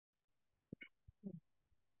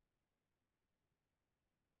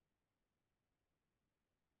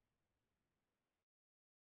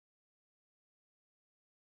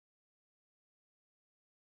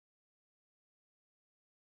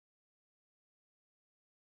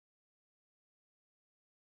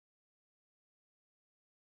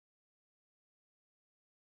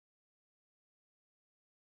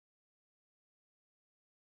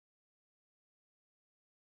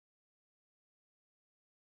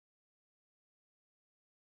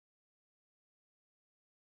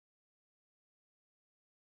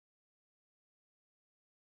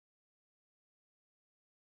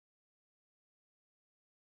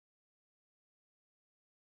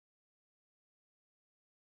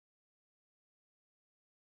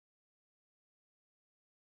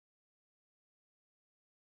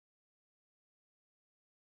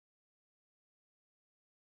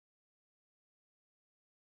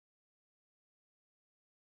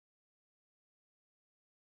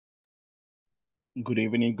Good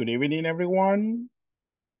evening, everyone.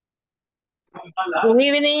 Good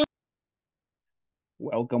evening.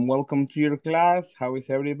 Welcome to your class. How is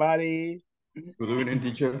everybody? Good evening,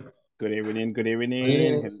 teacher. Good Good evening,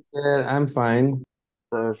 evening. teacher. I'm fine.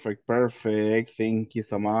 Perfect. Thank you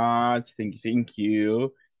so much. Thank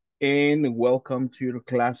you. And welcome to your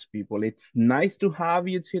class, people. It's nice to have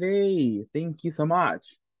you today. Thank you so much.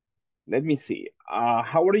 Let me see.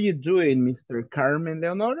 How are you doing, Mr. Carmen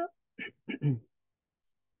Leonora?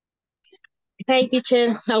 Hey,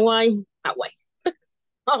 teacher. How are you?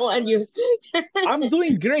 I'm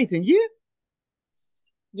doing great, and you?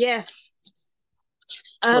 Yes,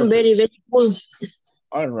 I'm Perfect. very cool.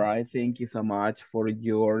 All right, thank you so much for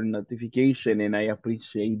your notification, and I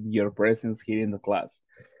appreciate your presence here in the class.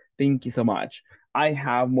 Thank you so much. I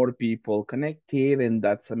have more people connected, and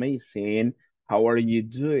that's amazing. How are you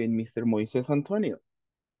doing, Mr. Moises Antonio?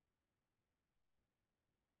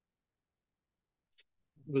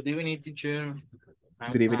 Good evening, teacher. Good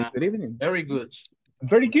I'm evening, good evening. very good.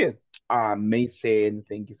 Very good. Amazing.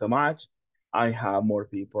 Thank you so much. I have more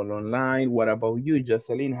people online. What about you,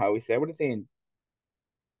 Jocelyn? How is everything?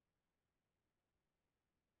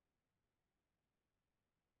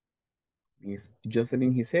 Miss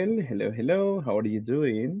Jocelyn Giselle, hello. How are you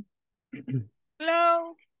doing?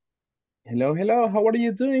 Hello. Hello. How are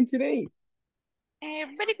you doing today?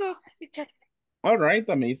 Very good, teacher. All right,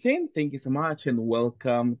 amazing. Thank you so much and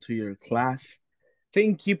welcome to your class.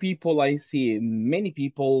 Thank you, people. I see many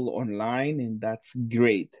people online, and that's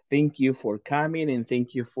great. Thank you for coming and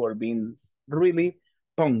thank you for being really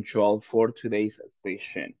punctual for today's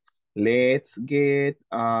session. Let's get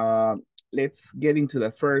uh, let's get into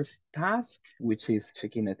the first task, which is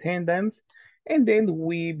checking attendance, and then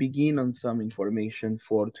we begin on some information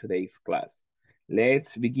for today's class.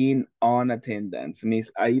 Let's begin on attendance.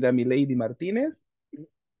 Miss Aida Milady Martinez.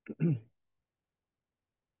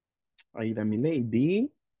 Aida Milady.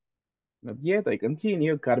 Not yet. I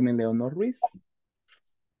continue. Carmen Leonor Ruiz.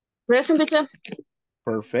 Present, teacher.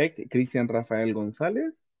 Perfect. Cristian Rafael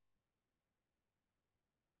González.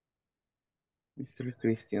 Mr.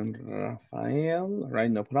 Cristian Rafael.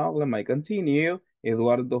 Right, no problem. I continue.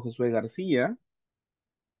 Eduardo Josué García.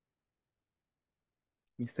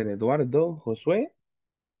 Mr. Eduardo Josué.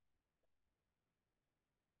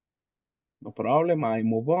 No problem. I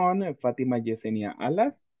move on. Fátima Yesenia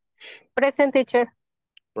Alas. Present, teacher.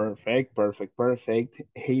 Perfect.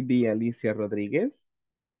 Heidi Alicia Rodríguez.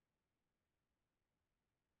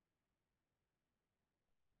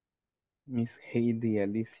 Miss Heidi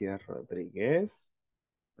Alicia Rodríguez.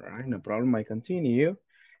 Right, no problem. I continue.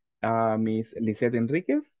 Miss Lisette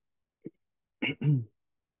Enríquez.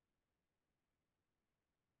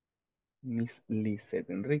 Miss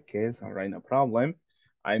Lisette Enriquez. All right, no problem.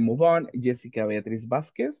 I move on. Jessica Beatriz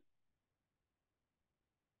Vázquez.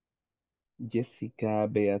 Jessica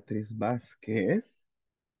Beatriz Vázquez.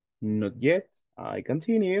 Not yet. I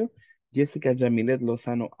continue. Jessica Jamilet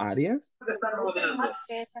Lozano Arias.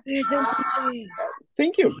 Presente.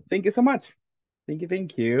 Thank you. Thank you so much. Thank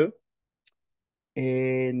you.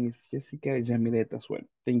 And Miss Jessica Jamilet as well.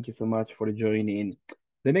 Thank you so much for joining.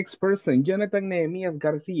 The next person, Jonathan Nehemias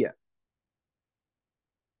Garcia.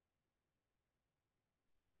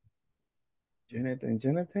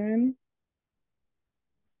 Jonathan.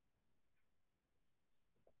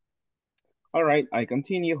 All right, I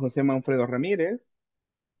continue. Jose Manfredo Ramirez.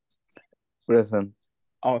 Present.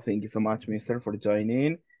 Oh, thank you so much, mister, for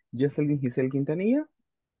joining. Jocelyn Giselle Quintanilla.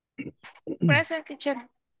 Present, teacher.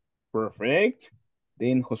 Perfect.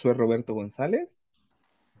 Then Josué Roberto González.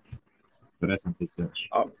 Present, teacher.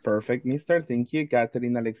 Oh, perfect, mister. Thank you.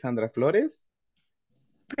 Catherine Alexandra Flores.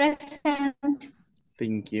 Present.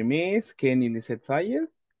 Thank you, miss. Kenny Lizette Sayes.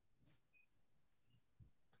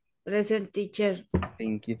 Present, teacher.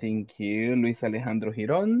 Thank you. Luis Alejandro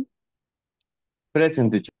Girón.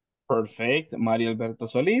 Present, teacher. Perfect. Mario Alberto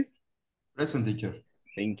Solís. Present, teacher.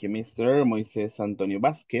 Thank you, mister. Moisés Antonio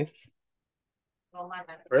Vázquez.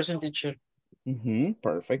 Present, teacher.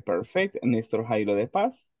 Perfect. Néstor Jairo de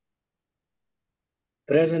Paz.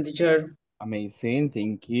 Present, teacher. Amazing.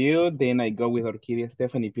 Thank you. Then I go with Orquídea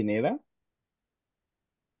Stephanie Pineda.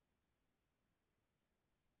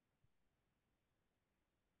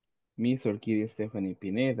 Miss Orquídea Stephanie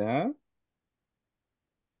Pineda.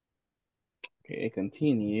 Okay,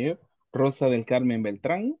 continue. Rosa del Carmen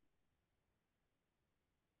Beltrán.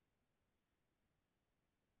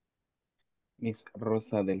 Miss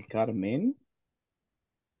Rosa del Carmen.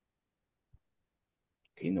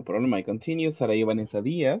 Okay, no problem. I continue. Saray Vanessa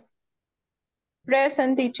Díaz.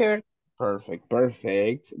 Present, teacher.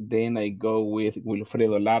 Perfect. Then I go with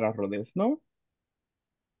Wilfredo Lara Rodesno.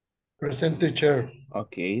 Present teacher.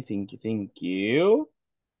 Okay, thank you, thank you.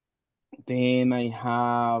 Then I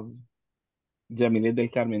have Yamilet del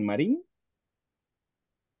Carmen Marín.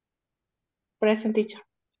 Present teacher.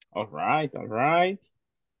 All right, all right.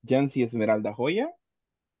 Jancy Esmeralda Joya.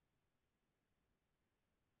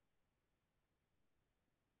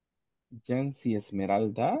 Jancy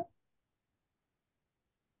Esmeralda.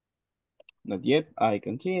 Not yet. I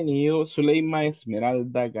continue. Zuleima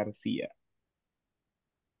Esmeralda Garcia.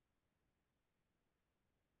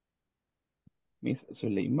 Miss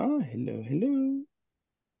Zuleima, hello, hello.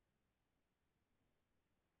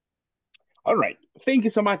 All right. Thank you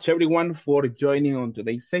so much, everyone, for joining on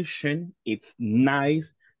today's session. It's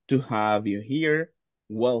nice to have you here.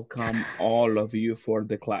 Welcome, all of you, for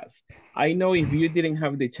the class. I know if you didn't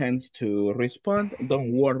have the chance to respond,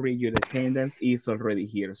 don't worry, your attendance is already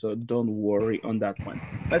here, so don't worry on that one.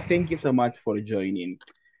 But thank you so much for joining.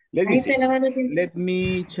 Let me Ahí te see. la van a decir. Let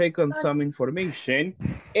me check on some information.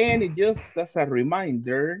 And just as a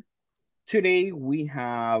reminder, today we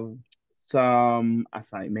have some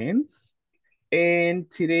assignments. And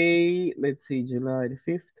today, let's see, July the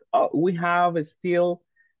 5th. Oh, we have still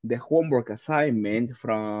the homework assignment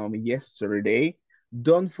from yesterday.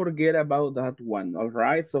 Don't forget about that one, all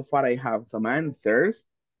right? So far, I have some answers.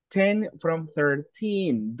 10 from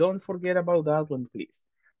 13. Don't forget about that one, please.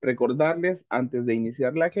 Recordarles antes de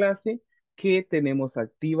iniciar la clase que tenemos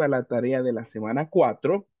activa la tarea de la semana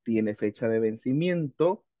 4. Tiene fecha de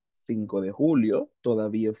vencimiento 5 de julio.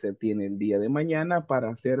 Todavía usted tiene el día de mañana para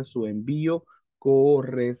hacer su envío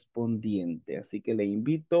correspondiente. Así que le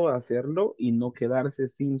invito a hacerlo y no quedarse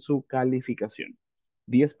sin su calificación.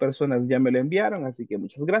 10 personas ya me lo enviaron, así que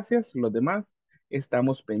muchas gracias. Los demás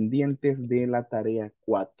estamos pendientes de la tarea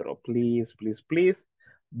 4. Please, please, please,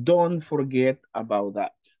 don't forget about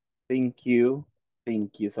that. Thank you.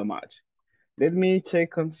 Thank you so much. Let me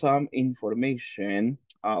check on some information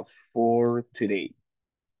for today.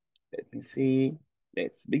 Let me see.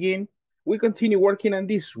 Let's begin. We continue working on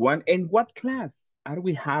this one. And what class are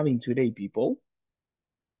we having today, people?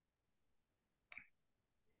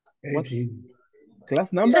 What 18.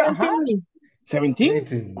 class number? 17. 17?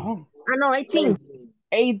 18. Oh, Ah, no, 18.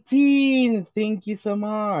 18. Thank you so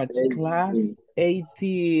much. Class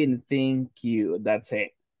 18. Thank you. That's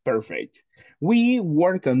it. Perfect. We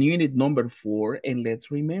work on unit number 4, and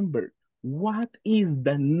let's remember, what is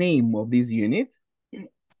the name of this unit?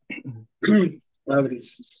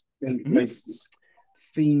 Addresses and Mhm. places.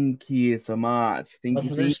 Thank you so much. Thank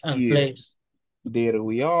you, Address thank and you. place. There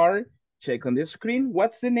we are. Check on the screen.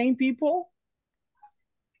 What's the name, people?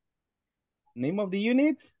 Name of the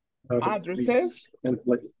unit? Addresses? And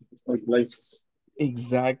places.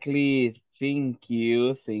 Exactly. Thank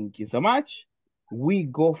you. Thank you so much. We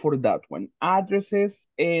go for that one. Addresses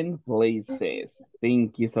and places.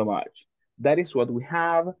 Thank you so much. That is what we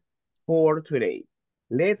have for today.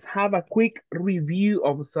 Let's have a quick review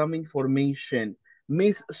of some information.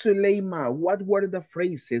 Miss Suleima, what were the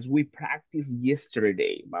phrases we practiced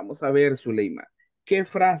yesterday? Vamos a ver, Suleima. ¿Qué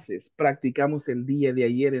frases practicamos el día de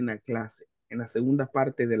ayer en la clase? En la segunda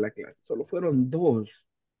parte de la clase. Solo fueron dos.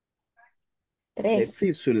 Let's see,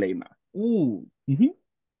 Suleima.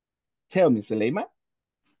 Tell me, Suleima.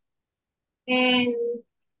 And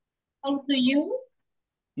how to use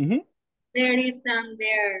Mhm. there is and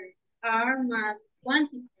there are mass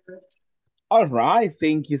quantities. All right,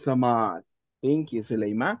 thank you so much. Thank you,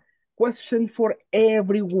 Suleima. Question for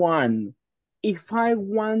everyone. If I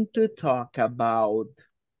want to talk about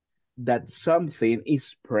that something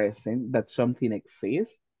is present, that something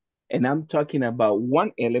exists, and I'm talking about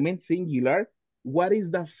one element singular, what is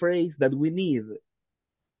the phrase that we need?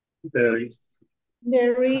 There is.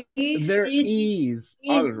 There is. There is.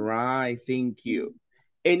 All right, thank you.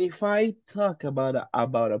 And if I talk about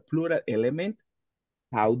a plural element,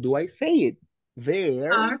 how do I say it?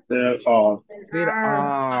 There, There are. there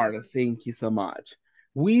are. Thank you so much.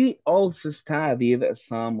 We also studied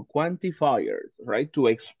some quantifiers, right? To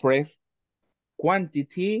express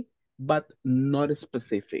quantity, but not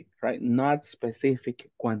specific, right? Not specific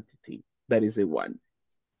quantity. That is the one.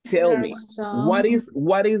 Tell There are me,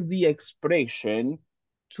 what is the expression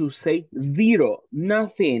to say zero,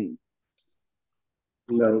 nothing?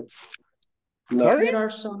 No. Sorry? There are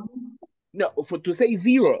some. No, for to say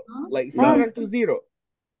zero, like No. similar to zero.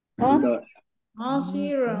 No.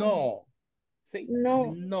 Zero. No. Say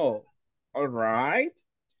No. no. All right.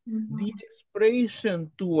 The Mhm.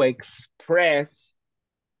 expression to express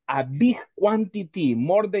a big quantity,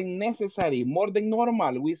 more than necessary, more than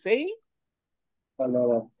normal, we say A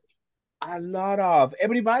lot of. a lot of.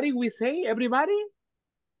 Everybody, we say everybody?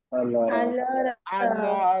 A lot A of. lot A of.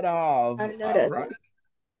 lot of. A lot All of. right.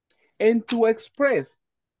 And to express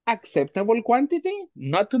acceptable quantity,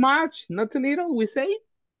 not too much, not too little, we say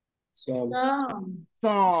Some. Some.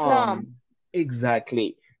 Some. some.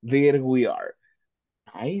 Exactly. There we are.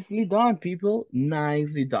 Nicely done, people.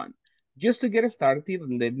 Nicely done. Just to get started,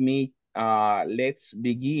 let's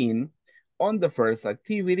begin on the first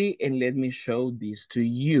activity and let me show this to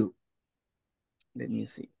you. Let me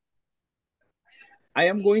see. I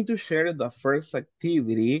am going to share the first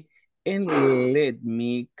activity and let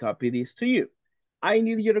me copy this to you. I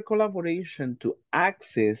need your collaboration to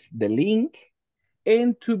access the link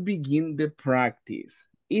and to begin the practice.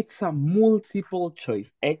 It's a multiple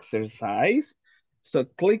choice exercise. So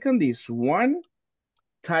click on this one,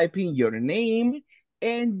 type in your name,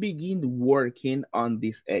 and begin working on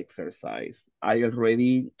this exercise. I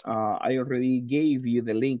already gave you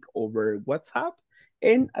the link over WhatsApp,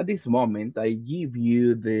 and at this moment I give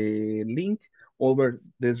you the link over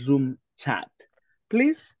the Zoom chat.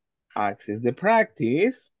 Please access the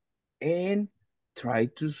practice and try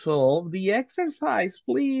to solve the exercise.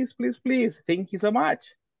 Please, please, please. Thank you so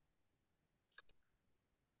much.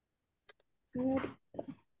 Thank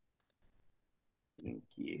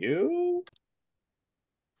you.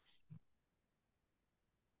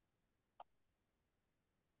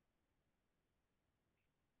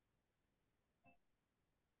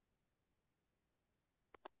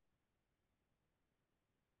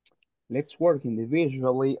 Let's work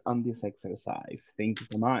individually on this exercise. Thank you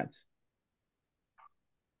so much.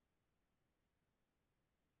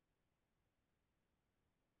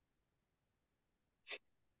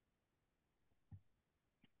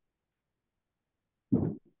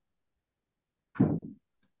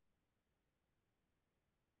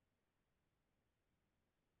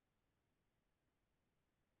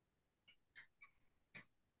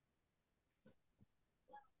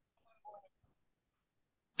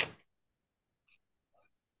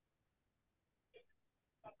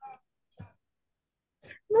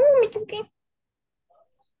 No, me equivoqué.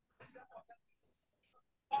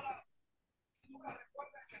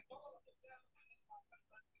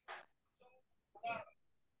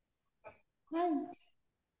 Ay,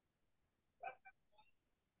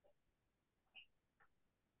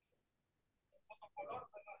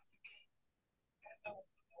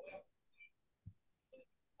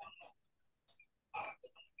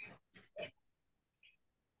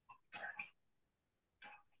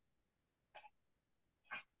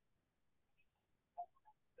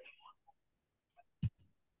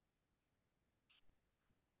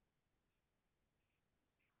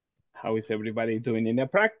 How is everybody doing in the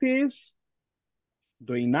practice?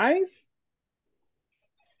 Doing nice?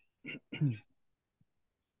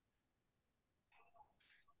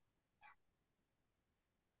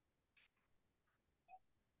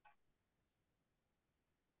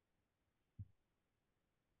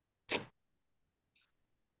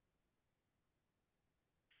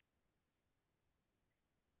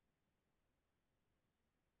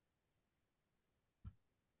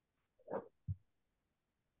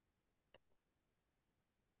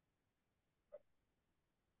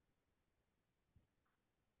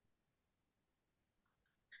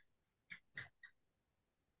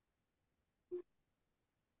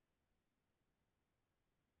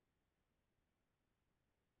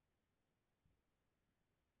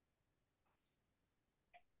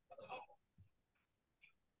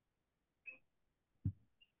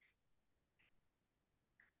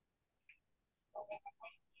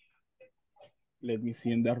 Let me see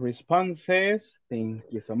in the responses. Thank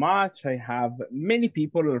you so much. I have many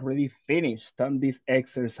people already finished on this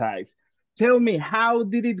exercise. Tell me, how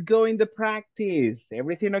did it go in the practice?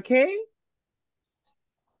 Everything okay?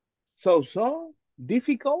 So?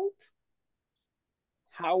 Difficult?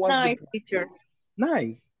 How was the Nice, practice? teacher.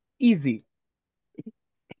 Nice, easy.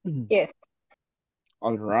 Yes.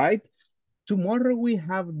 All right. Tomorrow we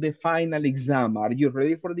have the final exam. Are you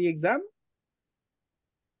ready for the exam?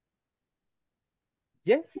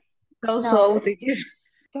 Yes? So, teacher.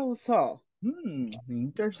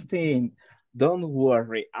 Interesting. Don't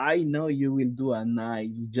worry. I know you will do a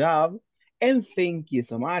nice job. And thank you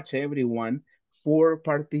so much, everyone, for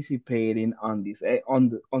participating on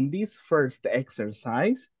this first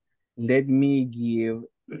exercise. Let me give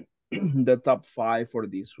the top five for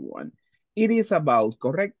this one. It is about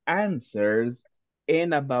correct answers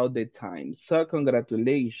and about the time. So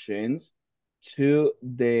congratulations to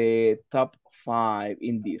the top five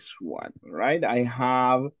in this one, right? I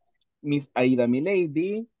have Miss Aida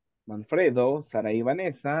Milady, Manfredo, Sarai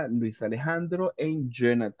Vanessa, Luis Alejandro, and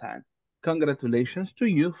Jonathan. Congratulations to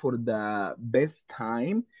you for the best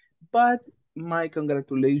time, but my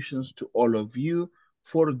congratulations to all of you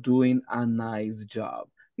for doing a nice job.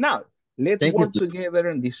 Now, let's Thank you. work together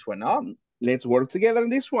on this one. Let's work together on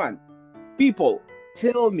this one. People,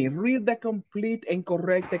 tell me, read the complete and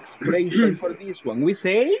correct expression for this one. We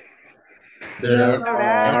say, There are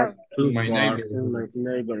are two My parks in neighborhood. my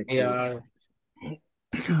neighborhood. Yeah.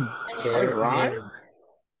 all right.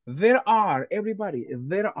 There are, everybody,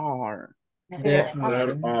 there are. There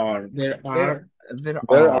are. There, there There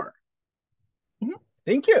are. Mhm.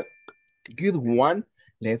 Thank you. Good one.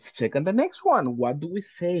 Let's check on the next one. What do we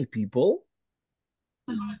say, people?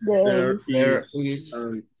 There is there is is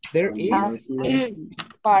There is amusement.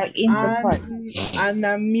 park in the park. an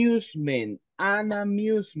amusement. An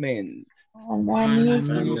amusement. And An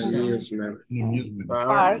amusement amusement.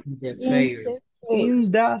 park the in fair. the In the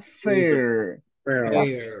In the fair. fair.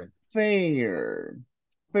 Fair. Fair.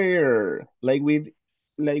 Fair. Like with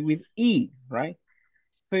E, right?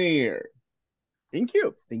 Fair. Thank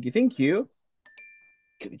you. Thank you. Thank you.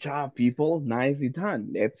 Good job, people. Nicely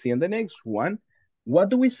done. Let's see on the next one. What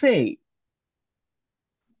do we say?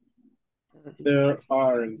 There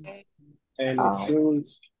aren't any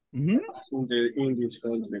schools Mhm. in this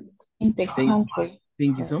country. in the Thank, country.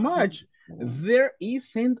 thank you so much. There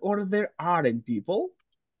isn't or there aren't, people.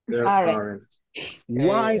 There Aren't. aren't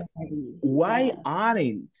Why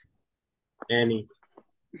aren't? any.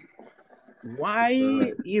 Why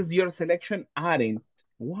is your selection aren't?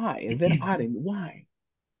 Why? There aren't. Why?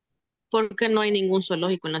 Porque no hay ningún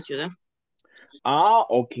zoológico en la ciudad.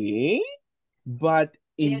 Okay. But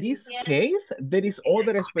in this case, there is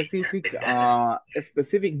other specific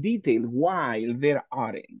detail why there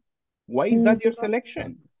aren't. Why is that your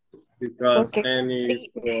selection? Because Okay. any is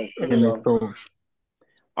for plural.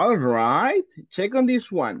 All right. Check on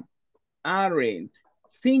this one. Aren't.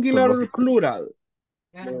 Singular or plural?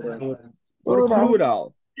 Plural. Or Plural.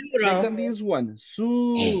 plural. Check on this one.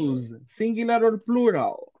 Sus. Singular or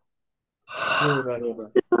plural?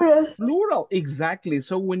 Plural. Plural, exactly.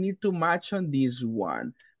 So we need to match on this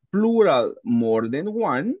one. Plural, more than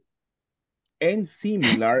one. And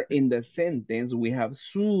similar in the sentence, we have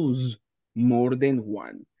sus, more than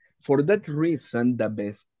one. For that reason, the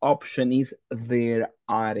best option is there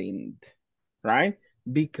aren't, right?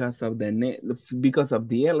 Because of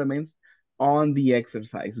the elements on the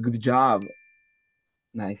exercise. Good job.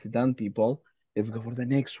 Nice done, people. Let's go for the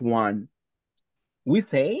next one. We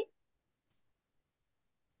say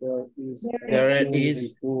There is There a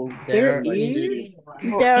is pool there in my city. is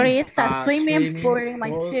there is a a swimming pool in my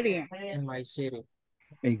pool city. in my city.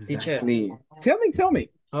 Teacher, exactly. Tell me.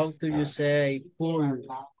 how do you say pool?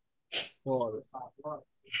 Pool.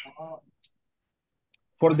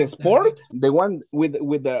 For the sport, the one with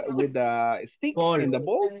the stick Pool. and the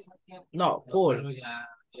balls, No, pool.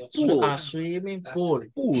 pool, A swimming pool.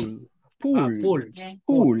 pool, A pool, pool.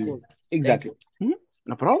 pool. Thank Exactly. you. Mhm.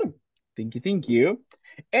 No problem. Thank you.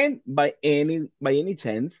 And by any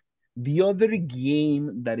chance, the other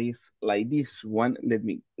game that is like this one, let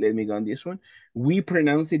me go on this one. We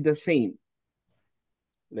pronounce it the same.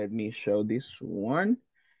 Let me show this one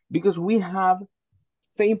because we have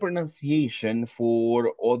same pronunciation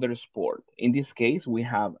for other sport. In this case, we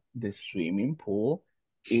have the swimming pool.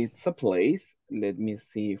 It's a place. Let me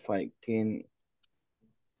see if I can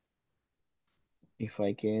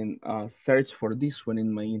search for this one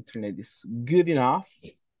in my internet is good enough.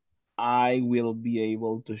 I will be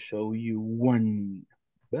able to show you one,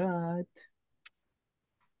 but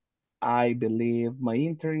I believe my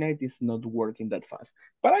internet is not working that fast.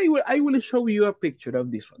 But I will show you a picture of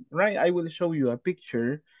this one, right? I will show you a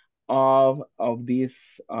picture of this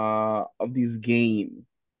game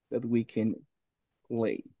that we can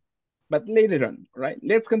play. But later on, right?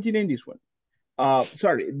 Let's continue in this one.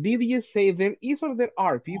 Sorry, did you say there is or there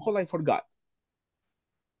are people? I forgot.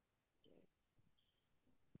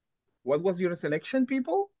 What was your selection,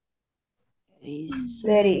 people?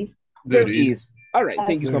 There is. There is. All right,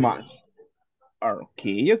 thank you so As much.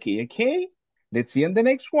 Okay. Let's see on the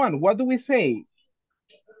next one. What do we say?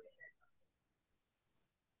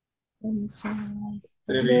 There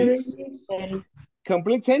there is. is.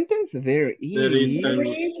 Complete sentence? There There is is. an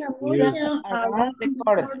museum Around the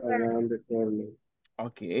corner. around the corner.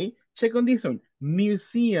 Okay. Check on this one.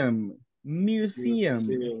 Museum. Museum.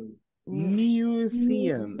 Museum.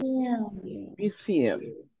 Museum. Museum.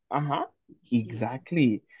 Uh-huh.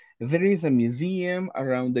 Exactly. There is a museum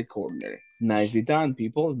around the corner. Nicely done,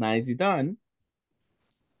 people. Nicely done.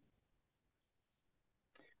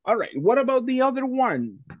 All right. What about the other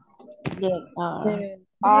one? There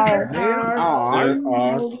There There are are There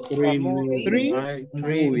are three three movies Three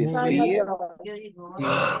movies movies.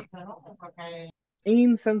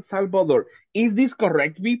 in San Salvador. Is this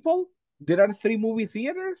correct, people? There are three movie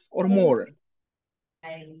theaters or more?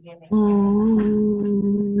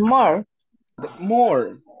 More.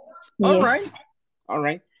 More. All right. Yes. All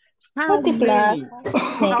right. How Multiply. many?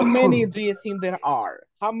 How many do you think there are?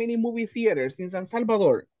 How many movie theaters in San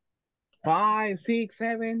Salvador? Five, six,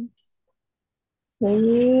 seven?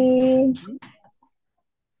 3, Mhm.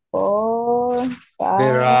 4,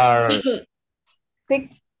 There 5, are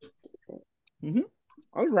 6. Mhm.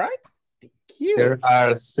 All right. Cute. there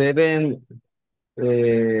are seven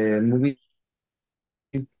movie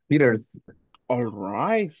theaters. All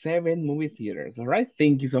right. Seven movie theaters. All right.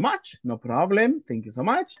 Thank you so much. No problem. Thank you so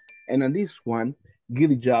much. And on this one,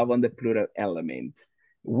 good job on the plural element.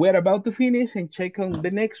 We're about to finish and check on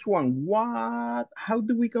the next one. What? How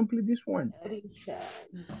do we complete this one?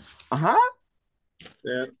 Uh-huh.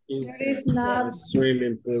 There There is is not a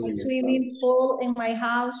swimming pool a in my swimming house. pool in my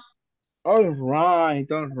house. All right,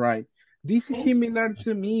 all right. This is similar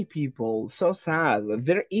to me, people. So sad.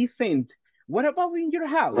 There isn't. What about in your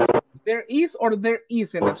house? There is or there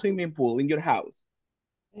isn't a swimming pool in your house?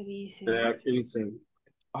 There isn't.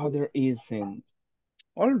 Oh, there isn't.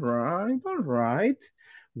 All right, all right.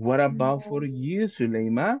 What about for you,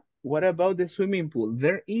 Suleima? What about the swimming pool?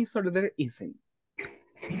 There is or there isn't?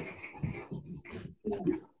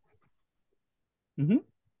 Mm-hmm.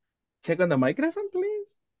 Check on the microphone, please.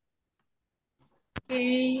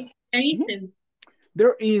 Okay. There Mhm. isn't.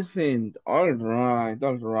 There isn't. All right,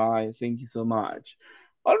 all right. Thank you so much.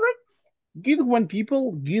 All right. Good one,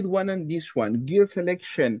 people. Good one on this one. Good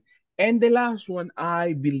selection. And the last one,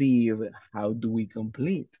 I believe. How do we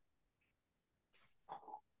complete?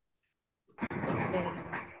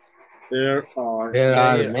 There are There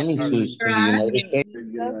are many many zoos zoos in There the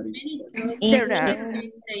in the are United United States. States. many tools In There in the are.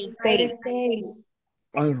 United States. United States. States.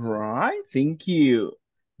 All right. Thank you.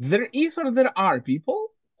 There is or there are, people?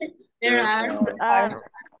 There There are. are Are.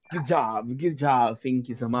 Good job. Good job. Thank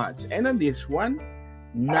you so much. And on this one,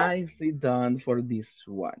 nicely done for this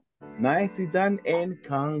one. Nicely done and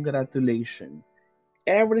congratulations.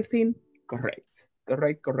 Everything correct.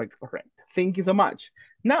 Correct, correct, correct. Thank you so much.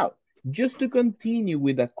 Now, just to continue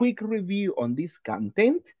with a quick review on this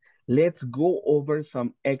content, let's go over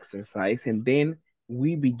some exercise and then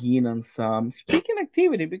we begin on some speaking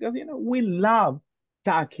activity because, we love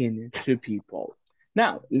talking to people.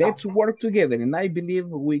 Now, let's work together and I believe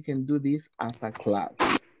we can do this as a class.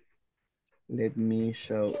 Let me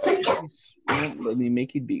show this one. Let me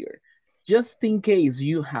make it bigger. Just in case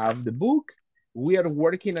you have the book, we are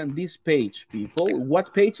working on this page, people.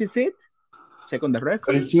 What page is it? Check on the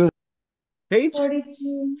reference. Refuse. Page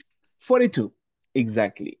 42. 42.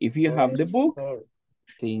 Exactly. If you have the 42. book,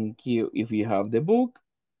 thank you. If you have the book,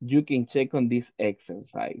 you can check on this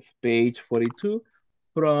exercise, page 42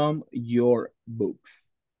 from your books.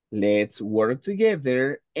 Let's work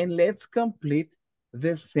together and let's complete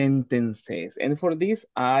the sentences. And for this,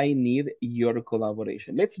 I need your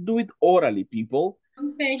collaboration. Let's do it orally, people.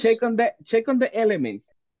 On page. Check on the elements.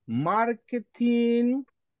 Marketing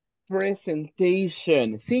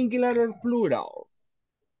presentation, singular or plural?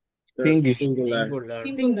 singular. Singular. Singular.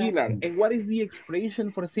 Singular. And what is the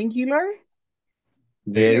expression for singular?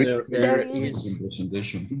 There There there is is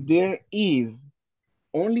There is.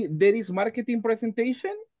 Only there is marketing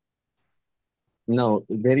presentation? no,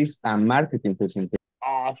 there is a marketing presentation.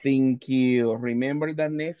 Oh, thank you. Remember the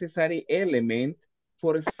necessary element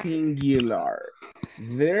for singular.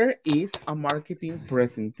 There is a marketing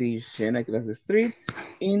presentation across the street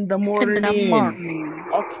in the In the morning. morning.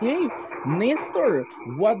 Okay, Nestor,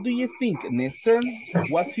 what do you think? Nestor,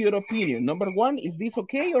 what's your opinion? Number one, is this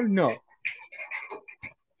okay or no?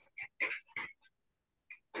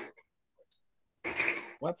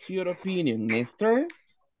 What's your opinion, Nestor?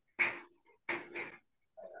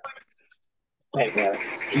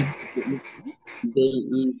 They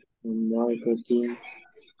is marketing.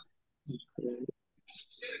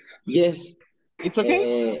 Yes, It's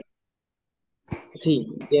okay? uh, sí,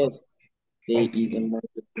 yes, they is a Okay.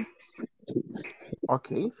 marketing.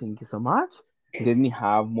 Okay, thank you so much. Let me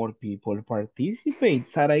have more people participate.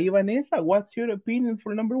 Sarah y Vanessa, what's your opinion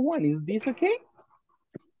for number one? Is this okay?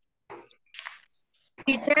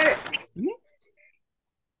 Teacher, Mhm.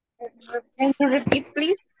 can you repeat,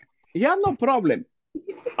 please? Yeah, no problem.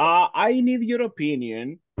 I need your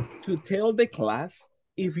opinion to tell the class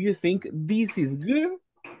if you think this is good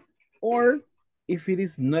or if it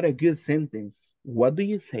is not a good sentence. What do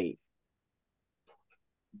you say?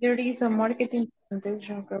 There is a marketing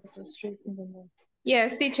presentation across the street in the morning.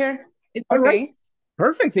 Yes, teacher. It's All right, okay.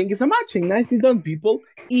 perfect. Thank you so much. And nicely done, people.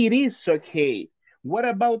 It is okay. What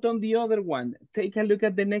about on the other one? Take a look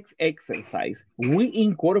at the next exercise. We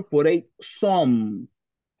incorporate some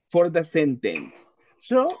for the sentence.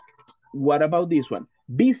 So What about this one?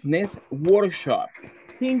 Business workshops.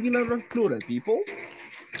 Singular or plural, people?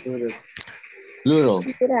 Plural.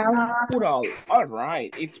 Plural. All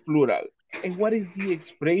right, it's plural. And what is the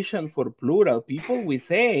expression for plural, people? We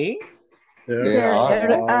say There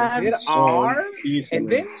are there some are, and then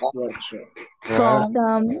business workshop. There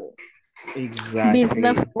are, exactly.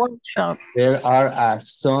 there are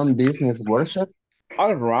some business workshop.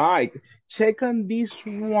 All right, check on this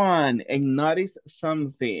one and notice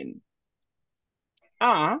something.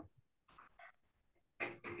 Ah,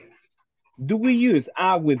 do we use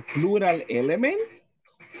with plural elements?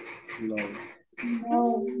 No.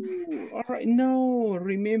 No. All right, no.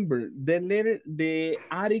 Remember, the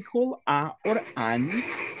article a or an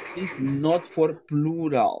is not for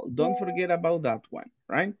plural. Don't forget about that one,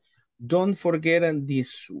 right? Don't forget on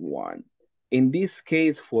this one. In this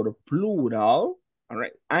case, for plural, all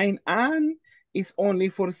right, an is only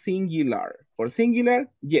for singular. For singular,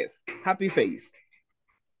 yes, happy face.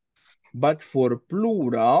 But for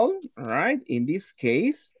plural, all right, in this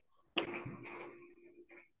case,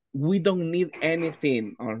 we don't need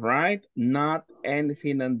anything, all right? Not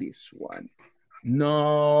anything on this one.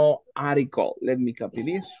 No article. Let me copy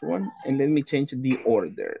this one and let me change the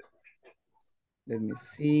order. Let me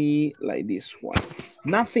see, like this one.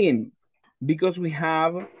 Nothing, because we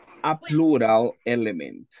have a plural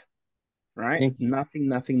element, right? Thank you. Nothing,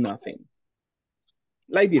 nothing, nothing.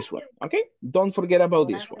 Like this one, okay? Don't forget about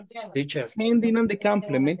this one. Teacher, Depending on the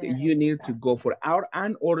complement, you need to go for out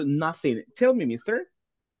and or nothing. Tell me, mister.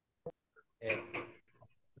 eh,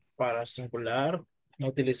 para singular no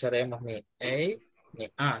utilizaremos ni a ni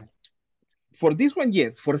an. For this one,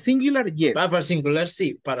 yes. For singular, yes. Para singular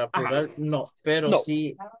sí, para Ajá. plural no, pero No.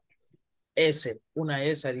 sí S, una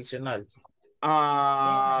S adicional.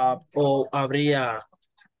 Uh, O habría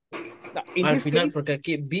no, in al this final, case, porque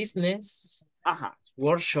aquí business ajá.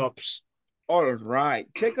 workshops. All right.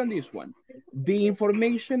 Check on this one. The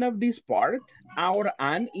information of this part, our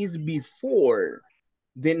an, is before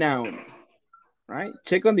the noun, right?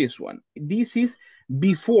 Check on this one. This is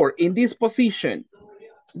before, in this position.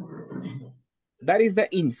 That is the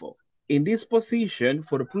info. In this position,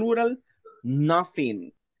 for plural,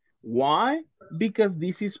 nothing. Why? Because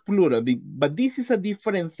this is plural, but this is a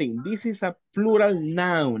different thing. This is a plural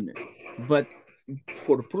noun. But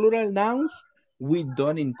for plural nouns, we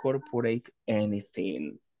don't incorporate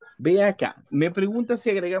anything. Ve acá, me pregunta si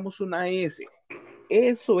agregamos una S.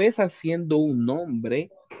 Eso es haciendo un nombre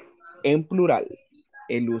en plural.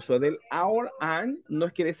 El uso del our and no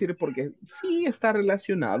quiere decir porque sí está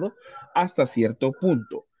relacionado hasta cierto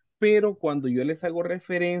punto, pero cuando yo les hago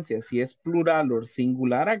referencia si es plural o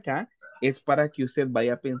singular acá, es para que usted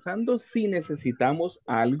vaya pensando si necesitamos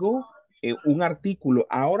algo, un artículo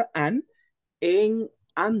our and en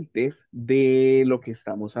antes de lo que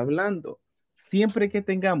estamos hablando. Siempre que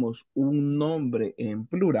tengamos un nombre en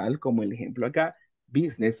plural, como el ejemplo acá,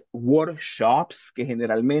 business workshops, que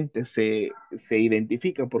generalmente se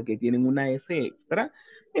identifican porque tienen una S extra,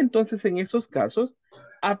 entonces en esos casos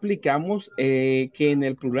aplicamos que en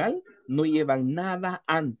el plural no llevan nada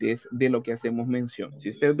antes de lo que hacemos mención. Si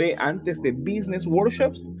usted ve antes de business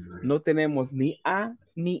workshops, no tenemos ni a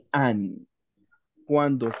ni an.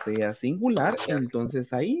 Cuando sea singular,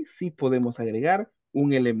 entonces ahí sí podemos agregar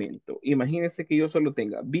un elemento. Imagínense que yo solo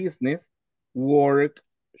tenga business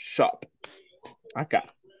workshop. Acá.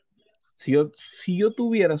 Si yo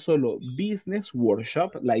tuviera solo business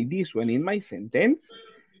workshop, like this one in my sentence,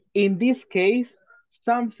 in this case,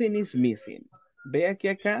 something is missing. Ve que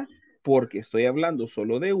acá, porque estoy hablando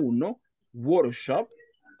solo de uno, workshop,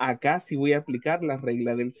 acá sí voy a aplicar la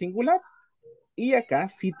regla del singular. Y acá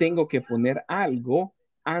sí tengo que poner algo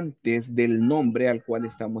antes del nombre al cual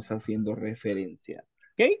estamos haciendo referencia.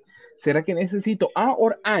 ¿Ok? ¿Será que necesito a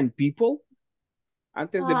or an, people?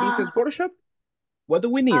 Antes de business workshop? What do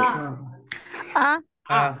we need?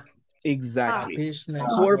 Exactly. Business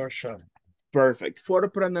For workshop. perfect. For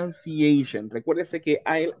pronunciation. Recuérdese que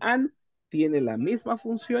el an tiene la misma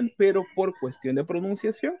función, pero por cuestión de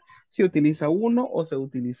pronunciación, se utiliza uno o se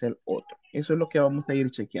utiliza el otro. Eso es lo que vamos a ir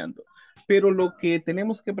chequeando. Pero lo que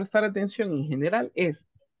tenemos que prestar atención en general es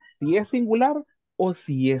si es singular o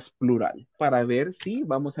si es plural, para ver si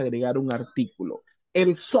vamos a agregar un artículo.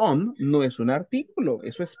 El some no es un artículo,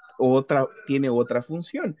 eso es otra, tiene otra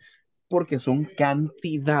función porque son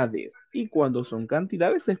cantidades. Y cuando son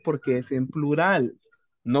cantidades es porque es en plural.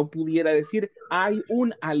 No pudiera decir, hay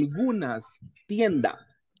algunas tienda.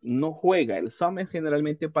 No juega. El some es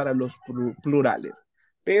generalmente para los plurales.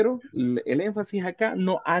 Pero el énfasis acá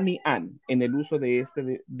no a ni an en el uso de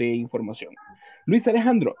de información. Luis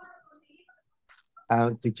Alejandro.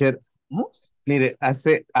 Teacher, Ujú. Mire,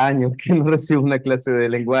 hace años que no recibo una clase de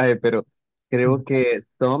lenguaje, pero creo que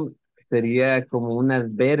some sería como un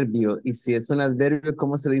adverbio. Y si es un adverbio,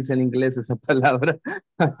 ¿cómo se dice en inglés esa palabra?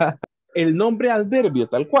 El nombre adverbio,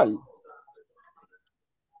 tal cual.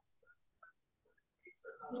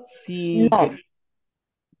 Sí, No.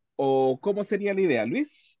 o ¿cómo sería la idea,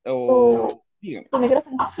 Luis? Tu, O dígame. tu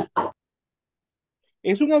micrófono.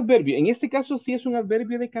 Es un adverbio, en este caso sí es un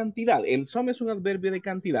adverbio de cantidad. El some es un adverbio de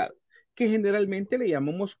cantidad, que generalmente le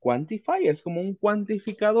llamamos quantifiers, como un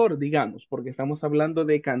cuantificador, digamos, porque estamos hablando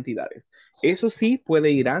de cantidades. Eso sí puede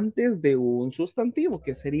ir antes de un sustantivo,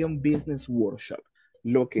 que sería un business workshop.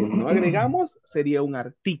 Lo que no agregamos sería un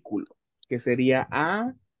artículo, que sería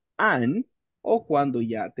a, an, o cuando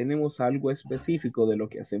ya tenemos algo específico de lo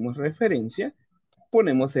que hacemos referencia,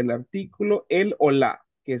 ponemos el artículo el o la,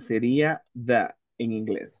 que sería the en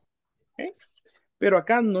inglés. ¿Ok? Pero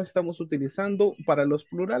acá no estamos utilizando, para los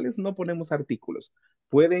plurales no ponemos artículos.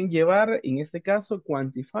 Pueden llevar, en este caso,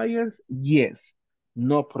 quantifiers, yes,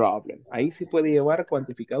 no problem. Ahí sí puede llevar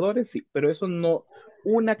cuantificadores, sí, pero eso no,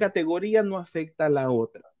 una categoría no afecta a la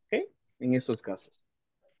otra, ¿ok? En estos casos.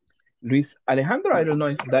 Luis Alejandro, I don't know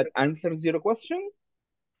if that answers your question.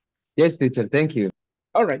 Yes, teacher, thank you.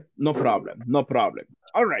 All right, no problem, no problem.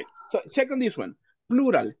 All right, so check on this one.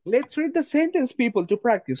 Plural. Let's read the sentence, people, to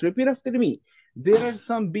practice. Repeat after me. There are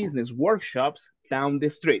some business workshops down the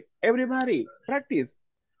street. Everybody, practice.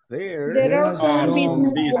 There There are are some Some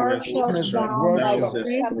business business workshops down by down the the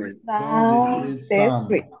street. street. Down the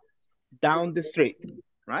street. down the street,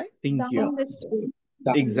 right? Thank you. Down the street. Down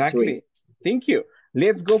the street. Exactly. Thank you.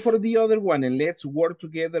 Let's go for the other one and let's work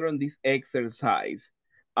together on this exercise.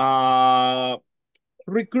 Uh,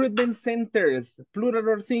 recruitment centers, plural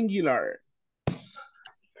or singular?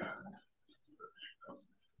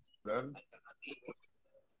 Plural.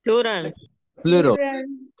 Plural. Plural.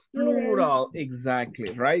 Plural,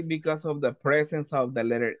 exactly, right? Because of the presence of the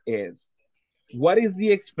letter S. What is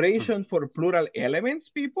the expression for plural elements,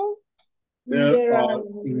 people? There are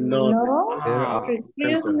no There are.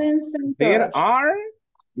 recruitment There centers. are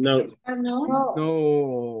No. No.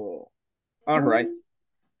 no. All right,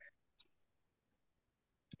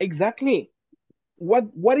 exactly.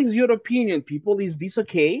 What is your opinion, people? Is this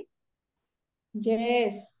okay?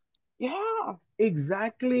 Yes. Yeah,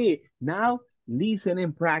 exactly. Now listen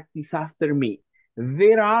and practice after me.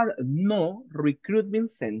 There are no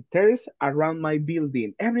recruitment centers around my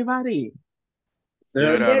building. Everybody.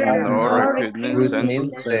 There There are are no no recruitment Recruitment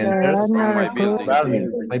recruitment centers There are centers. centers no on my around building.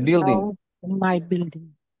 recruitment My building. in my building.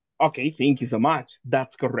 Okay, thank you so much.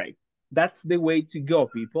 That's correct. That's the way to go,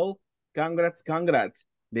 people. Congrats, congrats.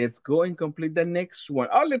 Let's go and complete the next one.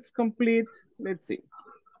 Oh, let's see.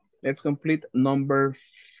 Let's complete number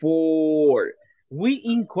 4. We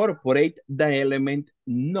incorporate the element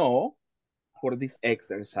no for this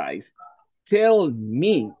exercise. Tell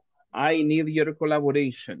me, I need your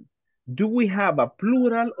collaboration. Do we have a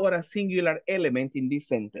plural or a singular element in this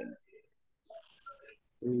sentence?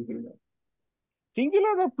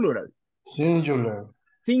 Singular or plural? Singular.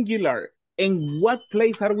 Singular. In what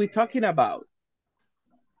place are we talking about?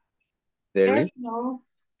 There is. No.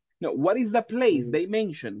 No, what is the place they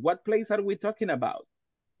mentioned? What place are we talking about?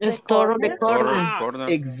 the Store on the corner. Store on corner. the Ah, corner.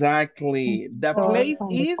 exactly. The Store place on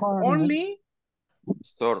the is corner. only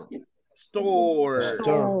Store. store. Store.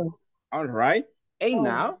 Store. All right. And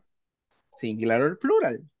now, singular or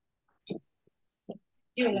plural?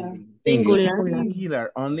 Singular. Singular. Singular.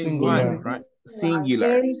 Singular, only one, Singular. right? There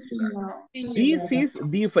Singular. is no. This is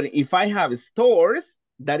different. If I have stores,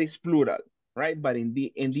 that is plural, right? But in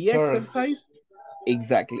the Stores. exercise,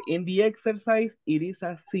 exactly. In the exercise, it is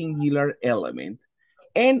a singular element.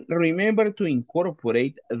 And remember to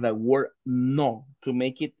incorporate the word no to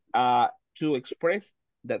make it to express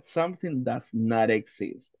that something does not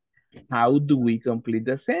exist. How do we complete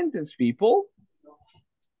the sentence, people?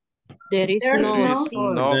 There is There's There no no. is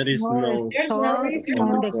store. no No There's no store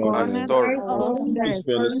on the on corner store. of the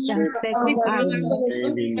Roosevelt street and Second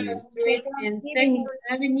Avenue. Street and Second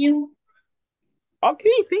Avenue.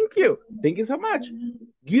 Okay, thank you. Thank you so much.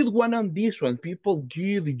 Good one on this one, people.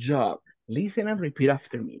 Good job. Listen and repeat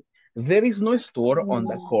after me. There is no store on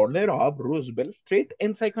the corner of Roosevelt Street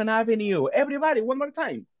and Second Avenue. Everybody, one more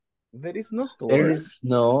time. There is no There store. is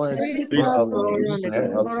no There is No store no on Store the on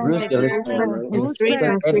the corner of store on the Roosevelt corner corner Street of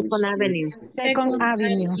and street Second Roosevelt and Avenue. Second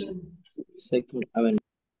Avenue. Second Avenue. Second Avenue.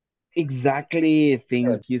 Exactly. Good.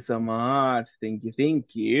 Thank you so much. Thank you.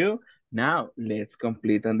 Thank you. Now, let's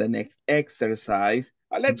complete on the next exercise.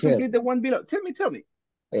 Let's Teacher, complete the one below. Tell me, tell me.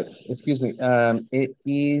 excuse me. It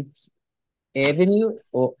is avenue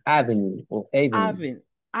or avenue or avenue? Avenue.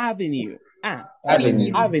 Avenue. Avenue.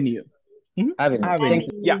 Avenue. Avenue. Mhm. Avenue. Avenue. Thank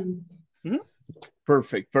you. Yeah. Mhm.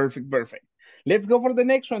 Perfect, perfect, perfect. Let's go for the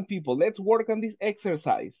next one, people. Let's work on this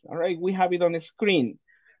exercise. All right, we have it on the screen.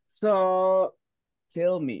 So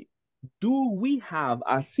tell me, do we have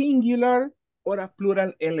a singular or a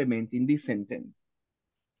plural element in this sentence?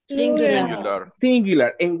 Singular. Singular.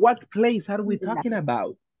 Singular. And what place are we talking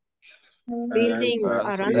about? Building. Aranza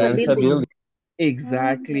Aranza Aranza building. building. building.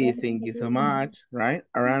 Exactly. Thank you so much. Right?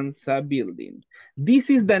 Aranza building. This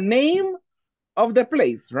is the name of the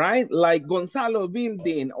place, right? Like Gonzalo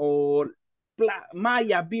building or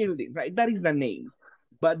Maya building, right? That is the name.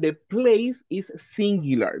 But the place is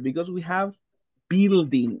singular because we have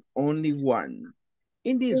building, only one.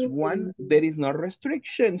 In this one, there is no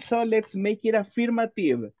restriction. So let's make it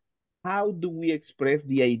affirmative. How do we express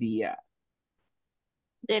the idea?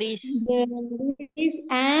 There is. is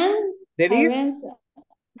an There is orange.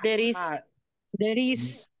 There is. uh, There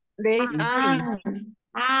is There is an.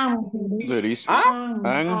 An. There is a an,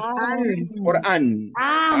 An. or an.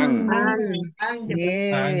 an. An.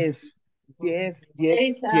 Yes, yes, There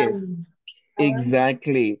yes, is yes. an orange.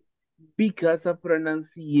 Exactly. Because of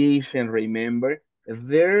pronunciation, remember,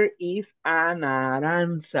 there is an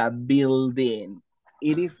Aranza building.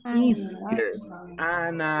 It is easier.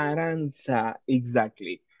 An Aranza,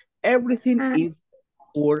 exactly. Everything is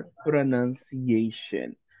for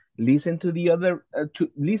pronunciation. Listen to the other,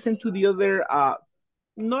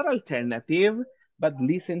 not alternative, but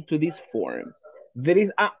listen to this form. There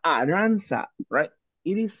is a Aranza, right?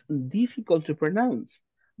 It is difficult to pronounce.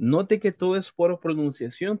 Note que todo es por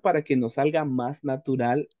pronunciación para que nos salga más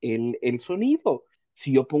natural el sonido.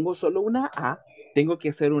 Si yo pongo solo una A, tengo que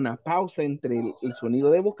hacer una pausa entre el sonido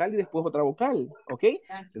de vocal y después otra vocal, ¿ok?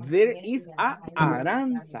 There is a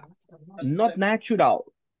Aranza, not natural.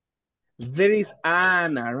 There is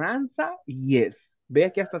an Aranza, yes.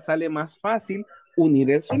 Vea que hasta sale más fácil unir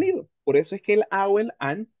el sonido. Por eso es que el a o el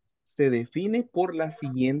an se define por la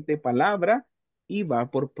siguiente palabra y va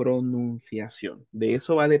por pronunciación. De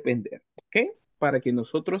eso va a depender, ¿ok? Para que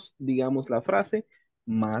nosotros digamos la frase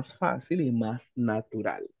más fácil y más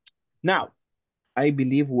natural. Now, I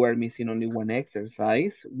believe we're missing only one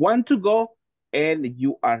exercise. One to go, and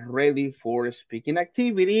you are ready for speaking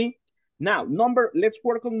activity. Now, let's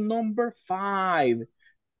work on number 5.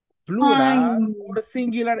 Plural or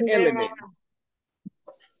singular There element. are.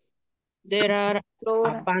 There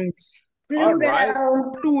are banks. All right,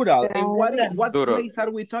 Plural. plural. there And are what Plural. place are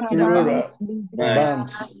we talking about? banks. Plural. There are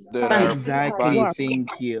Banks. There are banks at Exactly, work. banks. thank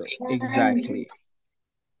you. Exactly.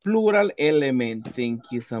 Plural element,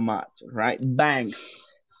 thank you so much, right? Banks.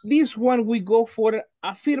 This one we go for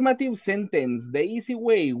affirmative sentence. The easy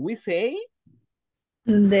way, we say,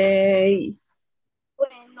 There is.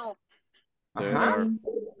 There uh-huh. are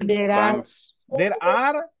There are banks. There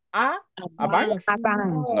are a Bank. banks?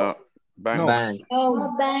 banks. No, No. banks. Bank.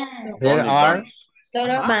 No banks. There Only are banks. Lot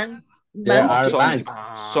of Uh-huh. banks. there Banks. are Some banks.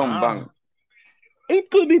 some Ah. bank. It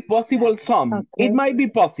could be possible some. It Okay. might be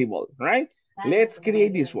possible, right? Let's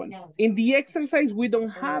create this one. In the exercise, we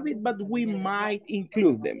don't have it, but we might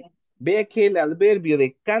include them. Vea que el adverbio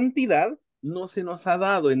de cantidad no se nos ha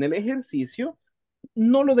dado en el ejercicio.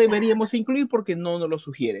 No lo deberíamos incluir porque no nos lo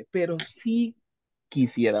sugiere, pero si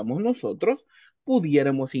quisiéramos nosotros,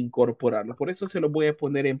 pudiéramos incorporarlo. Por eso se lo voy a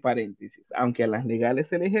poner en paréntesis, aunque a las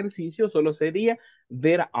legales el ejercicio solo sería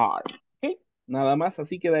there are. ¿Ok? Nada más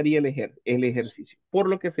así quedaría el ejercicio, por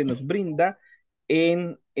lo que se nos brinda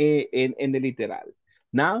en el literal.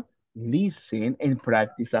 Now, listen and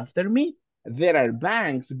practice after me. There are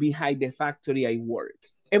banks behind the factory I work.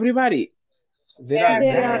 Everybody, there are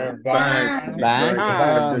There There are are banks. banks Banks. Banks beside the Ah,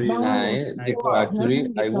 factory Banks beside I the work. factory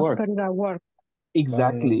behind the I work. factory at work. By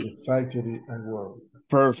exactly. the factory and work.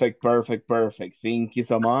 Perfect, perfect, perfect. Thank you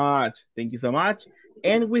so much. Thank you so much.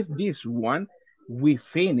 And with this one, we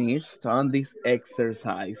finished on this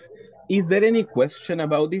exercise. Is there any question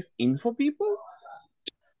about this info, people?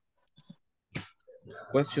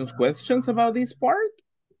 Questions about this part?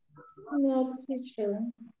 no teacher.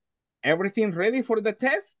 Everything ready for the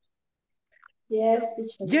test? Yes,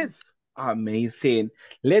 teacher. Yes. Amazing.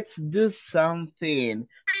 Let's do something.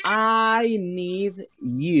 I need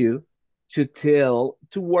you to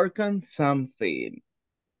work on something.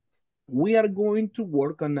 We are going to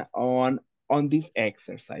work on this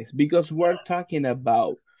exercise because we're talking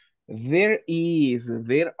about there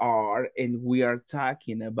are, and we are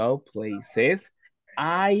talking about places.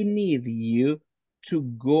 I need you to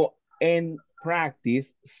go and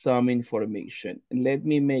practice some information. Let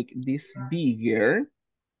me make this bigger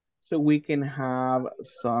so we can have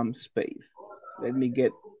some space. Let me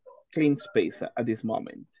get clean space at this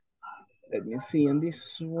moment. Let me see in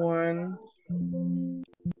this one.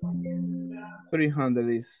 300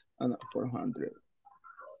 is, no, 400.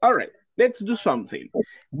 All right, let's do something.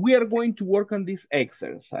 We are going to work on this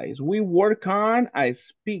exercise. We work on a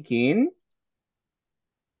speaking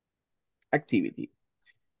activity.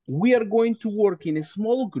 We are going to work in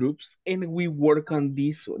small groups and we work on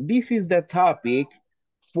this. This is the topic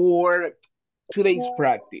for today's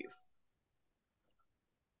practice.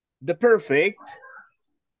 The perfect.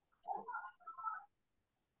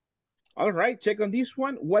 All right, check on this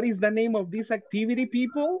one. What is the name of this activity,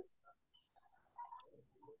 people?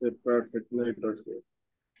 The perfect neighborhood.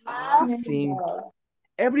 Think.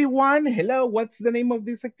 Everyone, hello, what's the name of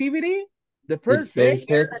this activity? The The perfect.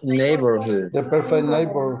 perfect neighborhood. The perfect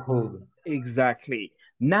neighborhood. Exactly.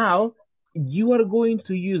 Now, you are going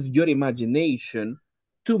to use your imagination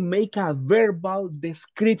to make a verbal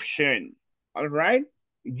description. All right?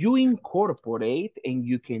 You incorporate and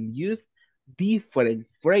you can use different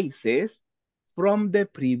phrases from the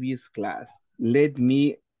previous class. Let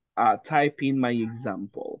me type in my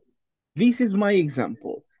example. This is my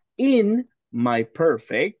example. In my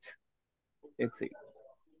perfect, let's see.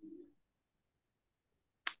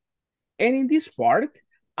 And in this part,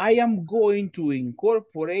 I am going to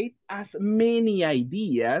incorporate as many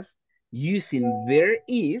ideas using there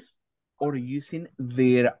is or using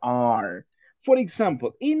there are. For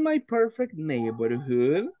example, in my perfect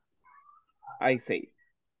neighborhood, I say,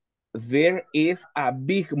 there is a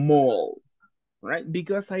big mall, right?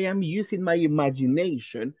 Because I am using my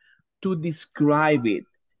imagination to describe it.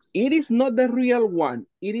 It is not the real one.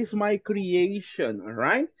 It is my creation, all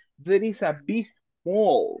right? There is a big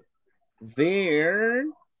mall. There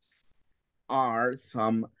are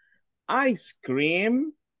ice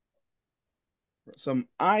cream, some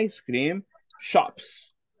ice cream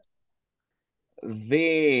shops.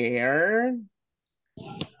 There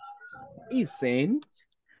isn't,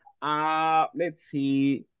 let's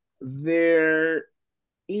see, there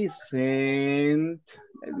isn't,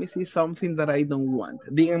 let me see something that I don't want.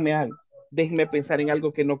 Díganme algo. Déjenme pensar en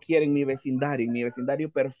algo que no quiero en mi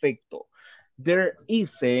vecindario perfecto. There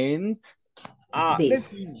isn't,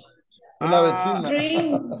 let's, Una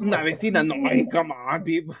vecina. una vecina, no, come on,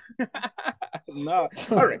 people. No,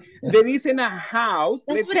 all right. There isn't a house.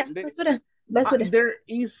 Basura, basura, basura. There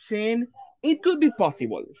isn't. It could be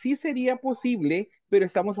possible. Sí sería posible, pero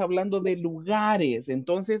estamos hablando de lugares.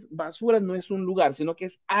 Entonces, basura no es un lugar, sino que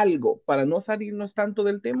es algo. Para no salirnos tanto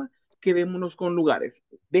del tema, quedémonos con lugares.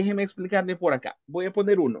 Déjeme explicarle por acá. Voy a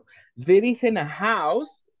poner uno. There isn't a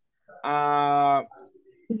house.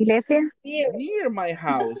 Iglesia. Near my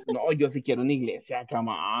house. No, yo sí quiero una iglesia. Come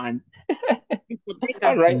on.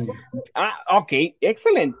 All right. Okay,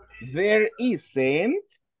 excellent. There isn't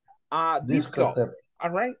a disco. Discotheque. All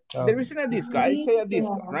right. There isn't a disco. I say a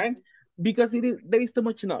disco, right? Because there is too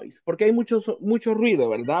much noise. Porque hay mucho ruido,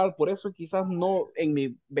 ¿verdad? Por eso quizás no en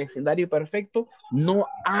mi vecindario perfecto no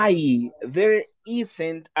hay. There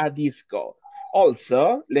isn't a disco.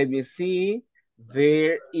 Also, let me see.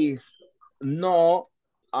 There is no,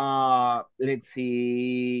 let's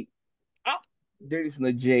see. There is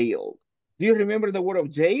no jail. Do you remember the word of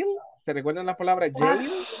jail? ¿Se recuerdan la palabra jail?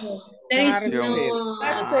 There is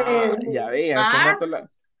Cárcel. no Ya ve,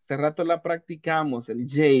 hace rato la practicamos, el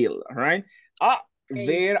jail, all right?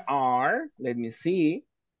 There are, let me see,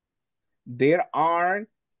 there are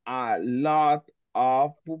a lot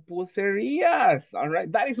of pupuserias, all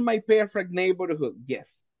right? That is my perfect neighborhood,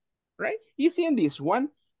 yes, right? You see in this one,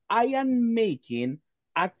 I am making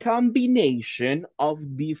a combination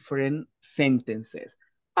of different sentences.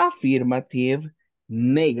 Affirmative,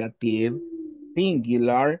 negative,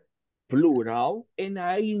 singular, plural, and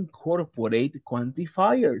I incorporate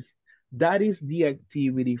quantifiers. That is the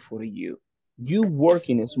activity for you. You work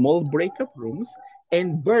in small breakup rooms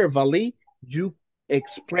and verbally you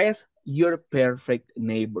express your perfect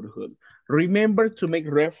neighborhood. Remember to make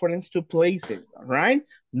reference to places, all right?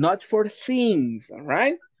 Not for things, all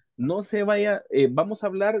right? No se vaya, vamos a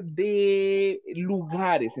hablar de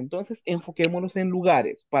lugares, entonces enfoquémonos en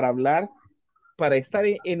lugares para hablar para estar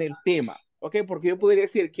en el tema, ¿ok? Porque yo podría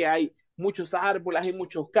decir que hay muchos árboles, hay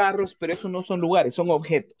muchos carros, pero esos no son lugares, son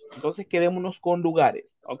objetos. Entonces quedémonos con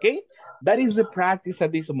lugares, ¿ok? That is the practice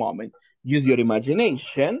at this moment. Use your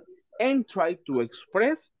imagination and try to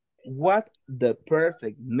express what the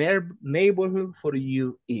perfect neighborhood for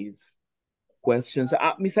you is. Questions?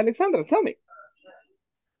 Miss Alexandra, tell me.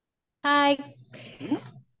 Hi. Hmm?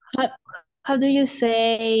 How do you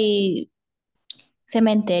say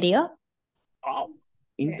cementerio? Oh,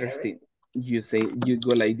 interesting. You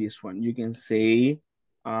go like this one. You can say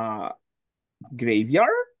graveyard,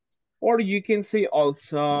 or you can say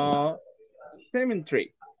also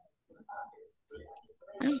cemetery.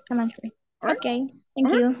 Elementary. All right. Okay, All thank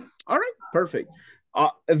right. you. All right. Perfect.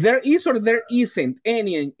 There is or there isn't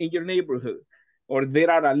any in your neighborhood, or there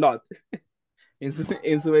are a lot. En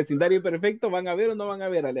su vecindario perfecto, ¿van a ver o no van a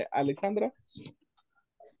ver, Alexandra?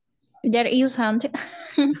 There isn't.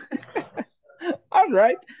 All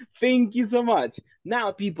right. Thank you so much.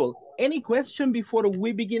 Now, people, any question before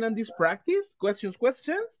we begin on this practice? Questions?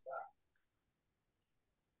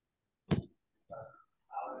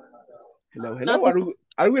 Hello.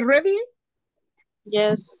 Are we ready?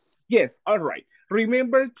 Yes. Yes, all right.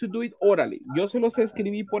 Remember to do it orally. Yo se los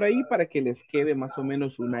escribí por ahí para que les quede más o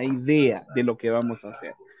menos una idea de lo que vamos a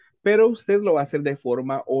hacer. Pero usted lo va a hacer de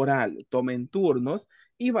forma oral. Tomen turnos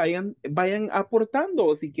y vayan aportando.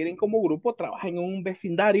 O si quieren como grupo, trabajen en un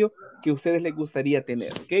vecindario que a ustedes les gustaría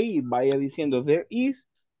tener, ¿ok? Y vaya diciendo there is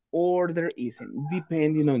or there isn't,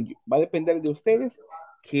 depending on you. Va a depender de ustedes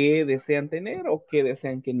qué desean tener o qué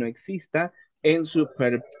desean que no exista en su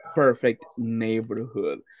perfect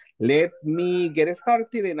neighborhood. Let me get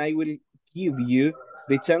started and I will give you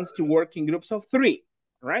the chance to work in groups of three.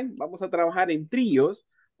 Right? Vamos a trabajar en tríos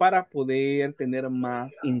para poder tener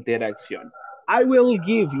más interacción. I will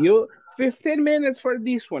give you 15 minutes for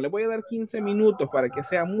this one. Le voy a dar 15 minutos para que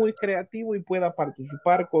sea muy creativo y pueda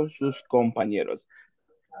participar con sus compañeros.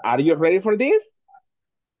 Are you ready for this?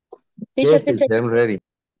 Yes, teacher, I'm ready.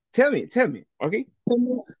 Tell me, okay?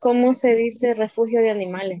 ¿Cómo se dice refugio de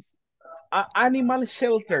animales? Animal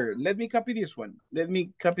shelter. Let me copy this one. Let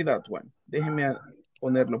me copy that one. Déjeme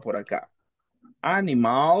ponerlo por acá.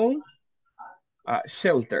 Animal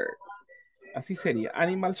shelter. Así sería.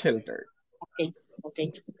 Animal shelter. Okay.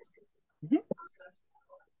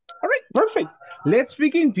 All right, perfect. Let's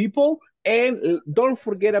begin, people. And don't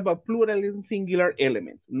forget about plural and singular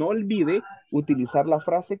elements. No olvide utilizar la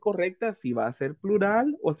frase correcta si va a ser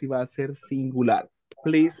plural o si va a ser singular.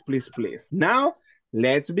 Please. Now,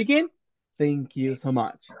 let's begin. Thank you so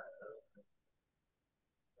much.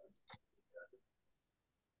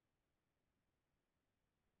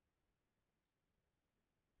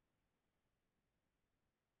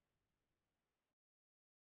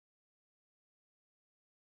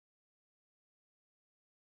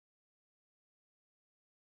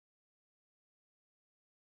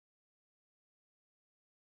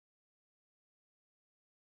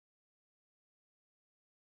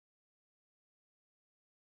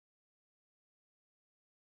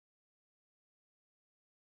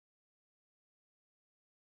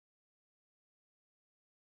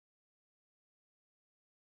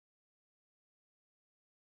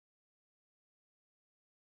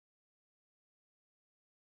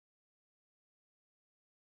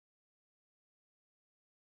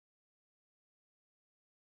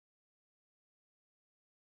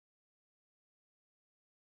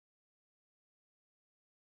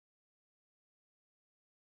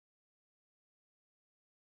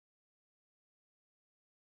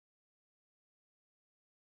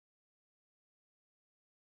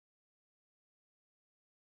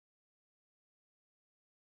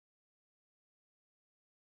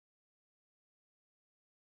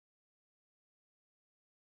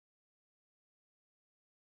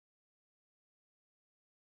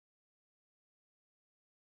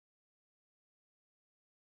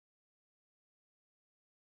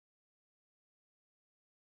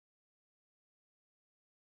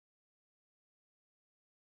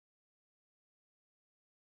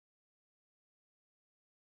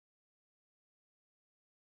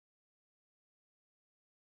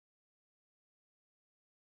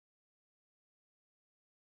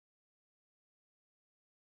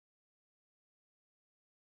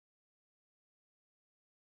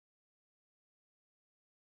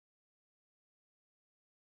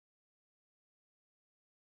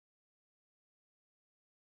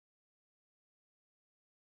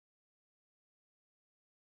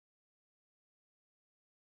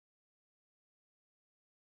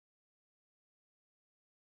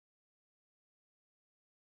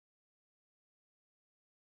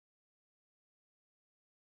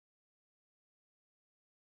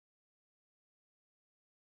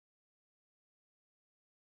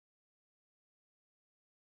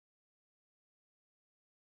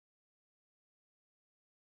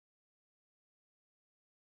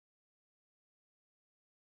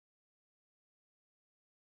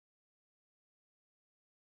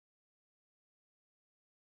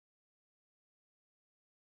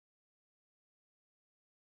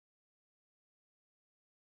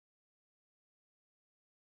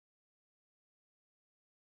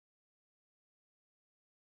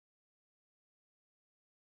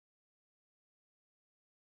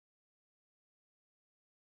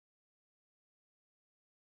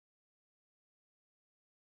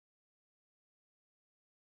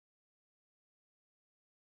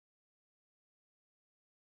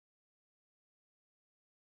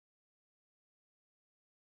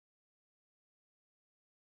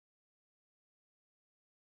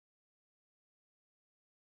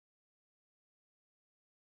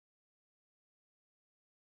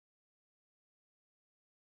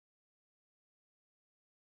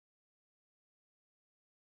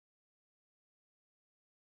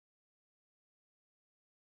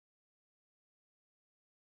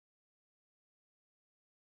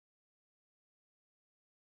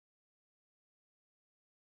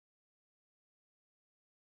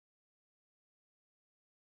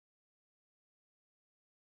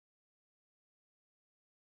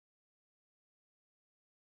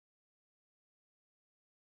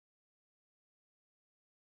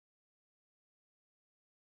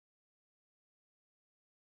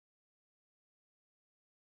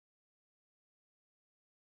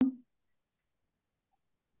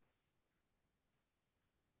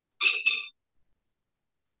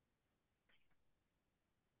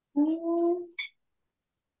 There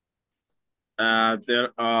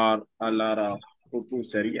are a lot of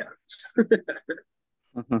pupuserias.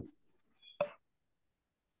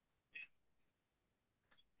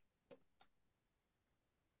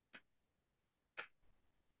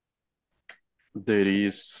 There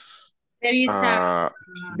is There is a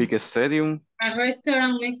big stadium. a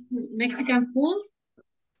restaurant Mexican food.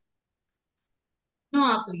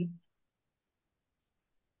 No, please.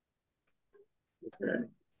 Okay.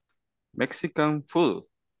 Mexican food.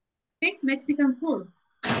 Okay, Mexican food.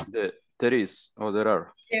 There is, or there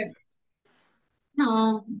are. There.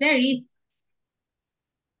 No, there is.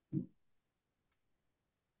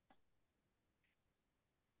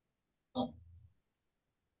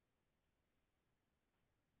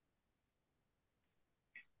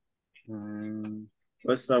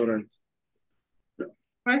 Restaurant.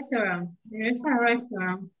 Restaurant. There is a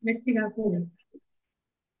restaurant, Mexican food.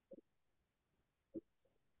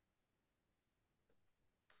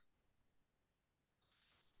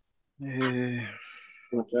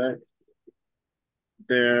 Okay.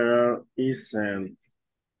 There isn't.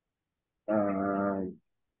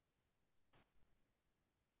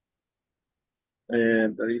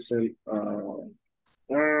 There isn't.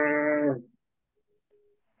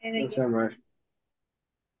 ¿Cómo se llama esto?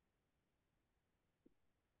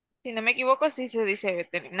 Si no me equivoco, sí se dice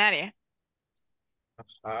veterinaria.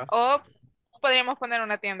 Ajá. O podríamos poner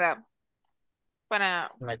una tienda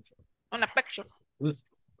para Una, una pet shop.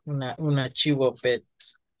 una chivo pet.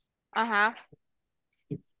 Ajá.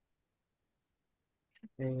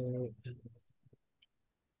 Eh,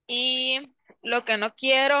 Y lo que no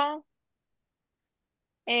quiero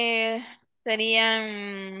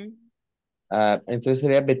serían Entonces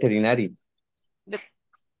sería veterinario. ve-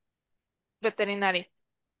 veterinaria.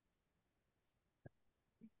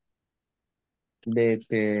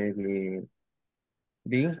 Veterina.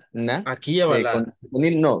 Aquí lleva la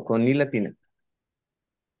No, con I latina.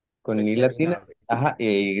 Con I latina. veterinaria. Ajá,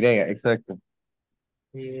 Y, exacto.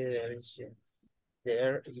 There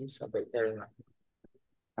is a veterinary.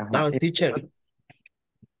 Ajá. Now, teacher.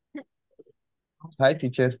 Hi,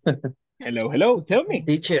 teacher. Hello, tell me.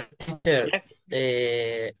 Teacher. Yes.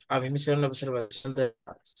 A mí me hicieron la observación de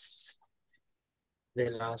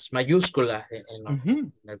las mayúsculas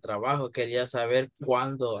en el trabajo. Quería saber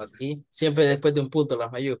cuándo aquí, siempre después de un punto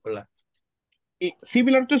las mayúsculas.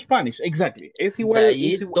 Similar to Spanish, exactly. Es De igual,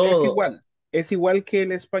 ahí todo. es igual que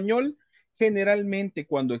el español. Generalmente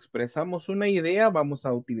cuando expresamos una idea vamos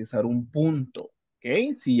a utilizar un punto.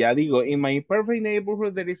 ¿Ok? Si ya digo, in my perfect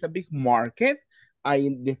neighborhood there is a big market,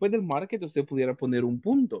 ahí, después del market usted pudiera poner un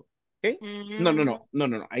punto. ¿Ok? No, no, no, no,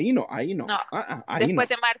 no, no, ahí no, ahí no. No, Ahí después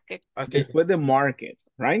no. de market. Okay. Después de market,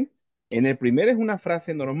 right? En el primero es una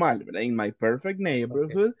frase normal, ¿verdad? In my perfect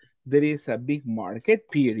neighborhood there is a big market,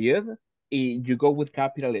 period. Y you go with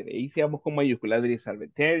capital letter. Y si vamos con mayúscula, there is a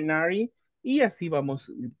veterinary. Y así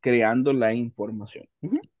vamos creando la información.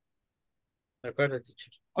 De acuerdo,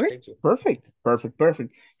 teacher. Okay, Thank you. perfect, perfect,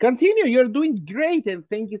 perfect. Continue, you're doing great and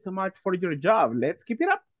thank you so much for your job. Let's keep it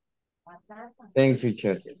up. Thanks,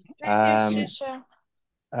 teacher. Thank you, teacher.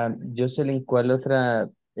 Jocelyn, ¿cuál otra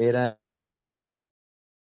era?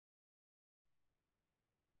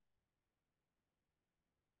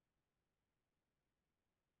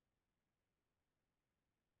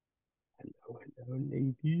 Hello,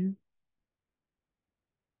 ladies.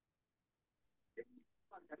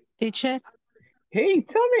 Teacher. Hey,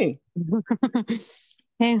 tell me.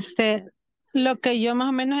 Lo que yo más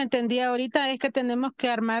o menos entendí ahorita es que tenemos que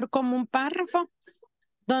armar como un párrafo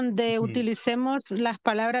donde utilicemos las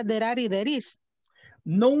palabras derar y deris.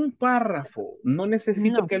 No un párrafo, no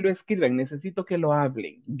necesito No. que lo escriban, necesito que lo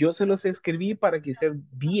hablen. Yo se los escribí para que usted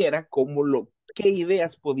viera qué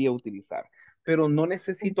ideas podía utilizar, pero no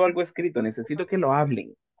necesito algo escrito, necesito que lo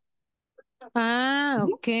hablen.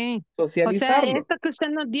 Ok. O sea, Socializarlo. esto que usted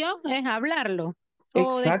nos dio es hablarlo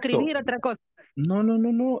o Exacto. describir otra cosa. No, no,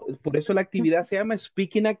 no, no. Por eso la actividad se llama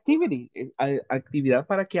Speaking Activity, actividad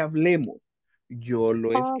para que hablemos. Yo lo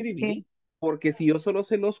Ok. escribí porque si yo solo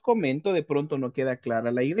se los comento, de pronto no queda clara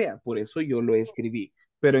la idea. Por eso yo lo escribí.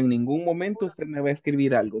 Pero en ningún momento usted me va a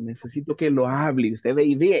escribir algo. Necesito que lo hable. Usted ve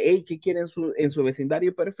idea. Hey, ¿qué quiere en su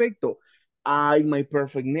vecindario perfecto? My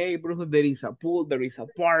perfect neighborhood. There is a pool. There is a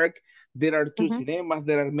park. There are two cinemas.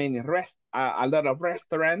 There are many a lot of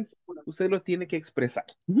restaurants. Usted lo tiene que expresar.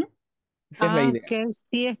 Esa es la idea. Ok,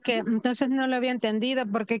 sí, es que entonces no lo había entendido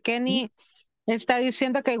porque Kenny está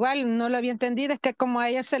diciendo que igual no lo había entendido, es que como a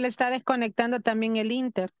ella se le está desconectando también el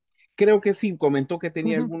Inter. Creo que sí, comentó que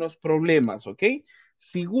tenía algunos problemas, ¿ok?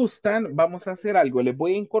 Si gustan, vamos a hacer algo. Les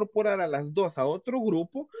voy a incorporar a las dos a otro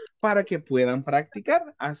grupo para que puedan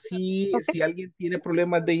practicar. Así, Ok, si alguien tiene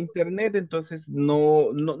problemas de internet, entonces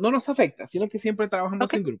no nos afecta, sino que siempre trabajamos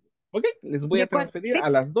ok, en grupo. ¿Ok? Les voy de a acuerdo, transferir sí, a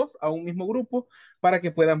las dos a un mismo grupo para que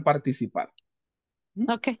puedan participar.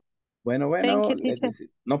 ¿Mm? ok. Bueno, Thank bueno, you, teacher.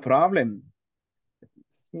 no problem.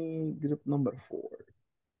 Sí, group number 4.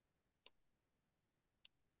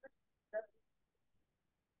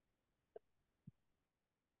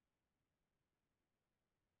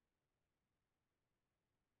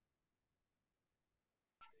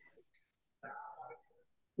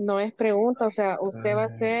 No es pregunta, o sea, usted va a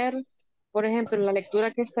hacer, por ejemplo, la lectura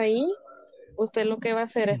que está ahí, usted lo que va a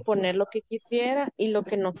hacer es poner lo que quisiera y lo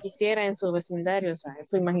que no quisiera en su vecindario, o sea, en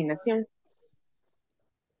su imaginación.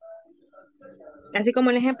 Así como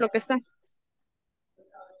el ejemplo que está.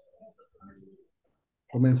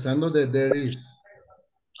 Comenzando de there is.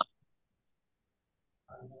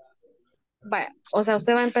 Vaya, o sea,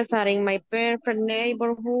 usted va a empezar en my perfect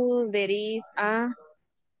neighborhood, there is a,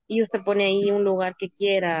 y usted pone ahí un lugar que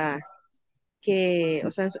quiera, que,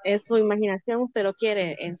 o sea, es su imaginación, usted lo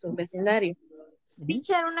quiere en su vecindario.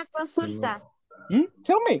 Teacher, una consulta.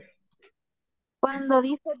 Tell me. Cuando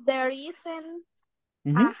dice there isn't a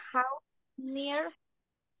Ujú. house near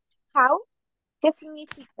house, ¿qué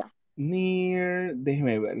significa? Near,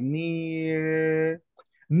 déjeme ver.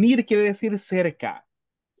 Near quiere decir cerca.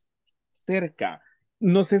 Cerca.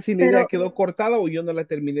 No sé si la idea Pero, quedó cortada o yo no la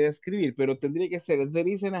terminé de escribir, pero tendría que ser, there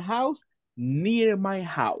isn't a house near my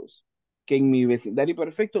house. Que en mi vecindario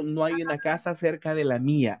perfecto no hay una casa cerca de la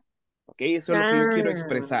mía. ¿Ok? Eso es lo que yo quiero ah,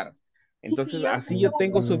 expresar. Y si Entonces, yo así yo quisiera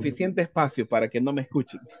tengo decir, suficiente espacio para que no me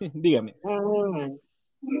escuchen. Dígame. ah,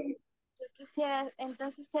 yo quisiera,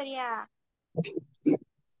 entonces sería,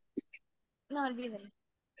 no olviden.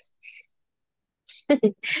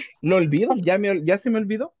 ¿Lo olvido? ¿Ya se me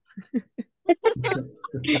olvidó?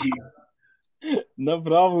 No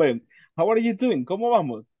problem. How are you doing? ¿Cómo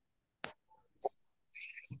vamos?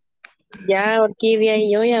 ya Orquídea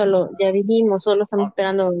y yo ya dijimos, solo estamos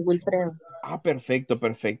esperando a Wilfredo. Perfecto,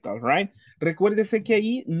 perfecto. All right. Recuérdese que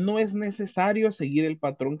ahí no es necesario seguir el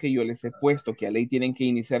patrón que yo les he puesto, que a ley tienen que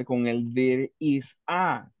iniciar con el there is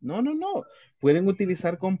a. No, no, no. Pueden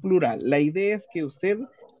utilizar con plural. La idea es que usted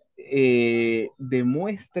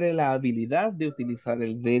demuestre la habilidad de utilizar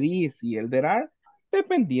el there is y el there are,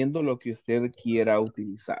 dependiendo lo que usted quiera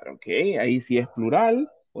utilizar. ¿Ok? Ahí si es plural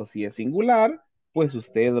o si es singular, pues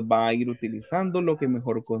usted va a ir utilizando lo que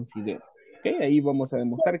mejor considere. Ok, ahí vamos a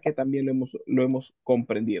demostrar que también lo hemos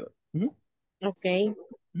comprendido. Ujú, Ok.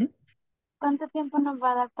 ujú. ¿Cuánto tiempo nos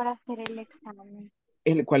va a dar para hacer el examen?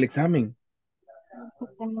 ¿Cuál examen? Que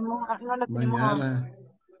tenemos, no lo tenemos Mañana,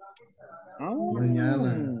 aún. Ah,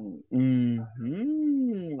 mañana.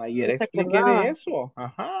 ayer ¿No se expliqué de acordaba? eso.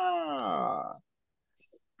 Ajá.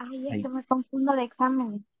 Ay, es Ay, que me confundo de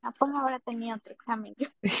examen. ¿A cómo ahora tenía otro examen?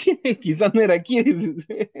 quizás no era aquí. Dices.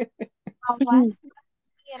 No, va,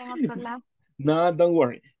 era en otro lado. No, don't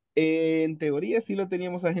worry. En teoría sí lo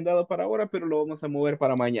teníamos agendado para ahora, pero lo vamos a mover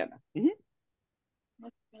para mañana. Ujú.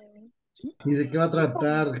 Ok. ¿Y de qué va a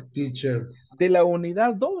tratar, teacher? De la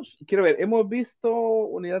unidad 2 quiero ver, hemos visto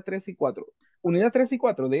unidad 3 y 4. Unidad 3 y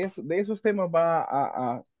 4 de esos temas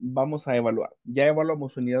vamos a evaluar. Ya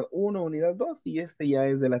evaluamos unidad uno, unidad 2 y este ya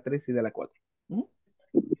es de la 3 y de la 4. Ujú.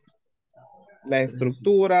 La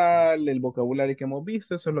estructura, el vocabulario que hemos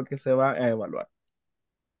visto, eso es lo que se va a evaluar.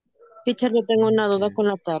 Teacher, yo tengo una duda Okay. con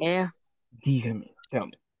la tarea. Dígame, tell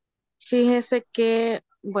me. Fíjese que,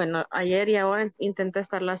 bueno, ayer y ahora intenté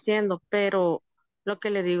estarla haciendo, pero lo que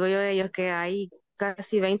le digo yo a ellos es que hay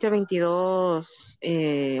casi 20 o 22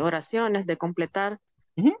 oraciones de completar,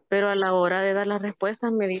 Ujú, pero a la hora de dar las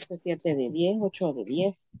respuestas me dice 7 de 10, 8 de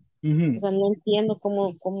 10. O ujú. sea, no entiendo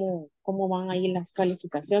cómo van ahí las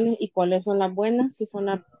calificaciones y cuáles son las buenas, si son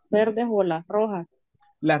las verdes o las rojas.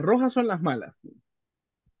 Las rojas son las malas.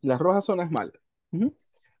 Las rojas son las malas. Ujú.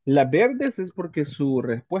 Las verdes es porque su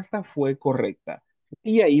respuesta fue correcta.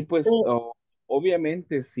 Y ahí, pues, Eh,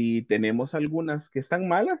 obviamente, si tenemos algunas que están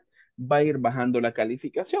malas, va a ir bajando la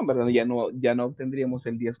calificación, ¿verdad? Ya no obtendríamos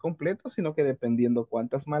el 10 completo, sino que dependiendo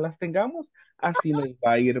cuántas malas tengamos, así nos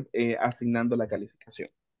va a ir asignando la calificación.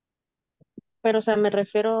 pero, o sea, me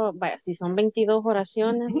refiero, vaya, si son 22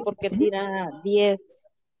 oraciones, Ujú, ¿por qué ujú. tira 10,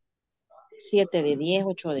 7 de 10,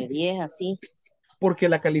 8 de 10, así? Porque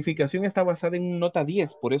la calificación está basada en nota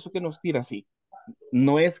 10, por eso que nos tira así.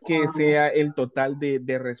 No es que sea el total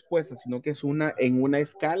de respuestas, sino que es en una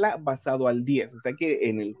escala basado al 10. O sea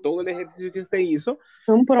que todo el ejercicio que usted hizo,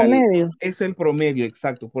 Un tal, promedio. es el promedio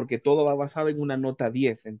exacto, porque todo va basado en una nota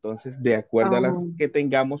 10. Entonces, de acuerdo a las que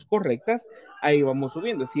tengamos correctas, ahí vamos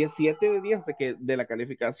subiendo. Si es 7 de 10, o sea que de la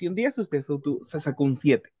calificación 10, usted se sacó un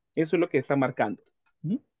 7. Eso es lo que está marcando.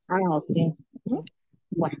 Ujú, Ok. ujú.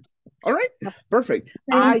 Bueno. All right, perfect.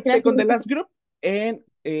 Bien, I check gracias. on the last group and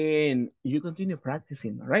you continue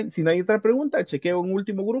practicing, all right? Si no hay otra pregunta, chequeo un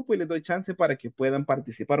último grupo y les doy chance para que puedan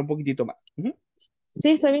participar un poquitito más. Ujú.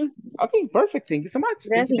 Sí, está bien. Okay, perfect. Thank you so much.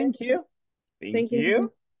 Thank you, Gracias. thank you. Thank Thank you.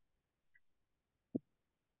 you.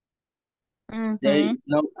 There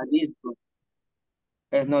no a disco.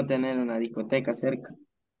 Es no tener una discoteca cerca.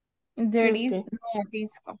 There is Okay. no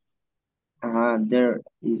disco. Ajá, there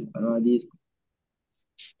is no disco.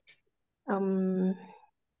 ¿Qué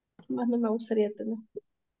más no me gustaría tener?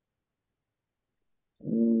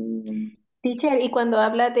 Mm, Teacher, y cuando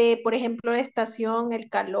habla de, por ejemplo, estación, el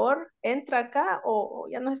calor, ¿entra acá o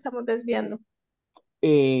ya nos estamos desviando?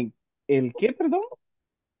 Eh, ¿El qué, perdón?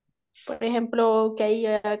 Por ejemplo, que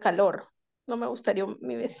haya calor. No me gustaría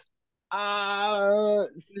mi vez.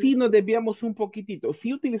 Sí nos desviamos un poquitito.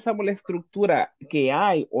 Sí utilizamos la estructura que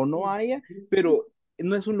hay o no haya, pero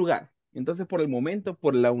no es un lugar. Entonces, por el momento,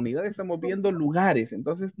 por la unidad, estamos viendo lugares.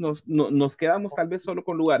 Entonces, nos quedamos tal vez solo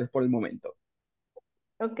con lugares por el momento.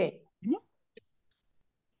 Ok. Ujú.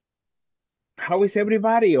 How is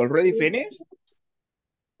everybody? Already finished?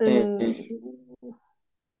 Mm,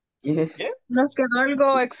 yes. Yeah. Nos quedó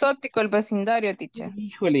algo exótico el vecindario, teacher.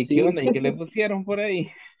 Híjole, ¿qué Sí, onda? ¿Y qué le pusieron por ahí?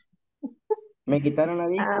 me quitaron la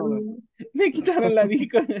disco. Me quitaron la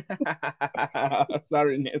disco.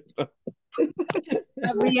 Sorry, Néstor.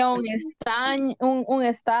 Había un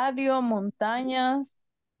estadio, montañas,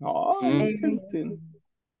 Oh, Mm, eh, interesting.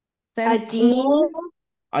 allí,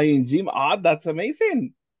 In gym. That's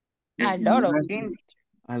amazing. a un lot of gimnasio. gym.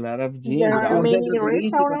 A lot of there gyms. are Un many centro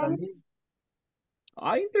turístico restaurants.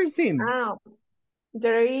 también. Interesting. Ah,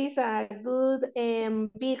 there is a good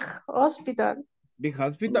big hospital. Big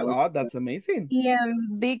hospital. Oh, that's amazing. Y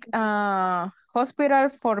en big hospital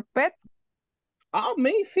for pet.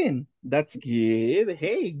 Amazing. That's good.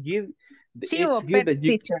 Hey, good. It's Chivo good that Pets you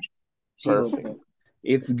teacher. Sí, perfect.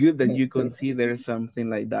 It's good that you consider something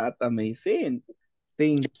like that. Amazing.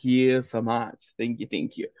 Thank you so much. Thank you,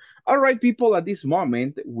 thank you. All right, people, at this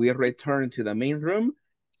moment, we return to the main room.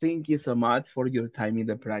 Thank you so much for your time in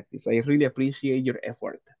the practice. I really appreciate your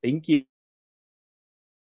effort. Thank you.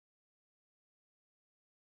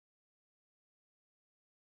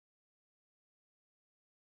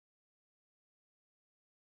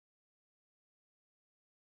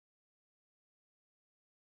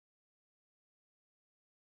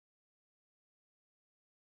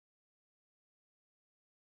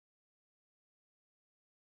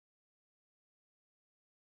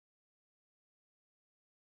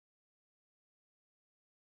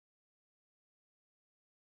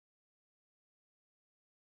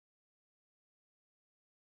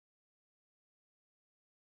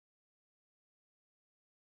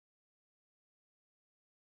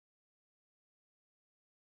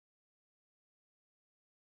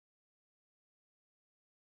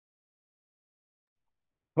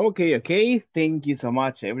 Okay, okay. Thank you so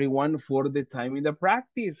much, everyone, for the time in the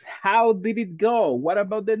practice. How did it go? What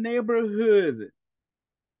about the neighborhood?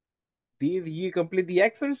 Did you complete the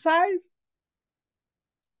exercise?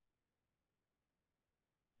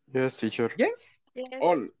 Yes, teacher. Yes? Yes.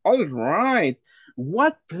 All right.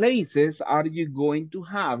 What places are you going to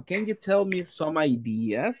have? Can you tell me some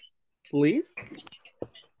ideas, please?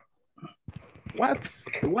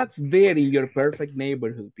 What's there in your perfect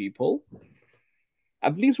neighborhood, people?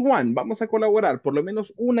 At least one. Vamos a colaborar. Por lo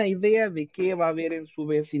menos una idea de qué va a haber en su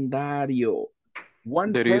vecindario.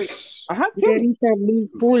 One There per... is Ajá, tell There me. is a big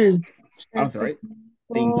pool. I'm sorry.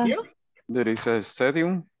 Thank you. there is a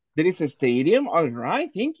stadium. There is a stadium. All right.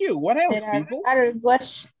 Thank you. What else, There are people? car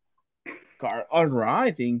wash. Car. All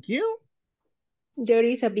right. Thank you. There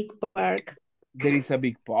is a big park. There is a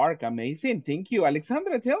big park. Amazing. Thank you.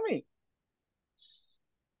 Alexandra, tell me.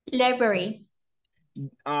 Library.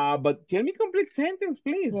 But tell me complete sentence,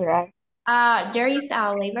 please. There is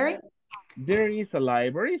a library. There is a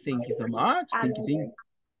library. Thank you so much. A Thank you. library.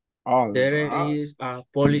 All There right. is a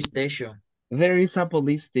police station. There is a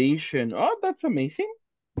police station. Oh, that's amazing.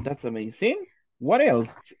 That's amazing. What else?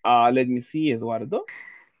 Let me see, Eduardo.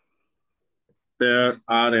 There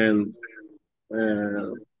aren't uh,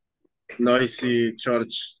 noisy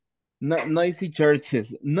church. No, noisy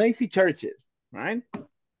churches. Noisy churches, right?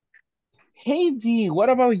 Hey, D, what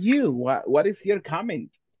about you? What is your comment?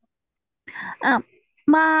 Um,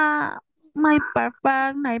 my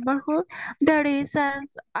perfect neighborhood, there is an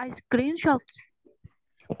ice cream shop.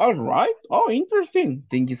 All right. Oh, interesting.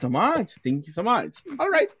 Thank you so much. Thank you so much. All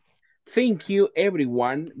right. Thank you,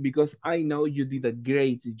 everyone, because I know you did a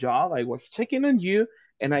great job. I was checking on you,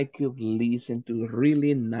 and I could listen to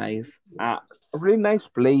really nice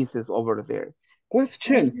places over there.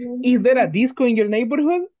 Question: is there a disco in your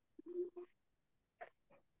neighborhood?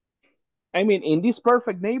 I mean, in this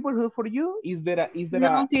perfect neighborhood for you, No, is there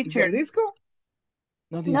teacher. a disco?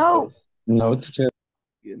 No No, discos. No, teacher.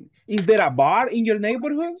 Is there a bar in your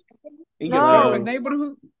neighborhood? In your no. perfect No.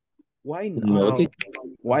 neighborhood? Why No, not? teacher. No.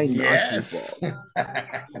 Why not, Yes. people?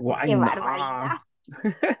 Why Qué not? barbaridad.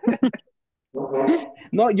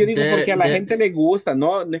 No, yo digo There, porque a la there, gente le gusta,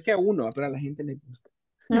 no, no es que a uno, pero a la gente le gusta.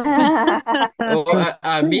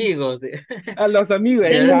 amigos. A los amigos,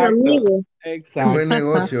 There, Un exacto, amigo, Es buen exacto.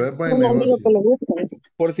 negocio, es buen un amigo que negocio. le gusta.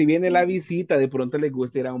 Por si viene la visita, de pronto les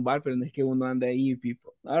gusta ir a un bar, pero no es que uno ande ahí,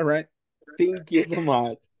 people. All right. Thank you so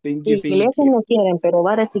much. Thank you, thank Iglesias you. no quieren, pero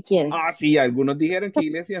bares sí quieren. Ah, sí, algunos dijeron que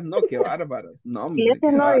iglesias no, qué bárbaros. No, hombre,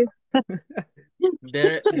 Iglesias qué no, bárbaro.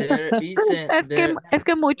 there isn't, there, Es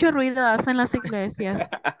que mucho ruido hacen las iglesias.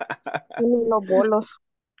 tienen los bolos.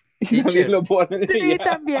 Y también teacher, lo ponen Sí, ya.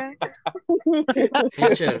 también.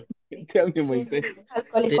 teacher, Tell me, Moisés.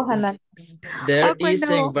 Alcohólicos anónimos. there Ah, isn't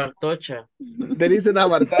cuando, Bartocha. There is una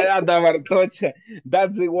Bartocha.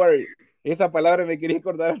 That's the word. Esa palabra me quería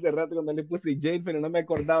acordar hace rato cuando le puse Jane, pero no me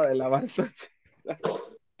acordaba de la Bartocha.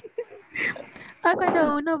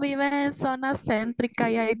 cuando uno vive en zona céntrica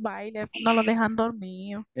y hay bailes, no lo dejan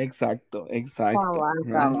dormir. Exacto, exacto. Cabal,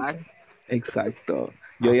 Right? cabal. Exacto.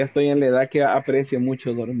 Yo ya estoy en la edad que aprecio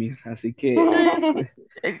mucho dormir, así que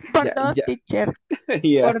Por ya, dos, ya, teacher.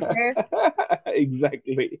 yeah. Por tres.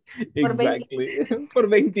 Exactly, Por 20. exactly. Por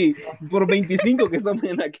 20, por 25 que estamos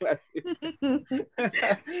en la clase.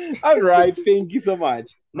 All right, thank you so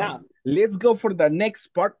much. Now, let's go for the next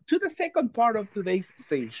part, to the second part of today's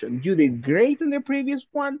session. You did great in the previous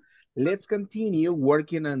one. Let's continue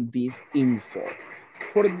working on this info.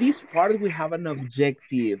 For this part, we have an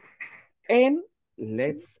objective. And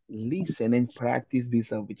let's listen and practice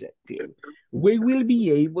this objective. We will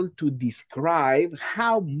be able to describe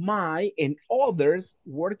how my and others'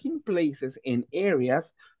 working places and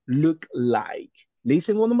areas look like.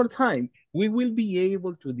 Listen one more time. We will be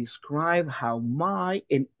able to describe how my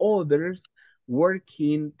and others'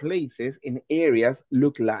 working places and areas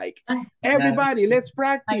look like. Everybody, let's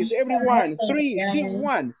practice. Everyone, three, two,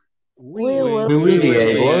 one. We We will will We be will We be will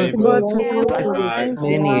able be able to able Will to be able to describe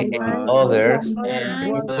many describe my others and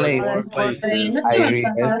My other places, others working workplaces places, and areas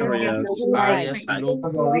look areas like. look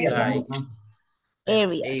like. Air.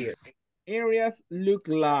 areas. areas look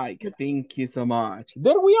like. Thank you so much.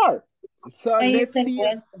 There we are. So Ahí let's se see.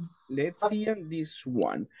 encuentra. Let's see on this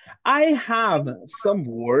one. I have some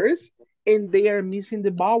words and they are missing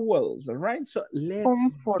the vowels. All right. So let's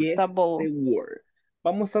guess Comfortable. the word.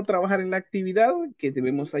 Vamos a trabajar en la actividad que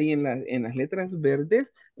tenemos ahí en las letras verdes.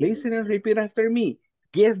 Listen and repeat after me.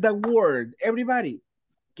 Guess the word. Everybody.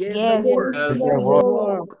 Guess the Yes. word. is Yes. the the word.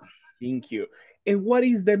 word. Thank you. And what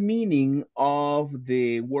is the meaning of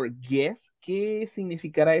the word guess? ¿Qué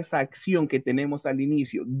significará esa acción que tenemos al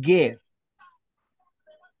inicio? Guess.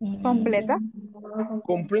 Completa.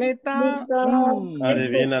 Completa.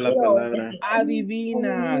 Adivina la palabra.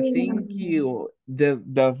 Adivina. Thank you. The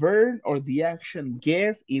verb or the action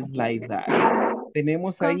guess is like that.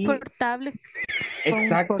 Tenemos ahí. Confortable.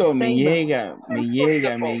 Exacto. Me llega. Me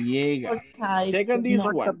llega. Me Comfortable. llega. Or type. Check on this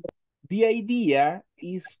one. The idea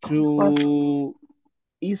is to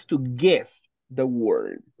guess the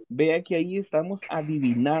word. Vea que ahí estamos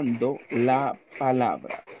adivinando la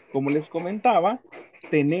palabra. Como les comentaba,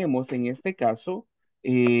 tenemos en este caso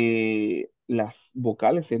las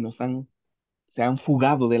vocales se han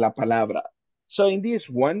fugado de la palabra. So in this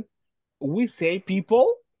one, we say people.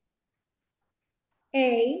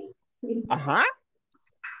 A. Ajá.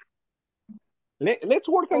 Let's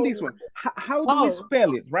work on this one. How do we Oh.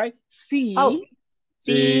 spell it, right? Oh.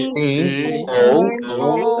 C C C O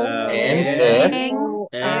O N F O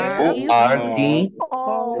F R O R T O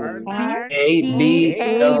O R T R A T B A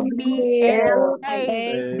A L. B L L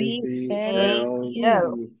A A. B B L L E.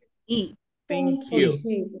 L E. Thank E.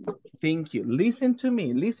 you. Thank you. Listen to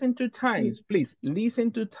me. Listen to times, please. Listen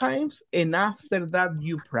to times, and after that,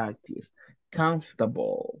 you practice.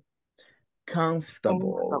 Comfortable.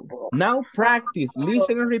 Comfortable. Comfortable. Now practice.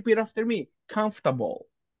 Listen and repeat after me. Comfortable.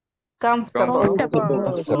 Comfortable.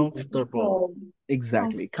 Comfortable. comfortable.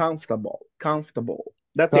 Exactly. Comfortable. Comfortable.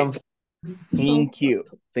 That's it. Comf- Thank you.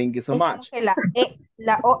 Thank you so Es como much. que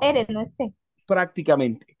la O R no esté.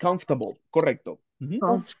 prácticamente. Comfortable, correcto.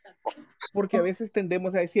 Porque a veces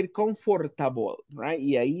tendemos a decir comfortable, right?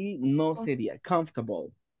 Y ahí no sería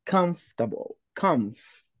comfortable, comfortable,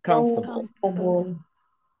 comfortable,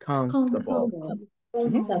 comfortable.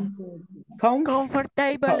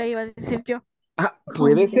 Comfortable le iba a decir yo. Ah,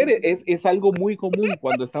 puede ser, es algo muy común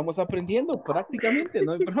cuando estamos aprendiendo, prácticamente,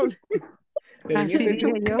 no hay problema. Pero en Así este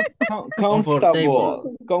dije yo.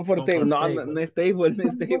 comfortable, comfortable, no, no es stable, no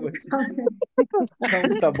es stable.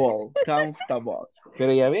 Comfortable, comfortable.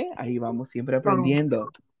 Pero ya ve, ahí vamos siempre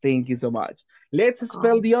aprendiendo. Thank you so much. Let's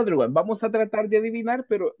spell the other one. Vamos a tratar de adivinar,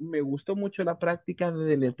 pero me gustó mucho la práctica de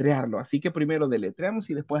deletrearlo. Así que primero deletreamos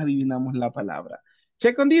y después adivinamos la palabra.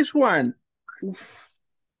 Check on this one. Uf,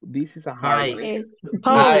 this is a hard one.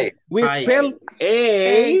 We spell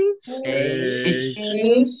H.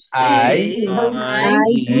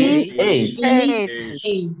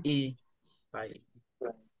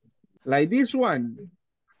 Like this one.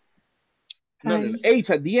 No. H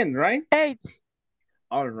at the end, right? H.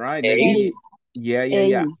 All right. Let me.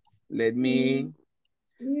 Yeah. Let me.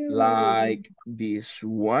 Like this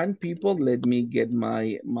one, people. Let me get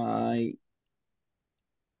my.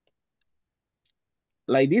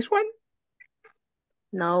 Like this one?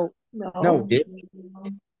 No. No. Yes.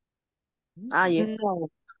 No.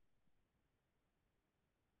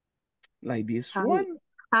 Like this one?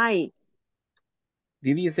 Hi.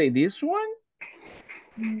 Did you say this one?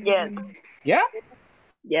 Yes. Yeah?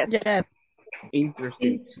 Yes.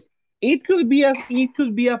 Interesting. It could be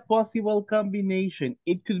a possible combination.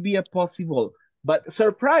 It could be a possible, but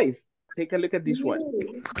surprise. Take a look at this one.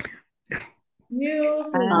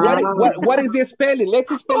 What is the spelling? Let's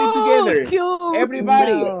spell it together.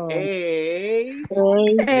 Everybody. No. H.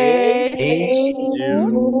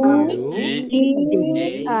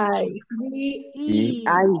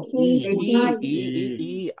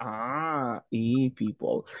 E,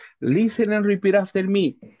 people. Listen and repeat after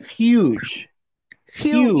me. Huge.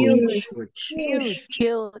 Huge. All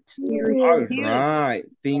right.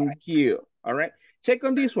 Thank you. All right. Check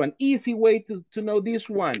on this one. Easy way to know this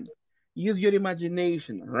one. Use your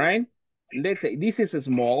imagination, right? Let's say this is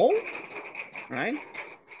small, right?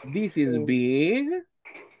 This is big,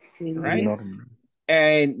 right?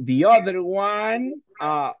 And the other one,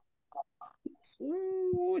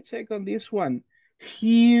 check on this one.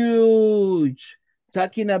 Huge.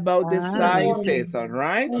 Talking about the sizes, all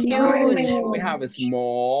right? Huge. We have a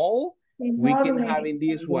small. We can have in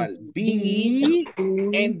this one big.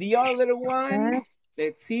 And the other one,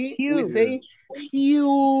 let's see, we say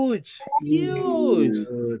huge. Huge.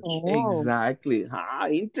 Exactly.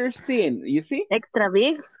 Interesting. You see? Extra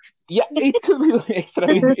big. Yeah, it could be extra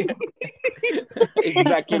big.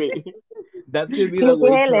 Exactly. That could be the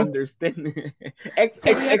way to understand.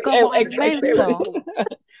 Sería como inmenso.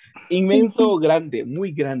 Inmenso, grande,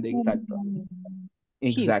 muy grande, exacto.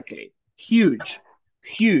 Exactly. Huge.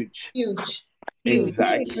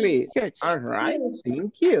 Exactly. All right.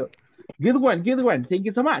 Thank you. Good one. Thank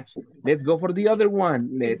you so much. Let's go for the other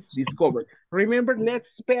one. Let's discover. Remember, let's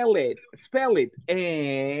spell it. Spell it.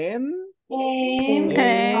 N. W.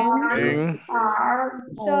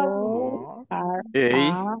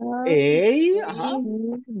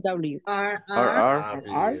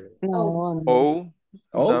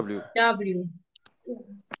 W.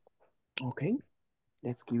 Okay.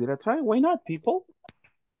 Let's give it a try. Why not, people?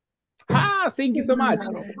 Thank you so much.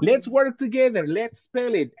 Let's work together. Let's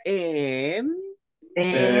spell it. N.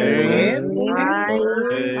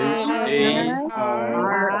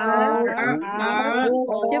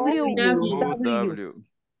 W.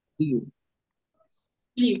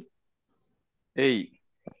 A.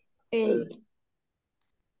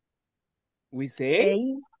 We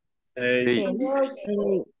say? A.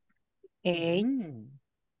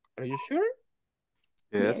 Are you sure?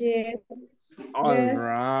 Yes. All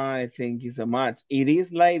right. Thank you so much. It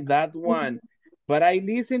is like that one. But I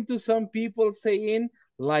listen to some people saying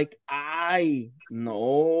like I.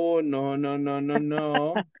 No.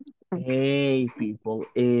 Hey, people.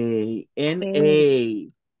 A. N-A.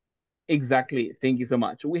 Exactly. Thank you so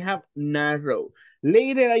much. We have narrow.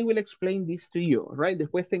 Later I will explain this to you, right?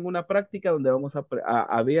 Después tengo una práctica donde vamos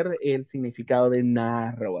a ver el significado de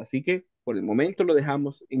narrow. Así que por el momento lo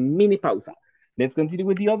dejamos en mini pausa. Let's continue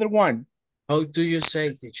with the other one. How do you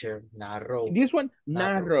say, teacher? Narrow. This one,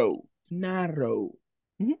 narrow. Narrow.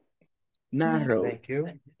 Narrow. Thank you.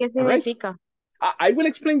 ¿Qué significa? I will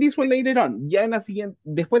explain this one later on. Ya en la siguiente,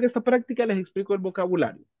 después de esta práctica les explico el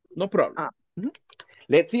vocabulario. No problem.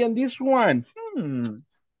 Let's see on this one.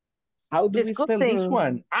 How do we spell this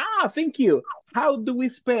one? Thank you. How do we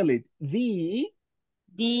spell it?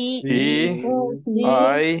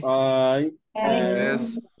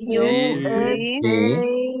 S, G,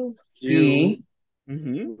 E,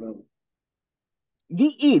 Mhm.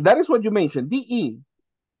 DE, that is what you mentioned. DE.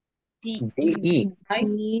 D, The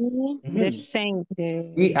Mhm. same.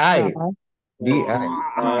 D, I, D, I.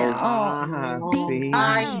 Ah, sí.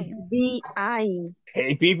 D-I.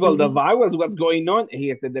 Hey, people, the vowels, what's going on?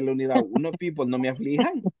 Hey, este es de la unidad uno, people, no me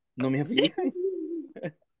aflijan. No me aflijan.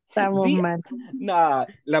 Estamos Di- mal. Nah,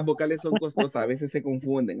 las vocales son costosas, a veces se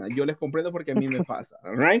confunden. Yo les comprendo porque a mí me pasa.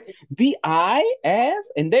 All right.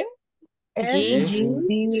 D-I-S, and then S-G G,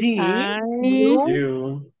 D-I-S, U,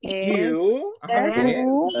 U, S S, T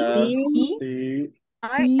S, T, T,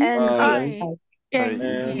 I-N-G. I, N,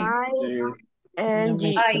 G. No me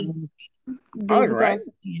I-N-G. sale. all right.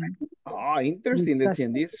 Disgusting. Oh, interesting. Let's see. Entonces,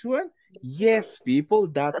 And this one, yes, people,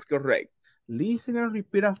 that's correct. Listen and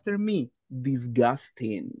repeat after me.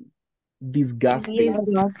 Disgusting. Disgusting.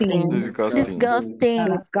 Disgusting. disgusting. Disgusting.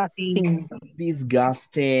 disgusting.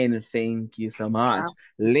 Disgusting. Thank you so much.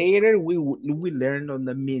 Later we learn on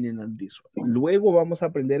the meaning of this one. Luego vamos a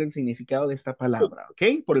aprender el significado de esta palabra,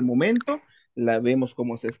 ¿ok? Por el momento la vemos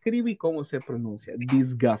cómo se escribe y cómo se pronuncia.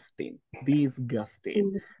 Disgusting.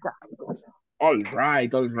 Disgusting. All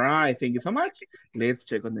right, all right. Thank you so much. Let's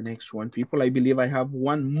check on the next one, people. I believe I have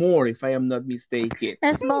one more, if I am not mistaken.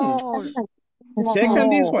 Small. Check on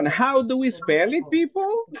this Small. one. How do we spell it,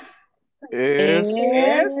 people? S,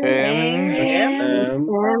 S M, S, M M,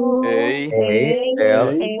 A, A, L,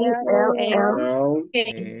 A, L,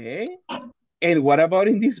 A. And what about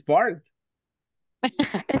in this part?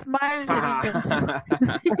 Smiles in English.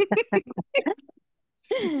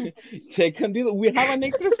 Check on this. We have an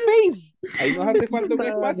extra space. Ahí nos hace falta un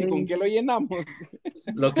espacio. ¿Con qué lo llenamos?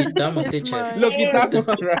 Lo quitamos, teacher. Lo Smile. quitamos.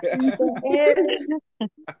 Es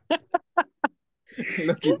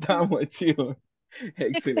Lo quitamos, chido.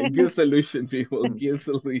 Excellent. Good solution, people. Good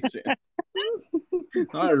solution.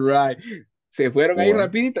 All right. Se fueron ahí one,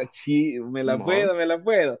 rapidito. Sí, me la puedo, me malt, la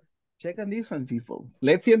puedo. Check on this one, people.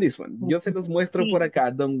 Let's see on this one. Yo se los muestro por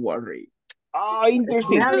acá. Don't worry. Oh,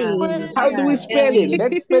 interesting. smelly. How do we spell it? Ellie.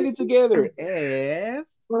 Let's spell it together. S,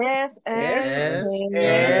 S, S,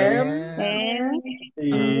 M, M, E,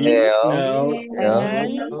 E, L, L,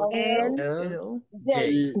 L, E, L, L, L, J.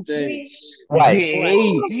 G, J. Y. Oh,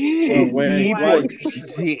 J. wait, People. what?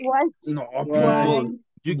 J. No, Why? people.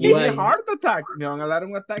 You gave me a Guay. heart attack. Me van a dar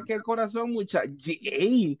un ataque al corazón, mucha.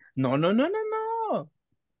 J. No, no, no, no, no.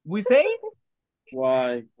 We say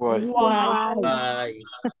Why? Y, wow. Guay.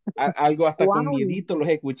 Algo hasta con Guay. miedito los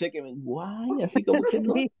escuché que me guay, así como que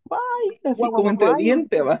no, Sí. guay, así como entre Guay.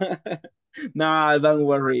 dientes, va. Nah, don't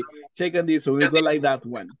worry. Check on this one. We go like that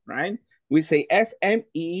one, right? We say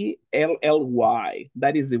Smellly.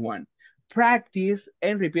 That is the one. Practice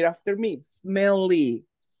and repeat after me. Smelly,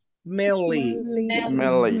 smelly,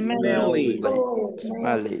 smelly, smelly.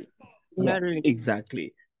 smelly. Yeah, Smelly.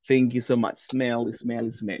 exactly. Thank you so much. Smelly,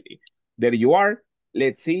 smelly, smelly. There you are.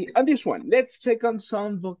 Let's see. On this one, let's check on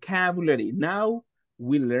some vocabulary. Now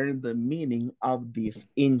we learn the meaning of this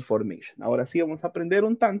information. Ahora sí vamos a aprender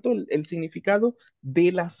un tanto el significado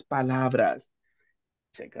de las palabras.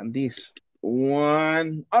 Check on this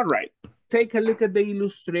one. All right. Take a look at the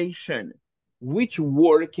illustration. Which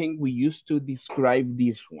word can we use to describe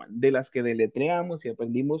this one? De las que deletreamos y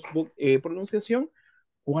aprendimos pronunciación,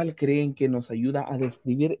 ¿cuál creen que nos ayuda a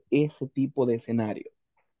describir ese tipo de escenario?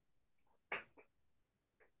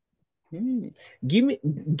 Hmm.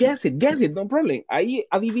 Guess it, no problem. Ahí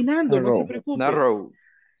adivinando, no se Narrow, preocupe. narrow,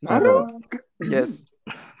 ¿Narrow? yes.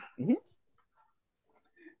 Mhm.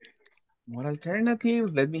 More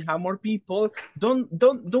alternatives. Let me have more people. Don't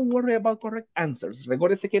worry about correct answers.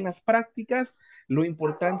 Recuérdese que en las prácticas lo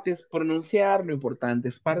importante es pronunciar, lo importante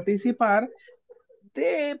es participar.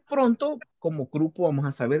 De pronto, como grupo, vamos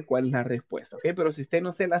a saber cuál es la respuesta, ¿ok? Pero si usted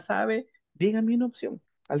no se la sabe, dígame una opción.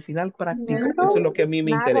 Al final practico. Eso es lo que a mí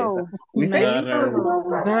me interesa. Narrow. We say Narrow.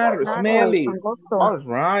 narrow, Narrow. smelly. Angosto. All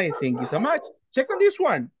right, thank you so much. Check on this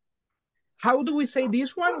one. How do we say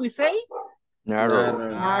this one? We say Narrow,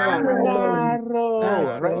 Narrow. narrow. All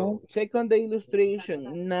right. Narrow. Check on the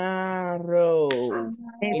illustration. Narrow.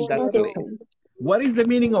 In that Estrecho. place. What is the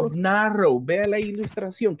meaning of narrow? Vea la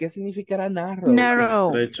ilustración. ¿Qué significará narrow? Narrow.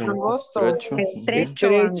 Estrecho. Angosto. estrecho, Estrecho,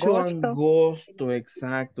 Estrecho, angosto. angosto,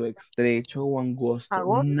 exacto, estrecho o angosto.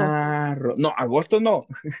 Agosto. Narrow. No, agosto no.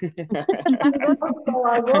 Agosto.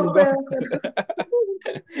 Angosto.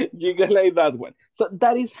 You got like that one. So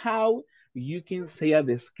that is how you can say a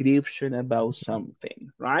description about something,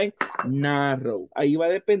 right? Narrow. Ahí va a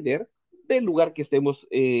depender del lugar que estemos,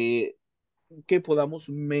 que podamos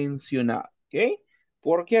mencionar, ¿ok?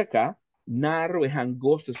 Porque acá Narrow es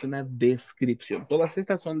angosto, es una descripción. Todas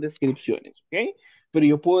estas son descripciones, ¿ok? Pero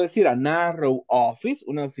yo puedo decir a narrow office,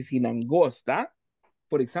 una oficina angosta.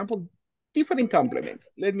 For example, different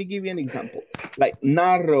complements. Let me give you an example. Like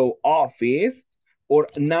narrow office or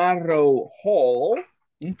narrow hall,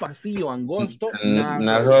 un pasillo angosto, narrow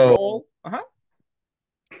Narrow, hall. Ajá.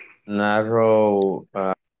 narrow,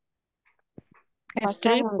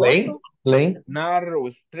 Strip. lane, lane. Narrow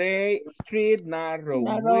street, narrow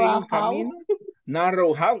Narrow way, un house. camino.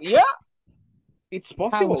 Narrow house. Yeah, it's House.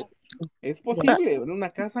 possible. Es Yes. posible. Una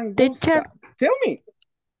casa Teacher, angosta. Tell me.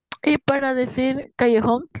 y para decir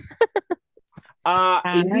callejón,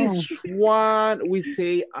 In this Ah, one, we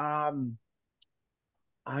say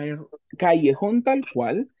callejón tal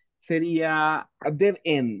cual sería a dead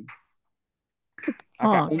end.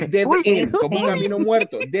 Acá, ok. un dead Uy, end, como un en- camino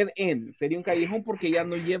muerto. Dead end sería un callejón porque ya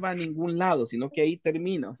no lleva a ningún lado, sino que ahí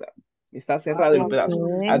termina. O sea, está cerrado el pedazo.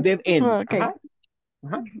 A ok. dead end. ok, Ajá,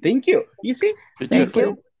 ajá. Thank you. You see, Teacher, thank you.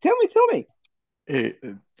 different. Tell me.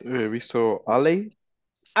 he visto alley.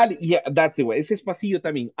 Ali, yeah, that's the way. Ese es pasillo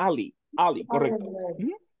también. Ali, correcto.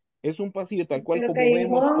 Ujú. Es un pasillo tal cual Pero como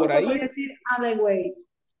vemos callejón por se puede ahí. decir alleyway.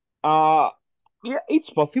 Yeah, it's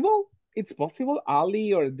possible. It's possible,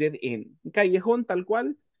 alley or dead end. Un callejón tal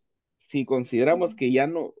cual, si consideramos que ya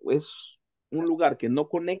no es un lugar que no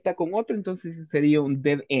conecta con otro, entonces sí sería un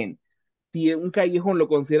dead end. Si un callejón lo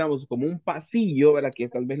consideramos como un pasillo, ¿verdad? Que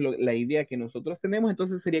tal vez la idea que nosotros tenemos,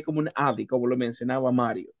 entonces sería como un alley, como lo mencionaba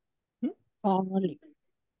Mario. ¿Mm? Only.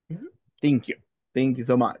 Mhm. Thank you. Thank you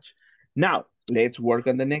so much. Now, let's work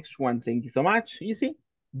on the next one. Thank you so much. You see,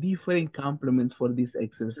 different compliments for this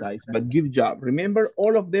exercise, but good job. Remember,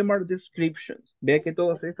 all of them are descriptions. Vea que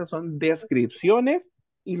todas estas son descripciones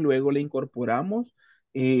y luego le incorporamos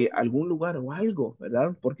algún lugar o algo,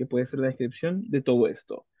 ¿verdad? Porque puede ser la descripción de todo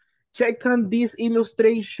esto. Check on this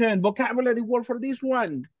illustration. Vocabulary word for this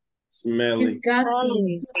one. Smelly.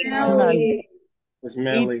 Disgusting. Smelly.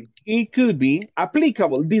 Smelly. It could be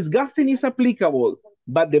applicable. Disgusting is applicable.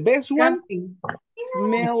 But the best one, Disgusting.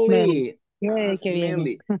 Smelly. smelly. Yay, qué bien.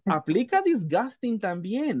 Smelly. Aplica disgusting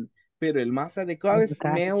también. Pero el más adecuado es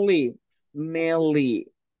Disgusting. smelly. Smelly.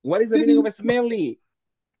 What is the meaning of smelly?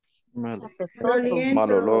 Mal, Maloliento.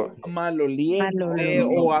 mal olor. Maloliente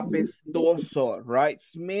Maloliente. o apestoso, right?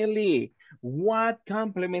 Smelly. What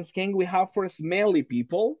compliments can we have for smelly,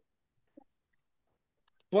 people?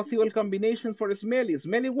 Possible combination for smelly.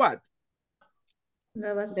 Smelly what?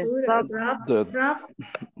 La The basura. sub, Rough.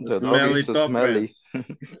 The dog Smelly is topper. smelly.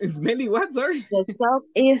 Smelly what? Sorry. The soap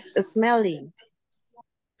is smelly.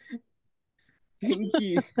 Thank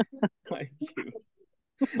you. Thank you.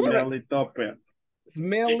 Smelly topper.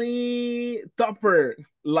 Smelly topper.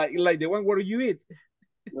 Like the one where you eat.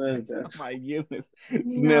 Well, Oh that's- my goodness.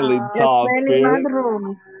 Smelly No. The smelly topper.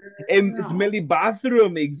 bathroom. And No. smelly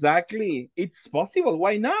bathroom, exactly. It's possible.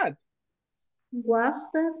 Why not? Was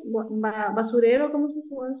that? Basurero, ¿cómo se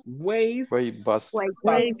dice? Was? Waste Wait, bus.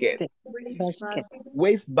 basket. Basket.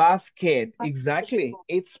 Waste basket. Exactly.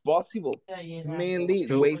 It's possible. Smelly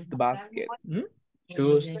Shoe- waste basket. Hmm?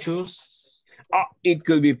 Choose. It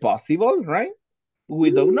could be possible, right? We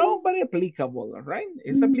don't know, but applicable, all right?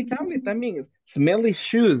 Es aplicable también. Es smelly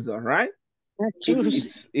shoes, all right?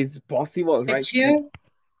 Choose. It's possible, The right? shoes.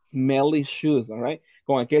 Smelly shoes, all right?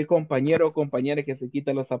 Con aquel compañero o compañera que se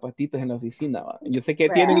quita los zapatitos en la oficina, ¿va? Yo sé que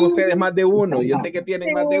tienen ustedes más de uno, yo sé que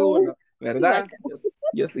tienen más de uno, ¿verdad?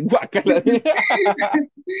 Yo sé, guácala.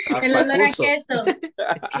 El olor a Acuso. queso.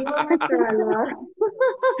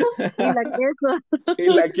 Y la queso. Y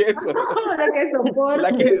la queso. La que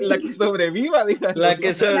soporte. La que sobreviva, díganlo. La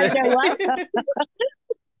que sobre. La que aguanta.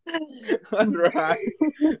 All right.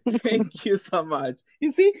 Thank you so much.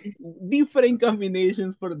 You see, different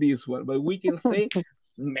combinations for this one, but we can say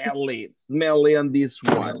smelly on this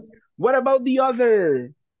one. What about the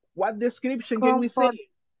other? What description can we say?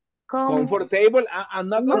 Comfortable? I'm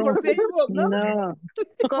not comfortable. No. No.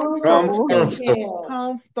 Comfortable.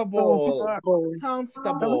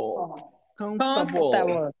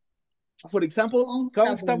 Comfortable. For example,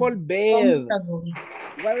 comfortable bed.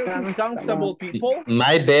 What else is comfortable, people?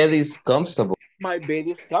 My bed is comfortable. My bed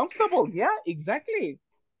is comfortable. Yeah, exactly.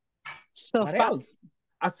 What Sofa. else?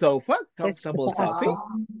 A sofa, comfortable sofa.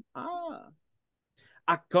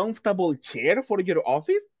 A comfortable chair for your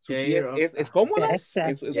office. Su silla es cómoda. Yes,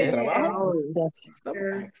 Es su yes, trabajo.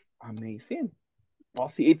 yes. Amazing.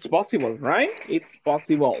 It's possible, right? It's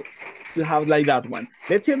possible to have like that one.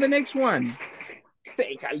 Let's see the next one.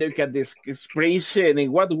 Take a look at this expression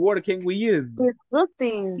and what word can we use?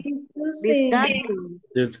 Disgusting.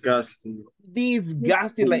 Disgusting.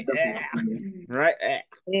 Disgusting, like, right?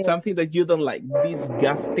 Something that you don't like.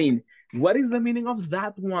 Disgusting. What is the meaning of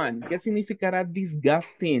that one? ¿Qué significará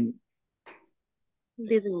disgusting?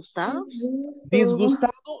 ¿Disgustado?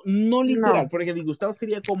 Disgustado, no literal, No. porque disgustado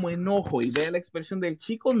sería como enojo. Y vea la expresión del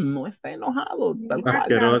chico, no está enojado, tal cual.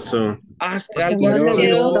 Asqueroso. Algo Asqueroso.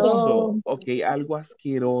 asqueroso. Ok, algo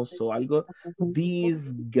asqueroso, algo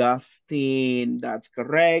disgusting. That's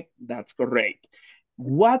correct. That's correct.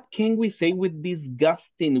 What can we say with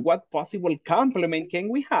disgusting? What possible complement can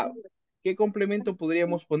we have? ¿Qué complemento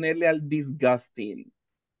podríamos ponerle al disgusting?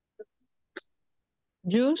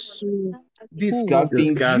 Juice.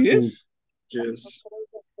 Disgusting Disgusting juice? juice.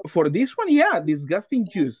 For this one, yeah, disgusting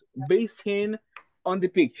juice, based on the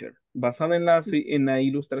picture. Basada en la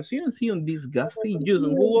ilustración, sí, un disgusting juice,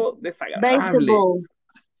 un jugo desagradable. Vegetable.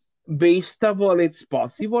 Vegetable, it's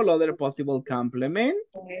possible. Other possible complement.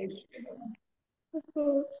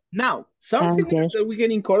 Now, something else that we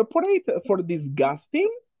can incorporate for disgusting.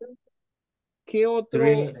 ¿Qué otro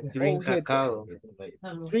Drink objeto? cacao.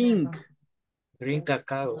 Drink. Drink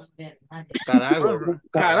cacao. Carago.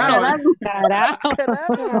 Carajo. Carajo.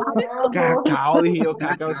 Cacao, dije yo,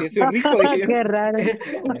 cacao. Si eso es rico, dije yo. Qué raro.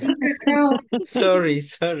 Sorry.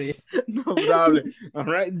 No problem. All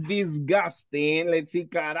right. Disgusting. Let's see.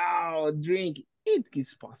 Carajo. Drink. It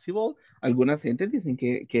is possible. Algunas gente dicen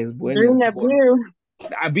que es bueno el Drink a sabor. beer.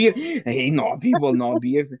 A beer. Hey, no, people, no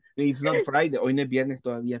beer. It's not Friday. Hoy no es viernes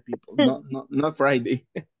todavía, people. No, not Friday.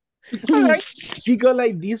 All right. You go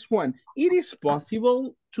like this one. It is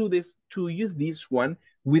possible to use this one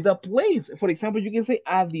with a place. For example, you can say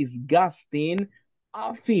a disgusting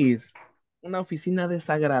office. Una oficina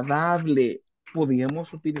desagradable.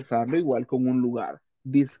 Podríamos utilizarlo igual con un lugar.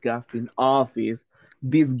 Disgusting office,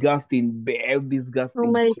 disgusting bed, Un disgusting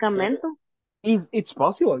chair. medicamento. It's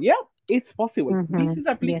possible, yeah, it's possible. This is Yes.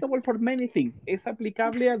 applicable for many things. Es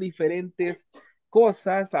aplicable a diferentes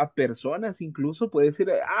cosas, a personas, incluso puede decir,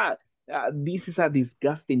 this is a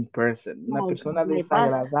disgusting person, una persona My bad.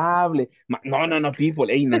 desagradable. No, people,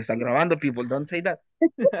 hey, no están grabando, people, don't say that.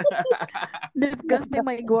 Disgusting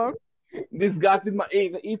my work. Disgusting,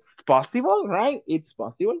 it's possible, right? It's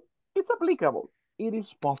possible. It's applicable. It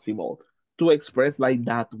is possible to express like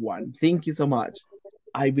that one. Thank you so much.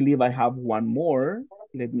 I believe I have one more.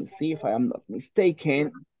 Let me see if I am not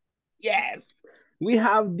mistaken. Yes, we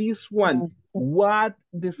have this one. What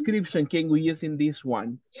description can we use in this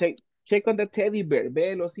one? Check on the teddy bear.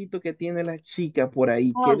 Ve el osito que tiene la chica por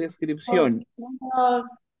ahí. ¿Qué descripción?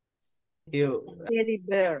 Teddy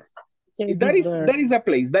bear. That is a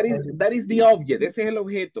place. That is the object. Ese es el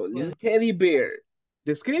objeto. Un teddy bear.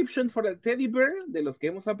 Description for the teddy bear de los que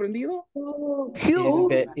hemos aprendido.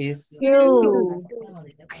 Is very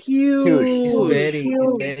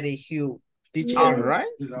huge. Teacher, All right.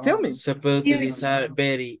 Tell me. se puede utilizar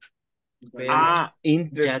very ya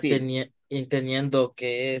Interesting. entendiendo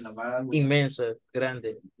que es inmenso,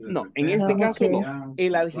 grande. No, en este caso no.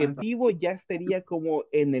 El adjetivo ya estaría como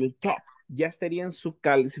en el top, ya estaría en su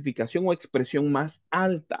calificación o expresión más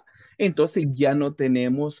alta. Entonces ya no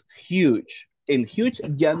tenemos huge. El huge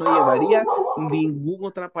ya no llevaría ninguna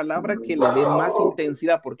otra palabra que le dé más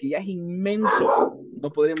intensidad porque ya es inmenso.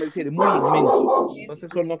 No podríamos decir muy inmenso.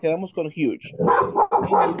 Entonces solo nos quedamos con huge.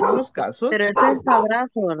 En algunos casos. Pero ese es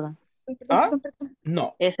abrazo, ¿verdad?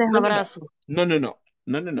 No. Ese es abrazo. No.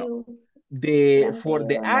 For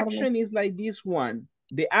the action is like this one.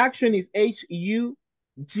 The action is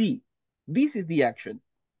H-U-G. This is the action.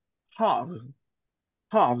 Hug.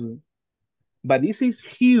 But this is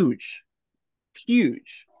huge.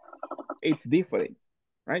 Huge. It's different.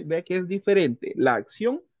 Right? Ve que es diferente. La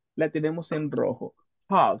acción la tenemos en rojo.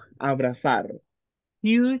 Hug. Abrazar.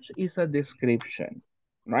 Huge is a description.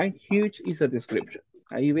 Right? Huge is a description.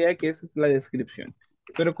 Ahí vea que esa es la descripción.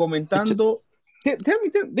 Pero comentando...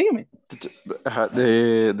 Dígame. Ajá,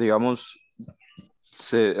 digamos,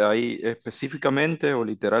 ahí específicamente o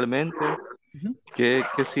literalmente, ¿qué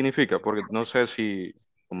significa? Porque no sé si,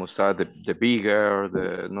 como está, de bigger,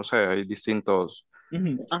 no sé, hay distintos...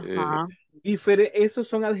 Esos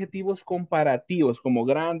son adjetivos comparativos, como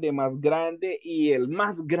grande, más grande y el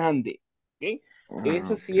más grande. ¿Okay?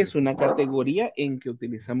 Eso sí es una categoría en que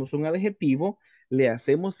utilizamos un adjetivo, le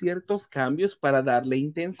hacemos ciertos cambios para darle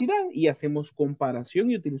intensidad y hacemos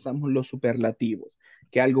comparación y utilizamos los superlativos,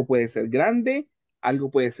 que algo puede ser grande,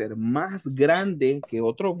 algo puede ser más grande que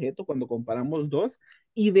otro objeto cuando comparamos dos,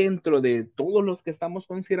 y dentro de todos los que estamos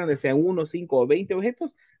considerando, sean 1, 5 o 20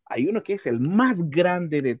 objetos, hay uno que es el más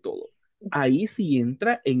grande de todos. Ahí sí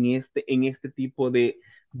entra en este tipo de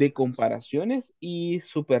comparaciones y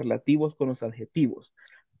superlativos con los adjetivos.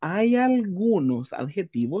 Hay algunos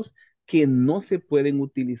adjetivos que no se pueden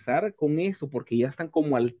utilizar con eso porque ya están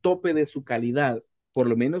como al tope de su calidad. Por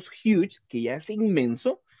lo menos huge, que ya es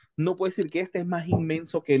inmenso, no puede decir que este es más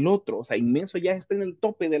inmenso que el otro. O sea, inmenso ya está en el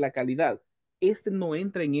tope de la calidad. Este no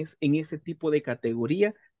entra en ese tipo de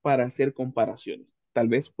categoría para hacer comparaciones. Tal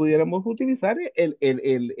vez pudiéramos utilizar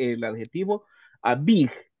el adjetivo a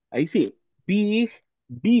big. Ahí sí, big,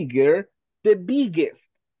 bigger, the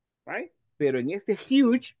biggest, right? Pero en este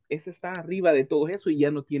huge, este está arriba de todo eso y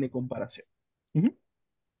ya no tiene comparación. Ujú.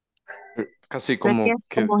 Casi O sea, que como es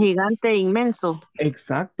que, como gigante e inmenso.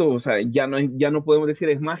 Exacto, o sea, ya no podemos decir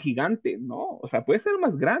es más gigante, no, o sea, puede ser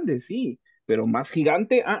más grande, sí, pero más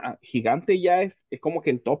gigante, gigante ya es como que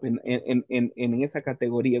el top en esa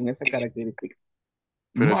categoría, en esa característica.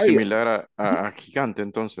 pero es Mario, similar ujú, a gigante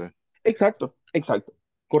entonces. exacto, exacto,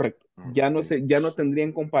 correcto. Ok, Ya no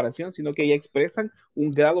tendrían comparación, sino que ya expresan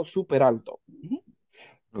un grado súper alto. Ujú,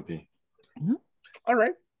 ok. ujú. All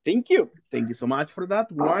right, thank you. Thank you so much for that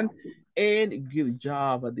one. And good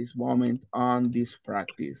job at this moment on this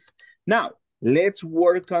practice. Now, let's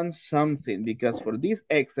work on something because for this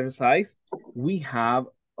exercise, we have,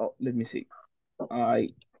 oh, let me see. I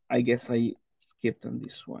I guess I skipped on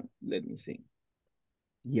this one. Let me see.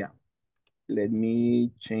 Yeah, let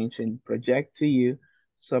me change and project to you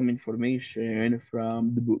some information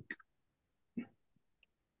from the book.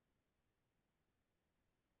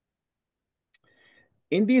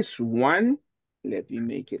 In this one, let me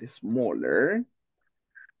make it smaller.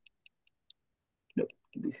 No,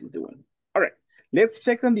 this is the one. All right, let's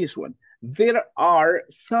check on this one. There are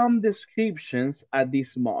some descriptions at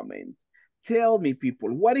this moment. Tell me,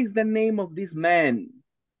 people, what is the name of this man?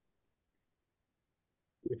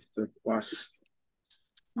 Mr. Was.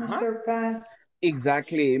 Huh? Mr. Paz.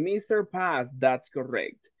 Exactly, Mr. Paz, that's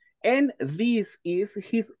correct. And this is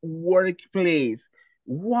his workplace.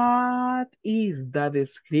 What is the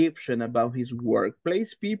description about his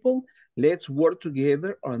workplace, people? Let's work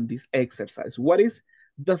together on this exercise. What is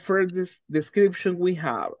the first description we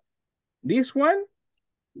have? This one,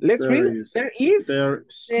 let's read There it. is There is There a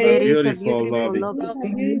There is is a beautiful beautiful lobby. a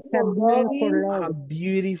lobby. It's a beautiful beautiful lobby. a love.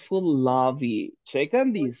 beautiful lobby. Check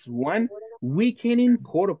on this one. We can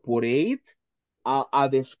incorporate a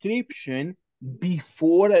description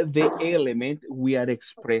before the element we are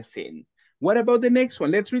expressing. What about the next one?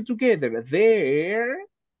 Let's read together. There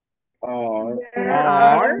Are There Are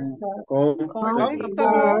are are comfortable comfortable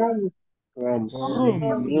comfortable rooms.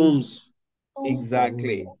 rooms. Rooms.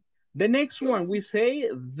 Exactly. The next one, we say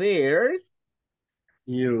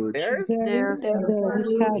Huge. there's there's there a There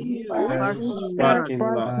is are huge huge, There's parking lot. Parking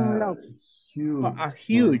lot. parking a lot. huge, a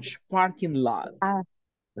huge parking lot. A, a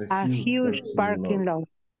a huge huge parking parking lot. lot.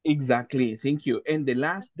 Exactly. Thank you. And the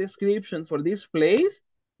last description for this place,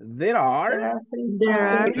 there are there are three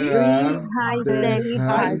There are high There three are the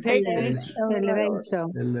high-tech Three high-tech. high-tech elevators. elevators.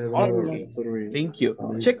 elevator. elevator. Okay. Three. Thank you.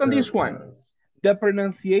 Check on Mr. this one. Paz. The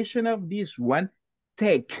pronunciation of this one,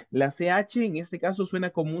 tech. La CH en este caso suena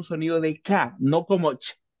como un sonido de K, no como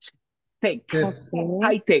tech. Ted, Okay.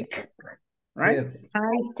 High tech, right? Ted,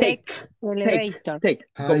 High-tech Tech, tech, elevator. tech.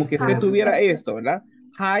 high Como que usted Ted, tuviera esto, ¿verdad?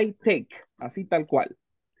 High tech, así tal cual.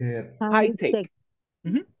 Ted, High tech. High-tech.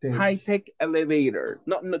 Ujú. Tech, High tech elevator.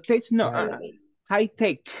 No, no, tech no. high, High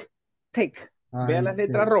tech. Tech. Vea high las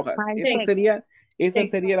letras Tech, rojas. High-tech. Esa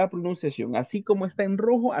sería la pronunciación. Así como está en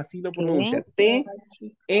rojo, así lo Okay. pronuncia.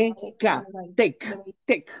 T-E-K. Tech.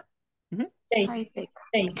 Tech. Ujú. High-tech.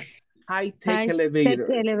 High tech High-tech elevators.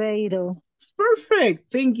 elevator.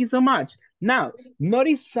 Perfect. Thank you so much. Now,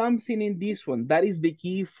 notice something in this one. That is the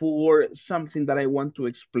key for something that I want to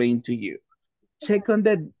explain to you. Check on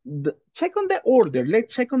check on the order.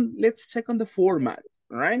 Let's check on the format.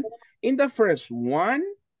 All right. In the first one,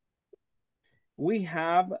 we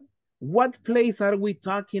have what place are we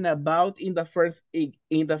talking about in the first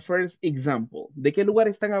example? ¿De qué lugar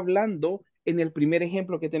están hablando en el primer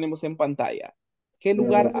ejemplo que tenemos en pantalla? ¿Qué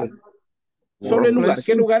lugar? Closet. Solo el lugar.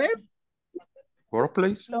 ¿Qué Workplace. lugar es?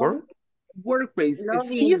 Workplace. Work. Workplace. Sí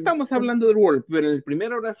Lobby. estamos hablando del work, pero en la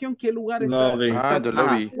primera oración, ¿qué lugar Lobby. Ah, the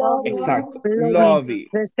Ajá, lobby. exacto. Lobby. Lobby.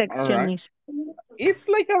 All right. Receptionist. It's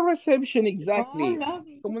like a reception, exactly.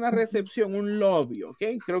 Como una recepción, un lobby, ¿ok?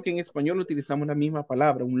 Creo que en español utilizamos la misma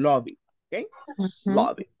palabra, un lobby, ¿ok?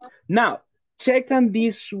 Lobby. Now, check on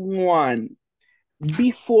this one.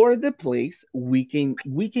 Before the place, we can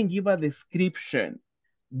give a description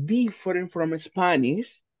different from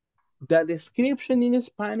Spanish. The description in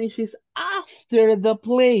Spanish is after the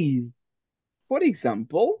place. For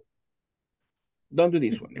example, don't do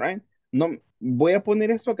this one, right? No, voy a poner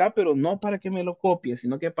esto acá, pero no para que me lo copie,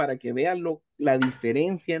 sino que para que vean la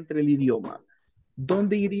diferencia entre el idioma.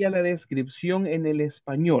 ¿Dónde iría la descripción en el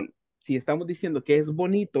español? Si estamos diciendo que es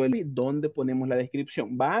bonito, ¿dónde ponemos la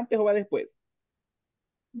descripción? ¿Va antes o va después?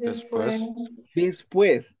 Después,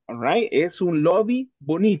 Después, all right, es un lobby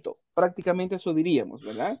bonito. Prácticamente eso diríamos,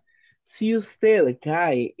 ¿verdad? Si usted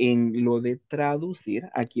cae en lo de traducir,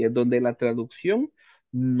 aquí es donde la traducción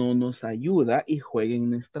no nos ayuda y juega en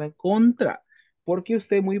nuestra contra. Porque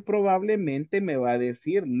usted muy probablemente me va a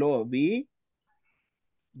decir lobby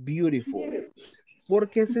beautiful,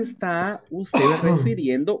 porque se está usted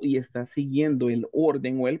refiriendo y está siguiendo el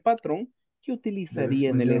orden o el patrón que Del utilizaría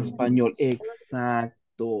en el español. español. Exacto.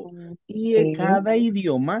 Y Okay. cada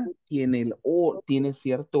idioma tiene, tiene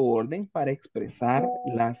cierto orden para expresar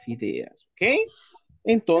las ideas. ¿Ok?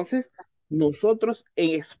 Entonces, nosotros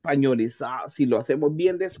en españolizar, si lo hacemos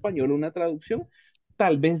bien de español, una traducción,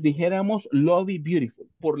 tal vez dijéramos lobby beautiful,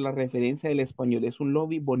 por la referencia del español. Es un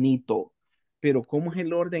lobby bonito. Pero ¿cómo es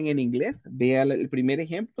el orden en inglés? Vea el primer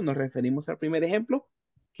ejemplo, nos referimos al primer ejemplo.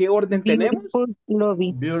 ¿Qué orden tenemos? Beautiful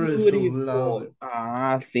lobby. Beautiful love. Beautiful.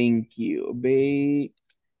 Ah, thank you.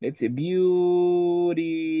 Let's say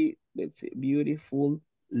beauty. Let's say beautiful,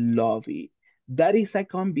 lovely. That is a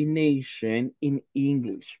combination in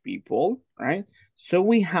English, people, right? So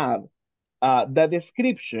we have the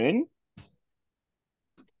description,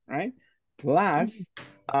 right? Plus,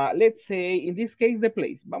 let's say, in this case, the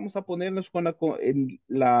place. Vamos a ponernos con en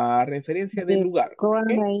la referencia del lugar, ¿ok?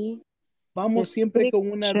 Describe, Vamos siempre con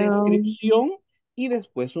una description, descripción y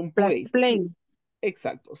después un plus place. play.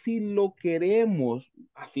 Exacto. Si lo queremos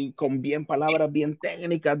así con bien palabras bien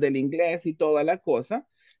técnicas del inglés y toda la cosa,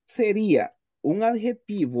 sería un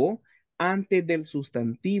adjetivo antes del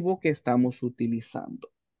sustantivo que estamos utilizando.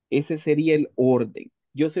 Ese sería el orden.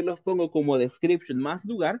 Yo se los pongo como description más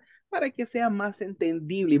lugar para que sea más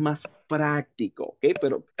entendible y más práctico, ¿ok?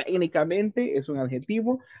 Pero técnicamente es un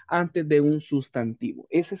adjetivo antes de un sustantivo.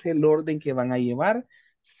 Ese es el orden que van a llevar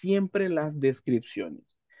siempre las descripciones.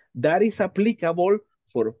 That is applicable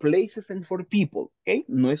for places and for people, ¿ok?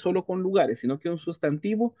 No es solo con lugares, sino que un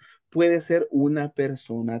sustantivo puede ser una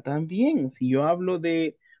persona también. Si yo hablo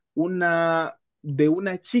de una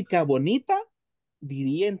chica bonita,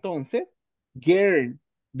 diría entonces, girl,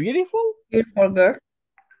 beautiful. Beautiful girl.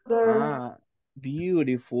 Ah,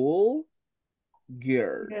 beautiful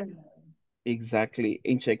girl. Exactly.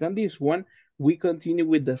 And check on this one. We continue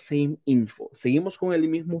with the same info. Seguimos con el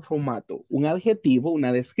mismo formato. Un adjetivo,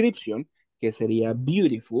 una descripción, que sería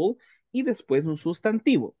beautiful, y después un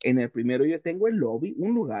sustantivo. En el primero yo tengo el lobby,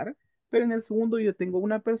 un lugar, pero en el segundo yo tengo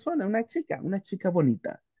una persona, una chica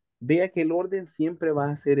bonita. Vea que el orden siempre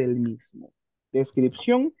va a ser el mismo.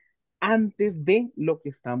 Descripción antes de lo que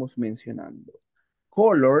estamos mencionando.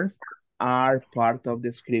 Colors are part of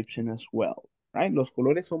description as well, right? Los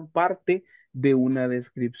colores son parte de una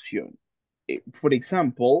descripción. For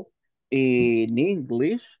example, en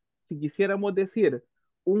English, si quisiéramos decir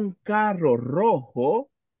un carro rojo,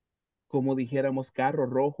 como dijéramos carro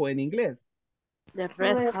rojo en inglés. The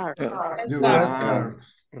red car. Red The car. red Ah, card.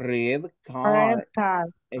 red Red car. card.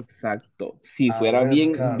 Exacto. Si A fuera red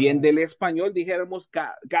bien, card. bien del español, dijéramos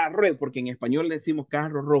carro, porque en español le decimos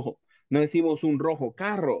carro rojo. No decimos un rojo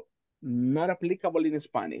carro. Not applicable in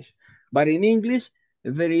Spanish. But in English,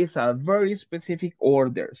 there is a very specific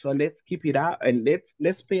order. So let's keep it up and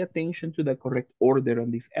let's pay attention to the correct order on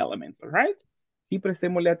these elements, all right? Sí,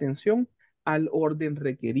 prestémosle atención al orden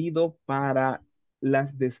requerido para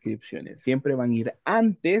las descripciones. Siempre van a ir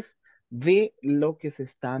antes de lo que se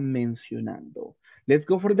está mencionando. Let's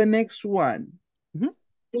go for the next one. Ujú.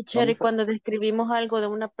 Teacher, y Vamos a, cuando describimos algo de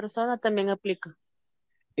una persona también aplica.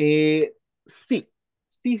 eh, sí,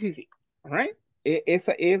 sí. All right.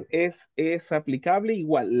 Esa es aplicable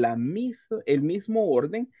igual, el mismo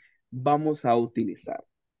orden vamos a utilizar.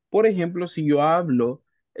 Por ejemplo, si yo hablo,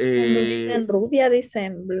 Cuando eh, dicen rubia,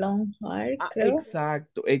 dicen blonde hair, creo.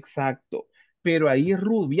 exacto. Pero ahí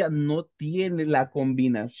rubia no tiene la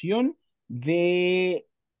combinación de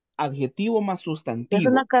adjetivo más Es una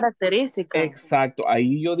sustantivo. característica. Exacto.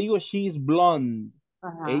 Ahí yo digo she is blonde.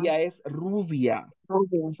 Ajá. Ella es rubia. Muy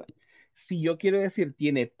bien. Sea, si yo quiero decir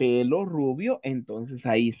tiene pelo rubio, entonces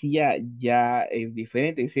ahí sí ya es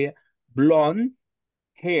diferente. Dice blonde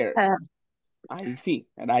hair. Ah,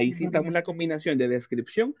 Ahí sí estamos en la combinación de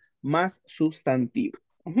descripción más sustantivo.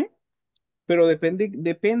 Ujú. Pero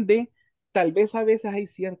depende, tal vez a veces hay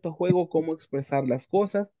cierto juego cómo expresar las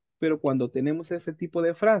cosas, pero cuando tenemos ese tipo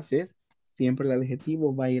de frases, siempre el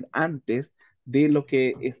adjetivo va a ir antes de lo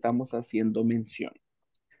que estamos haciendo mención.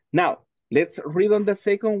 Now, let's read on the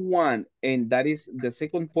second one, and that is the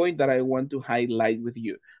second point that I want to highlight with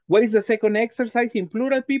you. What is the second exercise in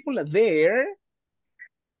plural, people? There.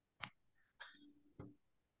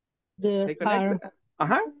 There Second are, exercise.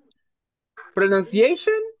 Uh-huh.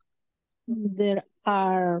 Pronunciation? there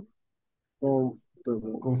are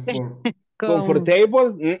Comfortable. Con,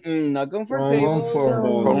 Comfortable? Not comfortable.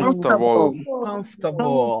 Comfort. Comfortable.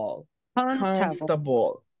 Comfortable.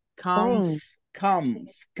 comfortable Comfortable. room.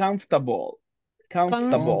 Comfortable.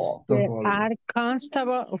 Comfortable. They Constable. are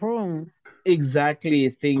constable room. Exactly.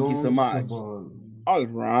 Thank you so much. Constable. All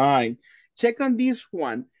right. Check on this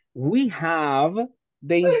one. We have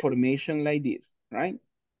the information like this, right?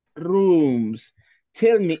 Rooms.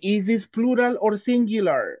 Tell me, is this plural or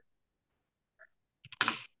singular?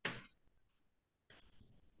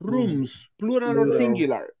 Rooms, plural or Plural.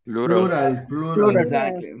 singular? Plural. Plural.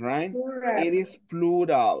 Exactly, right? It is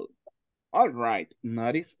plural. All right,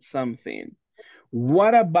 notice something.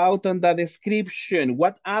 What about on the description?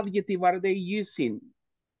 What adjective are they using?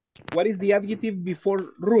 What is the adjective before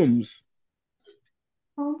rooms?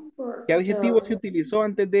 ¿Qué adjetivo se utilizó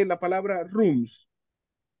antes de la palabra rooms?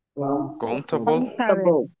 Comfortable.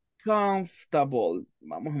 Comfortable. Comfortable.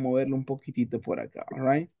 Vamos a moverlo un poquitito por acá, all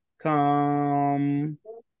right?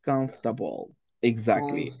 Comfortable.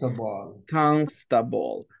 Exactly. Constable.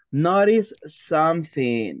 Comfortable. Notice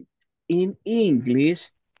something. In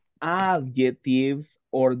English, adjectives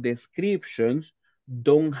or descriptions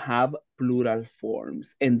don't have plural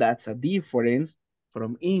forms, and that's a difference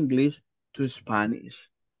from English to Spanish.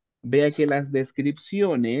 Vea que las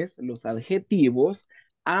descripciones, los adjetivos,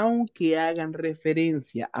 aunque hagan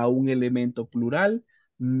referencia a un elemento plural,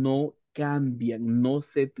 no cambian, no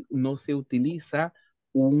se utiliza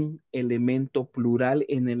un elemento plural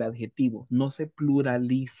en el adjetivo, no se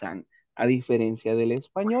pluralizan, a diferencia del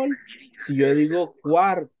español. Si yo digo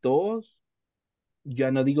cuartos,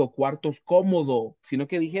 ya no digo cuartos cómodo, sino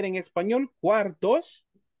que dijera en español cuartos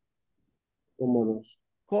Cómodos.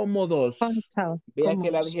 cómodos. Comfortable. Vea que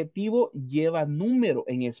el adjetivo lleva número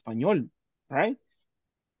en español, right?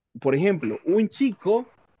 Por ejemplo, un chico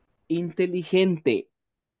inteligente.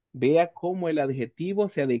 Vea cómo el adjetivo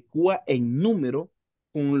se adecua en número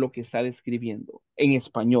con lo que está describiendo en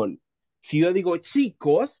español. Si yo digo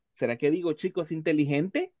chicos, ¿será que digo chicos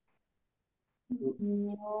inteligente?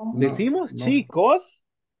 No. Decimos No. chicos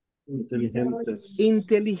Inteligentes.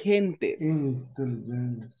 inteligentes.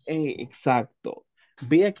 Intelligence. Exacto.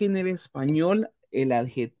 Vea que en el español el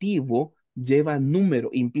adjetivo lleva número,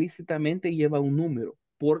 implícitamente lleva un número,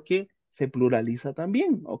 porque se pluraliza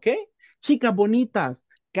también, ¿ok? Chicas bonitas,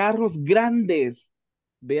 carros grandes.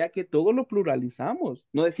 Vea que todo lo pluralizamos.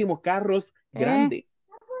 No decimos carros grandes,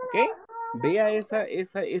 ¿ok? Vea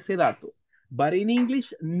ese dato. But in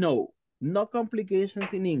English, no. No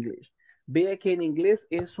complications in English. Vea que en inglés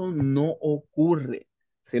eso no ocurre.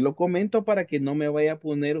 Se lo comento para que no me vaya a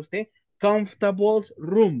poner usted comfortable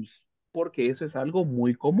rooms, porque eso es algo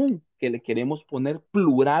muy común, que le queremos poner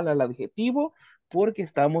plural al adjetivo porque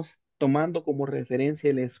estamos tomando como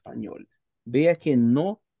referencia el español. Vea que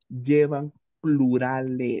no llevan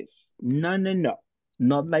plurales. No, no, no.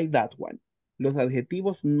 Not like that one. Los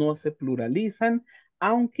adjetivos no se pluralizan,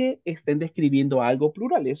 aunque estén describiendo algo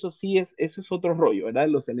plural. Eso es otro rollo, ¿verdad?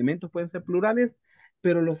 Los elementos pueden ser plurales,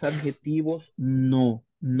 pero los adjetivos no.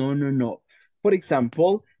 No, no, no. For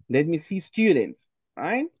example, let me see students,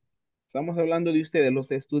 right? Estamos hablando de ustedes,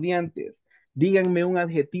 los estudiantes. Díganme un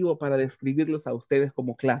adjetivo para describirlos a ustedes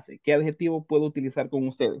como clase. ¿Qué adjetivo puedo utilizar con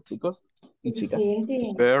ustedes, chicos y chicas?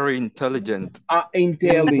 Very intelligent.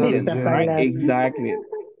 Intelligent, Esa right? palabra. Exactly.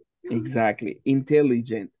 Exactly.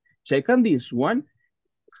 Intelligent. Check on this one.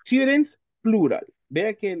 Students, plural.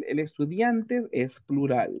 Vea que el estudiante es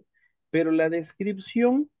plural, pero la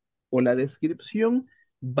descripción o la descripción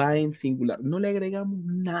va en singular. No le agregamos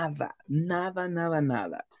nada, nada, nada,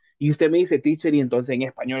 nada. Y usted me dice, teacher, y entonces en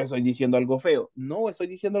español estoy diciendo algo feo. No, estoy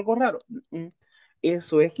diciendo algo raro.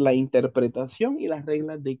 Eso es la interpretación y las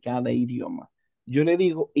reglas de cada idioma. Yo le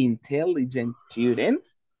digo intelligent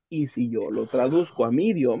students y si yo lo traduzco a mi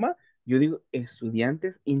idioma, yo digo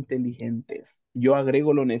estudiantes inteligentes. Yo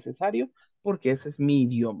agrego lo necesario porque ese es mi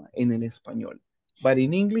idioma en el español. But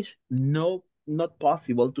in English, no, not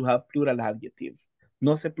possible to have plural adjectives.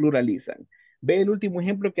 No se pluralizan. Ve el último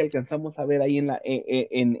ejemplo que alcanzamos a ver ahí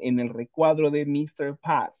en el recuadro de Mr.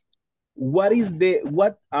 Paz. What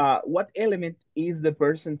element is the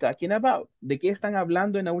person talking about? ¿De qué están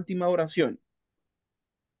hablando en la última oración?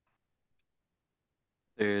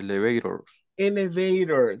 Elevators.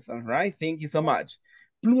 Elevators, all right, thank you so much.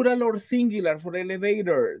 Plural or singular for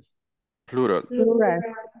elevators? Plural. Plural.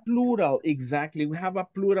 Plural, exactly. We have a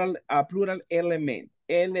plural element,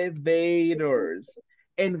 elevators.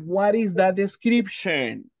 And what is that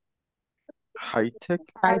description? High tech.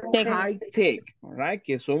 High tech. High tech, all right,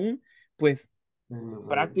 que son pues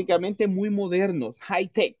prácticamente muy modernos, high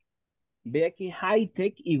tech. Vea que high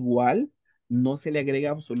tech igual no se le agrega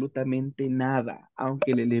absolutamente nada,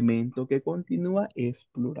 aunque el elemento que continúa es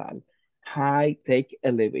plural. High-tech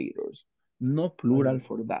elevators. No plural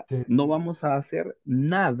for that. No vamos a hacer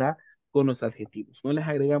nada con los adjetivos. No les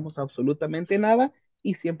agregamos absolutamente nada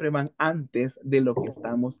y siempre van antes de lo que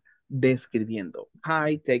estamos describiendo.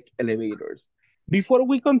 High-tech elevators. Before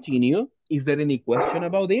we continue, is there any question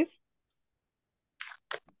about this?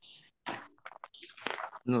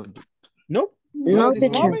 No, No? Not No, at this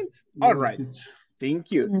teacher. moment? All right.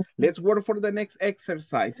 Thank you. Let's work for the next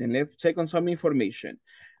exercise and let's check on some information.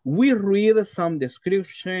 We read some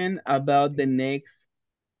description about the next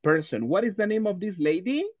person. What is the name of this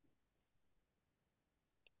lady?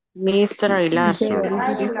 Mr. Aguilar.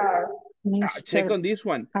 Aguilar. Check Mr. on this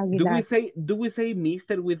one. Do Aguilar. we say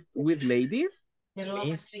Mr. with ladies?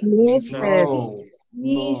 Miss, Mr.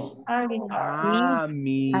 Miss Aguilar.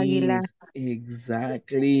 Miss Aguilar. Miss.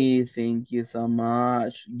 Exactly. Thank you so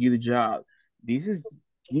much. Good job. This is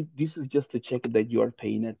this is just to check that you are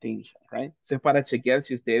paying attention, right? Eso es para chequear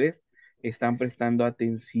si ustedes están prestando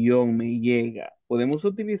atención, me llega. Podemos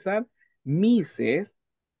utilizar Misses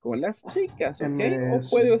con las chicas, ¿ok?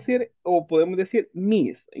 MS. O podemos decir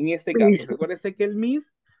Miss en este caso. Recuérdese que el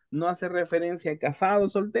Miss no hace referencia a casado,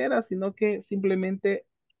 soltera, sino que simplemente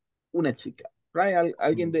una chica, right?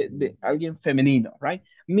 Alguien femenino, right?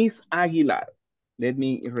 Miss Aguilar. Let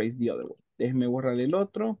me erase the other one. Déjeme borrar el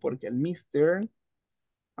otro porque el Mister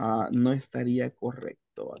no estaría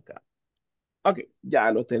correcto acá. Ok,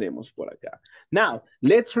 ya lo tenemos por acá. Now,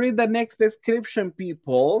 let's read the next description,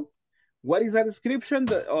 people. What is the description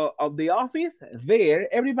of the office? There,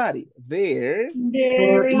 everybody, there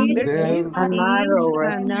There There is is There a narrow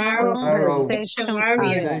A narrow arrow reception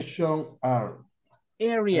area. reception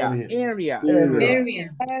area, area. area. Area.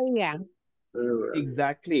 Area.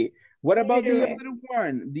 Exactly. What about the area. other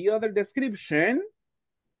one? The other description?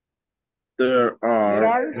 There There are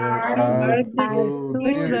are There Are are Are two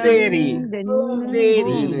students very, in the dining very,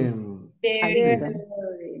 room? dining. Aguilar.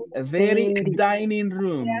 very Very dining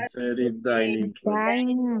rooms. very dining room.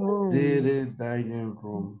 dining room. There dining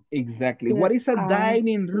room. Exactly. There What is a are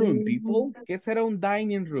dining room, two people? ¿Qué será un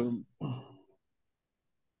dining room?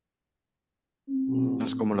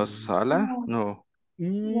 ¿es como la sala? No.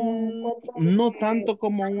 No, cuarto No tanto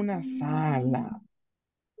como una sala.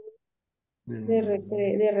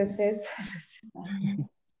 de receso.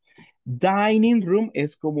 Dining room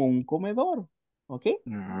es como un comedor, ¿ok?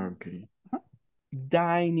 Ok.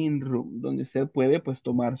 Dining room, donde usted puede pues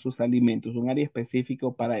tomar sus alimentos, un área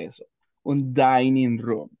específico para eso. Un dining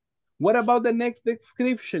room. What about the next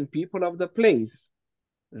description, people of the place?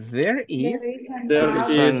 There is There is an There It's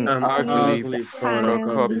is an an ugly ugly an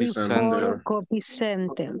photocopy ugly center. photocopy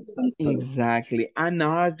center. exactly an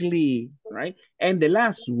ugly, right? And the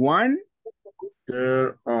last one,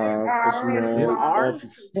 There are there small are There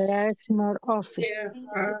offices. are small office.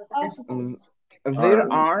 mm, offices. there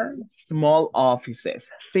are small offices.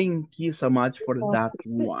 Thank you so much for that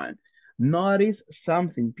Offices. one. Notice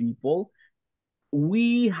something, people.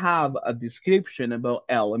 We have a description about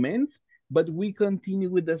elements, but we continue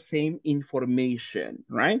with the same information,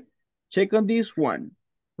 right? Check on this one.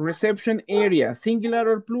 Reception area, singular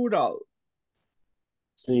or plural?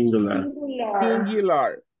 Singular. Singular.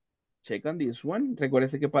 Singular. Check on this one.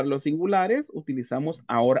 Recuérdense que para los singulares utilizamos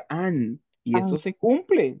ahora an. Y Ah, eso se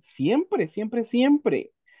cumple siempre, siempre,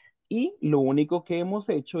 siempre. Y lo único que hemos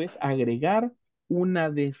hecho es agregar una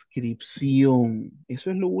descripción. Eso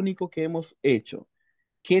es lo único que hemos hecho.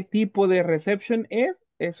 ¿Qué tipo de reception es?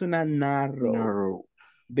 Es una narrow. Narrow.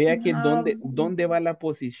 Vea que No, dónde va la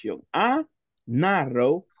posición. A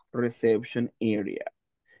narrow reception area.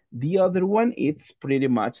 The other one, it's pretty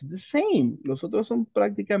much the same. Los otros son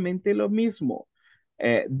prácticamente lo mismo.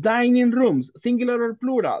 Dining rooms, singular or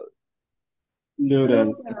plural?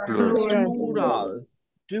 Plural. Plural. Plural.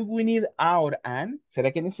 Do we need our and?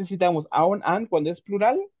 ¿Será que necesitamos our and cuando es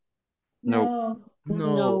plural? No. no,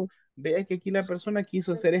 No. no. Vea que aquí la persona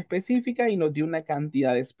quiso ser específica y nos dio una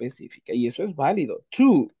cantidad específica. Y eso es válido.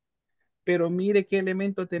 Two. Pero mire qué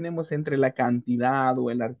elemento tenemos entre la cantidad o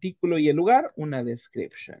el artículo y el lugar. Una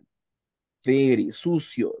description. Very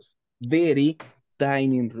sucios, very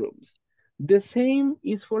dining rooms. The same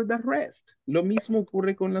is for the rest. Lo mismo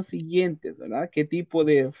ocurre con los siguientes, ¿verdad? ¿Qué tipo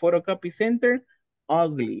de photocopy center?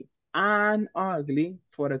 Ugly, an ugly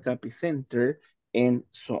photocopy center, and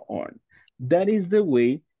so on. That is the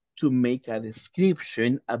way to make a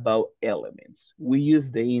description about elements. We use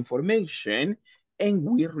the information and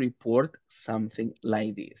we report something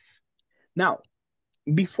like this. Now,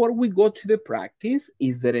 before we go to the practice,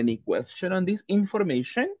 is there any question on this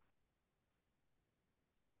information?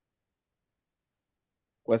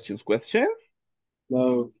 Questions?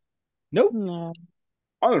 No. Nope. No.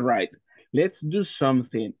 All right. Let's do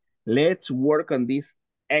something. Let's work on this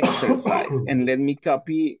exercise. And let me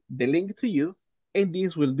copy the link to you. And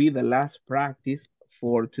this will be the last practice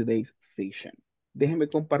for today's session. Déjeme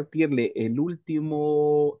compartirle el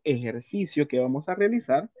último ejercicio que vamos a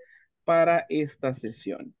realizar para esta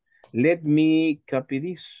sesión. Let me copy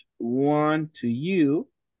this one to you.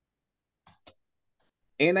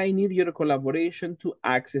 And I need your collaboration to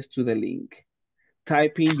access to the link.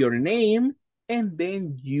 Type in your name and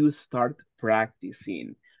then you start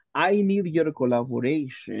practicing. I need your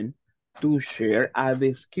collaboration to share a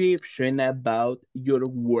description about your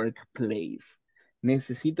workplace.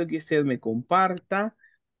 Necesito que usted me comparta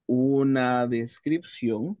una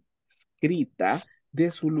descripción escrita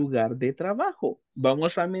de su lugar de trabajo.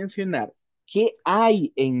 Vamos a mencionar qué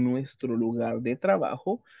hay en nuestro lugar de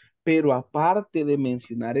trabajo, pero aparte de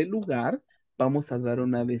mencionar el lugar, vamos a dar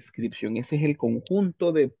una descripción. Ese es el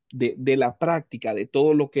conjunto de la práctica, de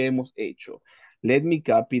todo lo que hemos hecho. Let me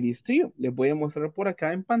copy this to you. Les voy a mostrar por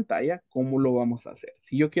acá en pantalla cómo lo vamos a hacer.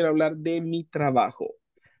 Si yo quiero hablar de mi trabajo,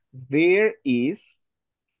 there is,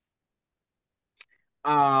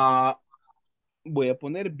 voy a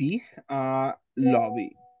poner big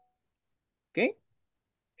lobby. ¿Ok?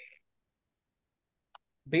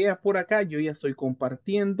 Vea por acá, yo ya estoy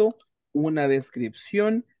compartiendo una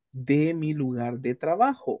descripción de mi lugar de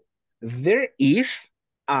trabajo. There is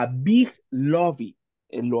a big lobby.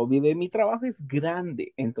 El lobby de mi trabajo es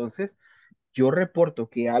grande. Entonces, yo reporto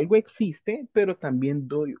que algo existe, pero también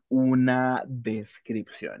doy una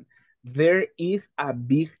descripción. There is a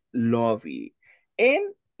big lobby.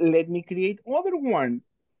 And let me create other one.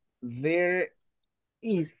 There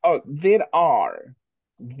is, oh, there are,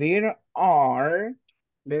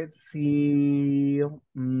 let's see,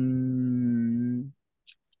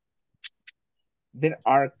 there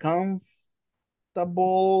are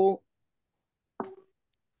comfortable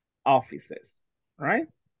offices, right?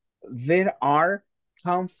 There are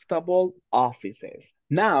comfortable offices.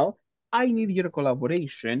 Now, I need your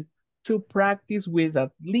collaboration to practice with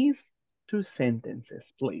at least 2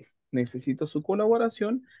 sentences, please. Necesito su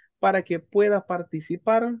colaboración para que pueda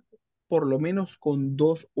participar por lo menos con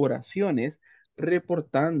 2 oraciones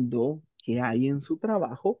reportando qué hay en su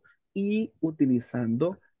trabajo y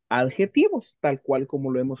utilizando adjetivos, tal cual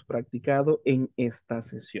como lo hemos practicado en esta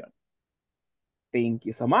sesión. Thank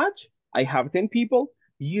you so much. I have 10 people.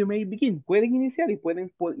 You may begin. Pueden iniciar y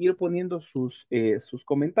pueden ir poniendo sus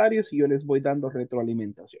comentarios y yo les voy dando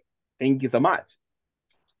retroalimentación. Thank you so much.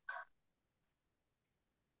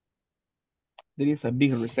 There is a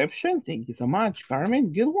big reception. Thank you so much,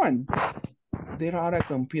 Carmen. Good one. There are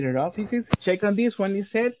computer offices. Check on this one,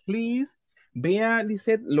 Lisette, please. Vea,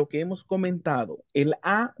 Lisette, lo que hemos comentado. El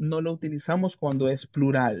a no lo utilizamos cuando es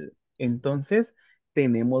plural. Entonces,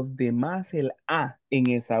 tenemos de más el a en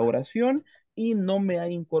esa oración y no me ha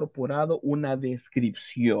incorporado una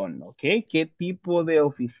descripción, ¿ok? ¿Qué tipo de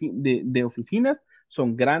oficinas?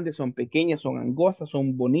 ¿Son grandes, son pequeñas, son angostas,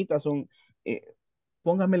 son bonitas, son...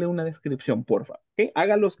 póngamele una descripción, porfa. ¿Ok?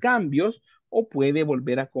 Haga los cambios o puede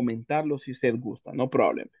volver a comentarlo si usted gusta. No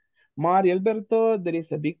problem. Mario Alberto, there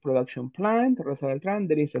is a big production plant. Rosa Beltrán,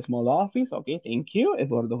 there is a small office. Okay, thank you.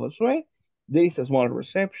 Eduardo Josué, there is a small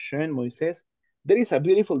reception. Moisés, there is a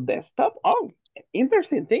beautiful desktop. Oh,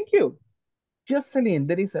 interesting. Thank you. Jocelyn,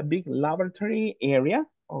 there is a big laboratory area.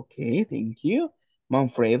 Okay, thank you.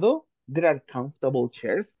 Manfredo, there are comfortable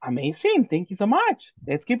chairs. Amazing. Thank you so much.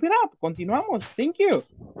 Let's keep it up. Continuamos. Thank you.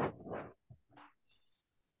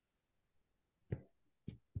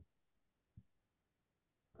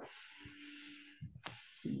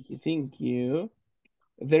 Thank you. Thank you.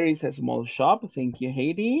 There is a small shop. Thank you,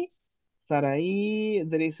 Heidi. Sarai,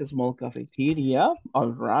 there is a small cafeteria.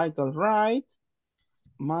 All right, all right.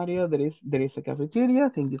 Mario, there is a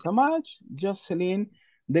cafeteria. Thank you so much. Jocelyn,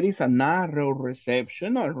 there is a narrow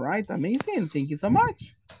reception. All right, amazing. Thank you so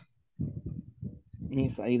much.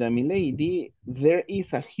 Miss Aida Milady, there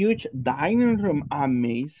is a huge dining room.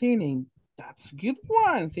 Amazing. And that's a good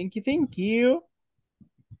one. Thank you, thank you.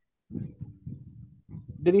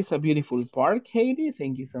 There is a beautiful park, Heidi.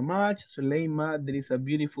 Thank you so much. Suleima, there is a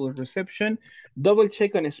beautiful reception. Double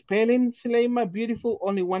check on spelling, Suleima. Beautiful,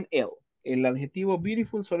 only one L. El adjetivo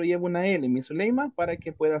beautiful solo lleva una L, mi Suleima, para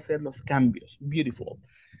que pueda hacer los cambios. Beautiful.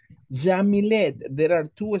 Jamilet, there are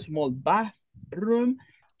 2 small bathrooms.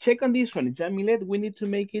 Check on this one, Jamilet. We need to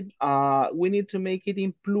make it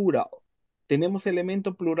in plural. Tenemos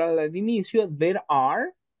elemento plural al inicio. There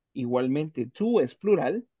are, igualmente 2 es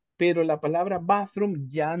plural, pero la palabra bathroom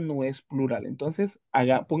ya no es plural. Entonces,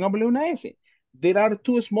 pongámosle una S. There are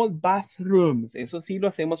two small bathrooms. Eso sí lo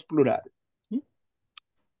hacemos plural.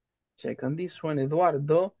 Check on this one,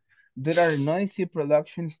 Eduardo. There are noisy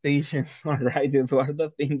production stations. All right, Eduardo,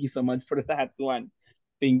 thank you so much for that one.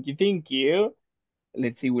 Thank you, thank you.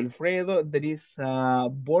 Let's see, Wilfredo. There is a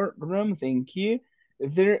boardroom, thank you.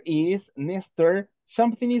 There is, Néstor.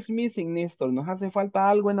 Something is missing, Néstor. Nos hace falta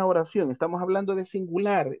algo en la oración. Estamos hablando de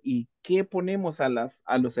singular. ¿Y qué ponemos a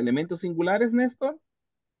los elementos singulares, Néstor?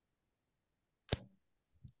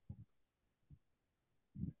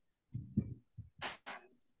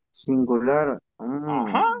 Singular.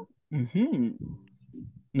 Ajá. Ujú.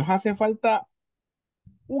 Nos hace falta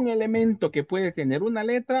un elemento que puede tener una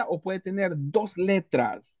letra o puede tener dos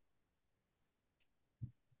letras.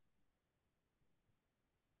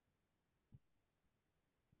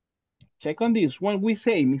 Check on this. When we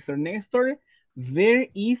say, Mr. Nestor, there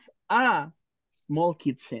is a small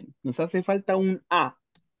kitchen. Nos hace falta un a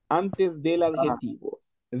antes del adjetivo.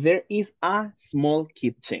 There is a small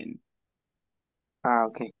kitchen.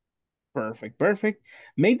 Ok. Perfect, perfect.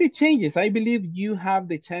 Make the changes. I believe you have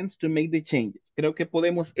the chance to make the changes. Creo que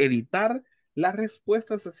podemos editar las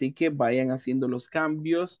respuestas, así que vayan haciendo los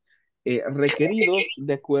cambios requeridos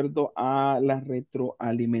de acuerdo a la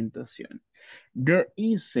retroalimentación. There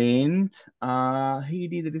isn't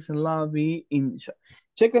Heidi, there is a lobby in...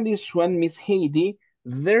 Check on this one, Miss Heidi.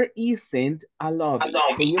 There isn't a lobby.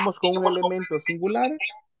 Seguimos con un elemento singular.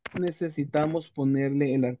 Necesitamos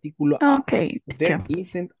ponerle el artículo a. Okay, There teacher.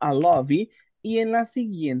 isn't a lobby. Y en la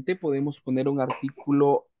siguiente podemos poner un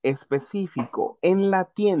artículo específico. En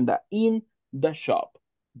la tienda, in the shop.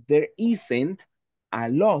 There isn't a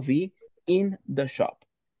lobby in the shop.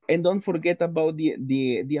 And don't forget about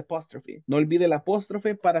the apostrophe. No olvide el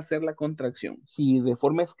apóstrofe para hacer la contracción. Si de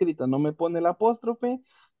forma escrita no me pone el apóstrofe,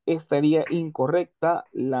 estaría incorrecta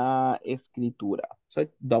la escritura. So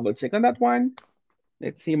double check on that one.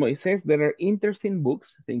 Let's see, Moises. There are interesting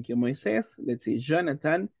books. Thank you, Moises. Let's see,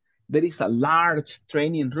 Jonathan. There is a large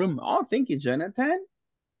training room. Oh, thank you, Jonathan.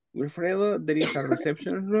 Wilfredo, there is a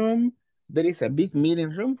reception room. There is a big meeting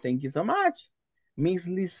room. Thank you so much. Miss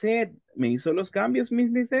Lisette, ¿me hizo los cambios, Miss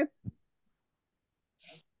Lisette?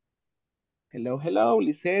 Hello, hello,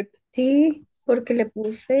 Lisette. Sí, porque le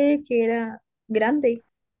puse que era grande.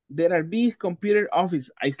 There are big computer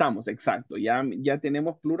office. Ahí estamos, exacto. Ya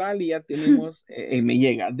tenemos plural y ya tenemos, me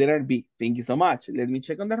llega. There are big. Thank you so much. Let me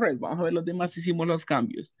check on the rest. Vamos a ver los demás, hicimos los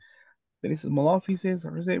cambios. There is a small offices,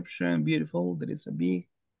 a reception, beautiful. There is a big,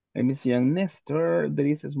 let me see, a Nestor. There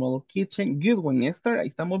is a small kitchen. Good one, Nestor. Ahí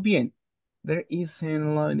estamos bien. There is a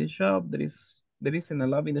lobby in the shop. There is a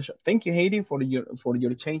lobby in the shop. Thank you, Heidi, for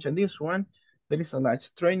your change on this one. There is a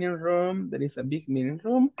large training room. There is a big meeting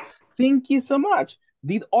room. Thank you so much.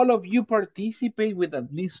 Did all of you participate with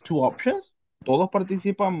at least two options? Todos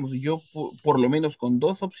participamos, yo por lo menos con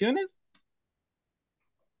dos opciones.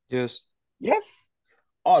 Yes. Yes.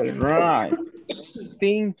 All right.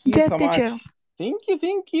 Thank you Yes, so teacher. much. Thank you,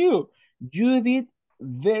 thank you. You did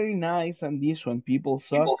very nice on this one, people.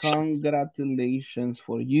 So congratulations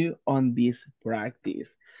for you on this practice.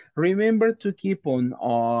 Remember to keep on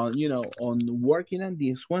working on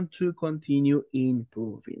this one to continue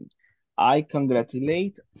improving. I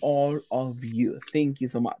congratulate all of you. Thank you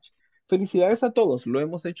so much. Felicidades a todos. Lo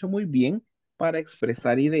hemos hecho muy bien para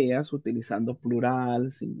expresar ideas utilizando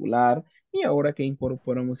plural, singular y ahora que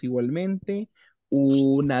incorporamos igualmente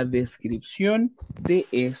una descripción de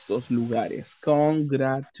estos lugares.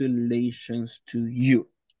 Congratulations to you.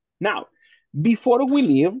 Now, before we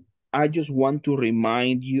leave, I just want to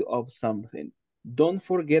remind you of something. Don't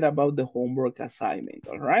forget about the homework assignment,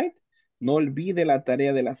 all right? No olvide la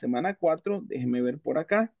tarea de la semana 4. Déjenme ver por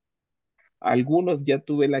acá. Algunos ya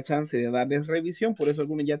tuve la chance de darles revisión, por eso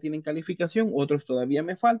algunos ya tienen calificación, otros todavía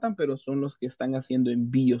me faltan, pero son los que están haciendo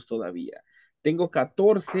envíos todavía. Tengo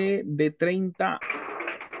 14 de 30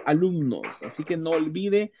 alumnos, así que no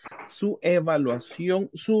olvide su evaluación,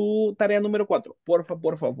 su tarea número 4. Porfa,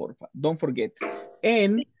 porfa, porfa. Don't forget.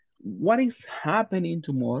 And what is happening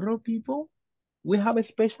tomorrow, people? We have a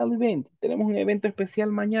special event. Tenemos un evento especial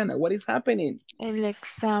mañana. What is happening? El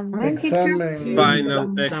examen, teacher.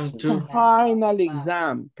 Final Exam exam. 2. Final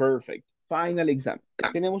exam. Perfect. Final exam.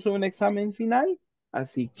 Tenemos un examen final,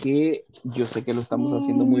 así que yo sé que lo estamos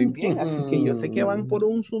haciendo muy bien, así que yo sé que van por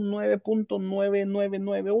un sub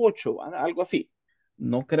 9.9998, algo así.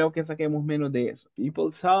 No creo que saquemos menos de eso.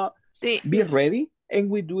 People, so Sí. be ready and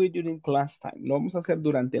we do it during class time. Lo vamos a hacer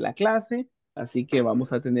durante la clase, así que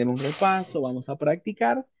vamos a tener un repaso, vamos a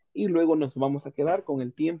practicar y luego nos vamos a quedar con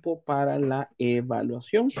el tiempo para la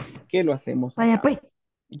evaluación que lo hacemos Vaya acá. pues.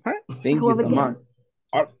 Okay? Thank you so much.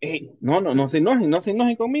 Hey, no se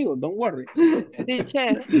enojen conmigo, don't worry.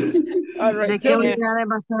 Teacher, All right, ¿De qué tell me. unidades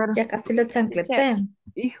va a ser? Ya casi lo teacher, chancletean.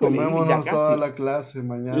 Híjole, ya Tomémonos toda casi. la clase La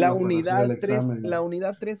mañana para hacer el unidad 3, la examen.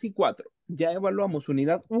 unidad 3 y 4. Ya evaluamos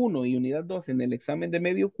unidad 1 y unidad 2 en el examen de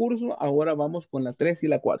medio curso. Ahora vamos con la 3 y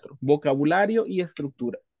la 4. Vocabulario y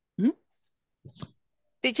estructura. ¿Mm?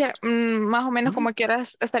 teacher, más o menos como a qué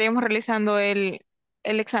horas estaríamos realizando el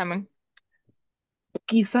examen.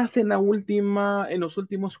 Quizás en los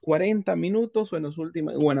últimos 40 minutos o en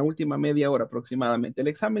la última media hora aproximadamente. El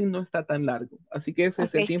examen no está tan largo, así que ese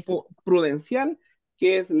es el Ok, tiempo prudencial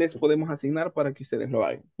les podemos asignar para que ustedes lo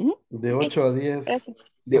hagan. ¿Mm? De ok, 8 a 10.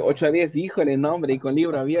 gracias. De 8 a 10, híjole, nombre, y con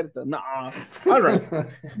libro abierto. No, all right.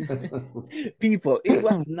 People, it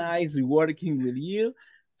was nice working with you.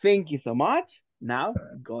 Thank you so much. Now,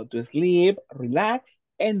 go to sleep, relax,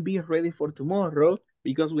 and be ready for tomorrow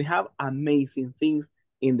because we have amazing things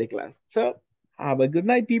in the class. So, have a good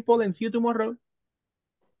night, people, and see you tomorrow.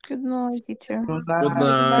 Good night, teacher. Good Good Good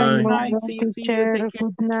night. night. Night. morning, See you. teacher. Take care.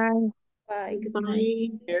 Good night. Bye, good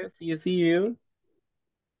night. Bye. See you.